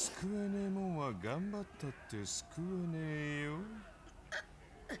救えねえもんは頑張ったって救えねえよ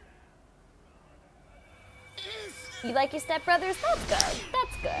You like your stepbrothers? That's good.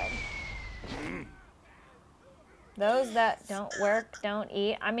 That's good. Those that don't work, don't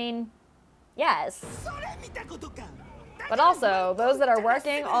eat. I mean, yes. But also, those that are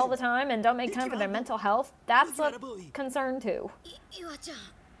working all the time and don't make time for their mental health, that's a concern too.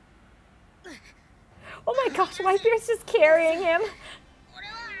 Oh my gosh, Whitebeard's just carrying him.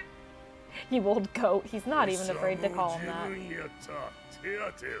 You old goat. He's not even afraid to call him that. He just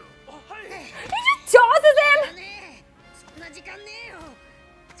tosses him!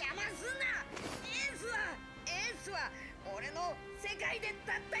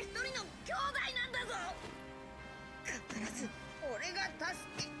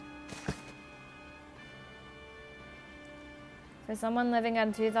 For someone living at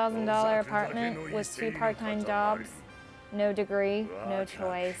a $2,000 apartment with 2 part-time jobs, no degree, no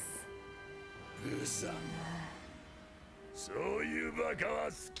choice.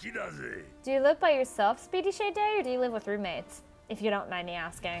 Do you live by yourself, Speedy Shade Day, or do you live with roommates? If you don't mind me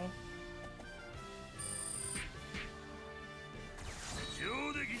asking.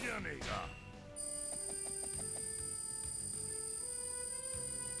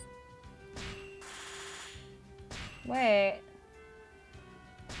 Wait.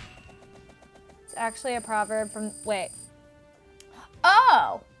 It's actually a proverb from, wait.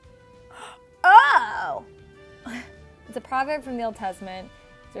 Oh! Oh! It's a proverb from the Old Testament.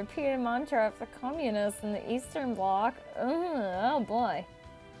 It's a repeated mantra for communists in the Eastern Bloc. Oh boy.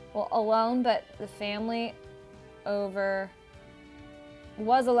 Well, alone but the family over,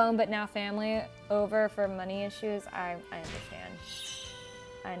 was alone but now family over for money issues. I understand.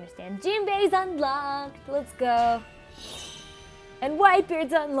 I understand. Jinbei's unlocked. Let's go. And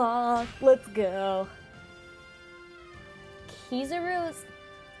Whitebeard's unlocked. Let's go. Kizaru's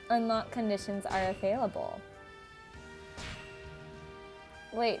unlocked conditions are available.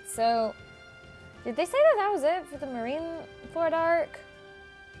 Wait, so did they say that that was it for the Marineford arc?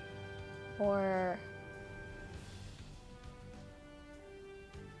 Or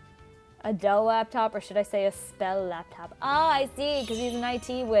a Dell laptop, or should I say a spell laptop? Ah, I see, because he's an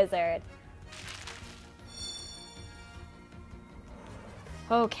IT wizard.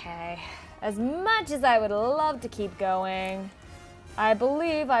 Okay, as much as I would love to keep going, I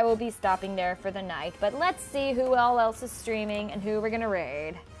believe I will be stopping there for the night, but let's see who all else is streaming and who we're gonna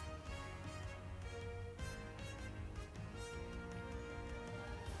raid.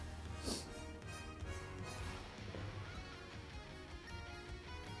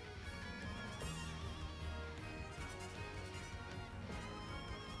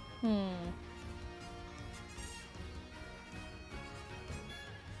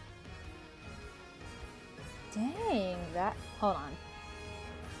 Dang, that, hold on.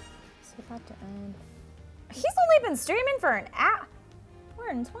 Is he about to end? He's only been streaming for an hour.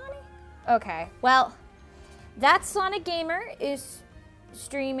 420? Okay, well, that Sonic Gamer is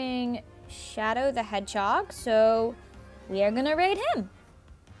streaming Shadow the Hedgehog, so we are gonna raid him.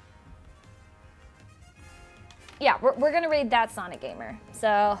 Yeah, we're gonna raid that Sonic Gamer.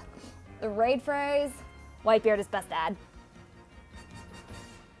 So, the raid phrase, Whitebeard is best dad.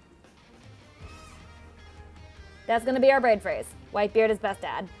 That's gonna be our raid phrase. Whitebeard is best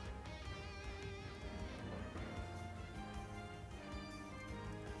dad.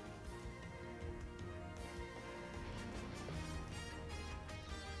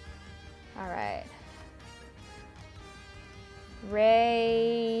 All right.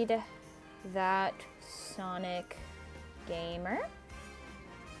 Raid that Sonic Gamer.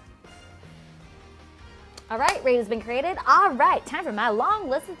 All right, raid has been created. All right, time for my long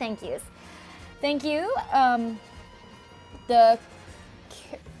list of thank yous. Thank you, the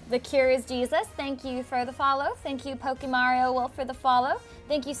Curious Jesus. Thank you for the follow. Thank you, Pokemario Wolf, for the follow.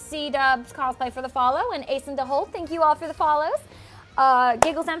 Thank you, C-Dubs Cosplay, for the follow, and Ace and DeHolt. Thank you all for the follows.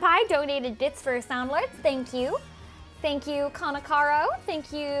 Giggle Senpai donated bits for Soundlords. Thank you. Thank you, Kanakaro.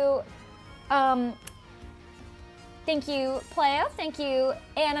 Thank you, Playo. Thank you,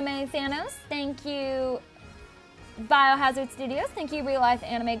 Anime Thanos. Thank you, Biohazard Studios. Thank you, Real Life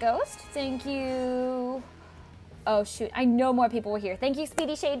Anime Ghost. Thank you. Oh shoot, I know more people were here. Thank you,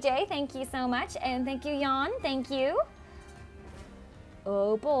 Speedy Shade J. Thank you so much. And thank you, Jan. Thank you.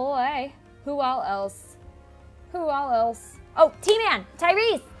 Oh boy. Who all else? Who all else? Oh, T-Man,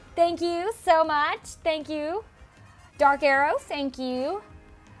 Tyrese. Thank you so much. Thank you. Dark Arrow, thank you.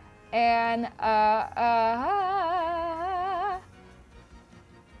 And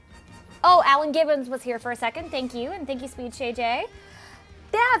oh, Alan Gibbons was here for a second. Thank you, and thank you, Speed Shay J.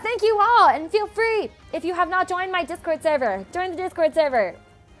 Yeah, thank you all, and feel free, if you have not joined my Discord server, join the Discord server.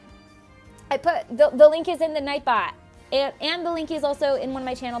 I put, the link is in the Nightbot, and the link is also in one of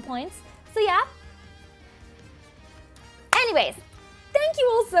my channel points. So yeah. Anyways, thank you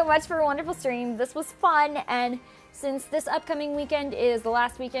all so much for a wonderful stream. This was fun, and since this upcoming weekend is the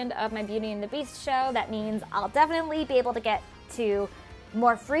last weekend of my Beauty and the Beast show, that means I'll definitely be able to get to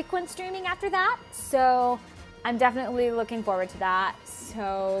more frequent streaming after that. So I'm definitely looking forward to that.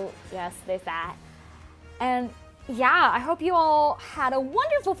 So yes, there's that. And yeah, I hope you all had a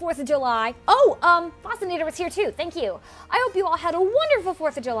wonderful 4th of July. Oh, Bostinator was here too. Thank you. I hope you all had a wonderful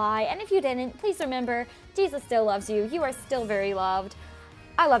 4th of July. And if you didn't, please remember, Jesus still loves you. You are still very loved.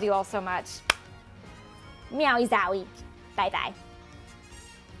 I love you all so much. Meowie zowie. Bye bye.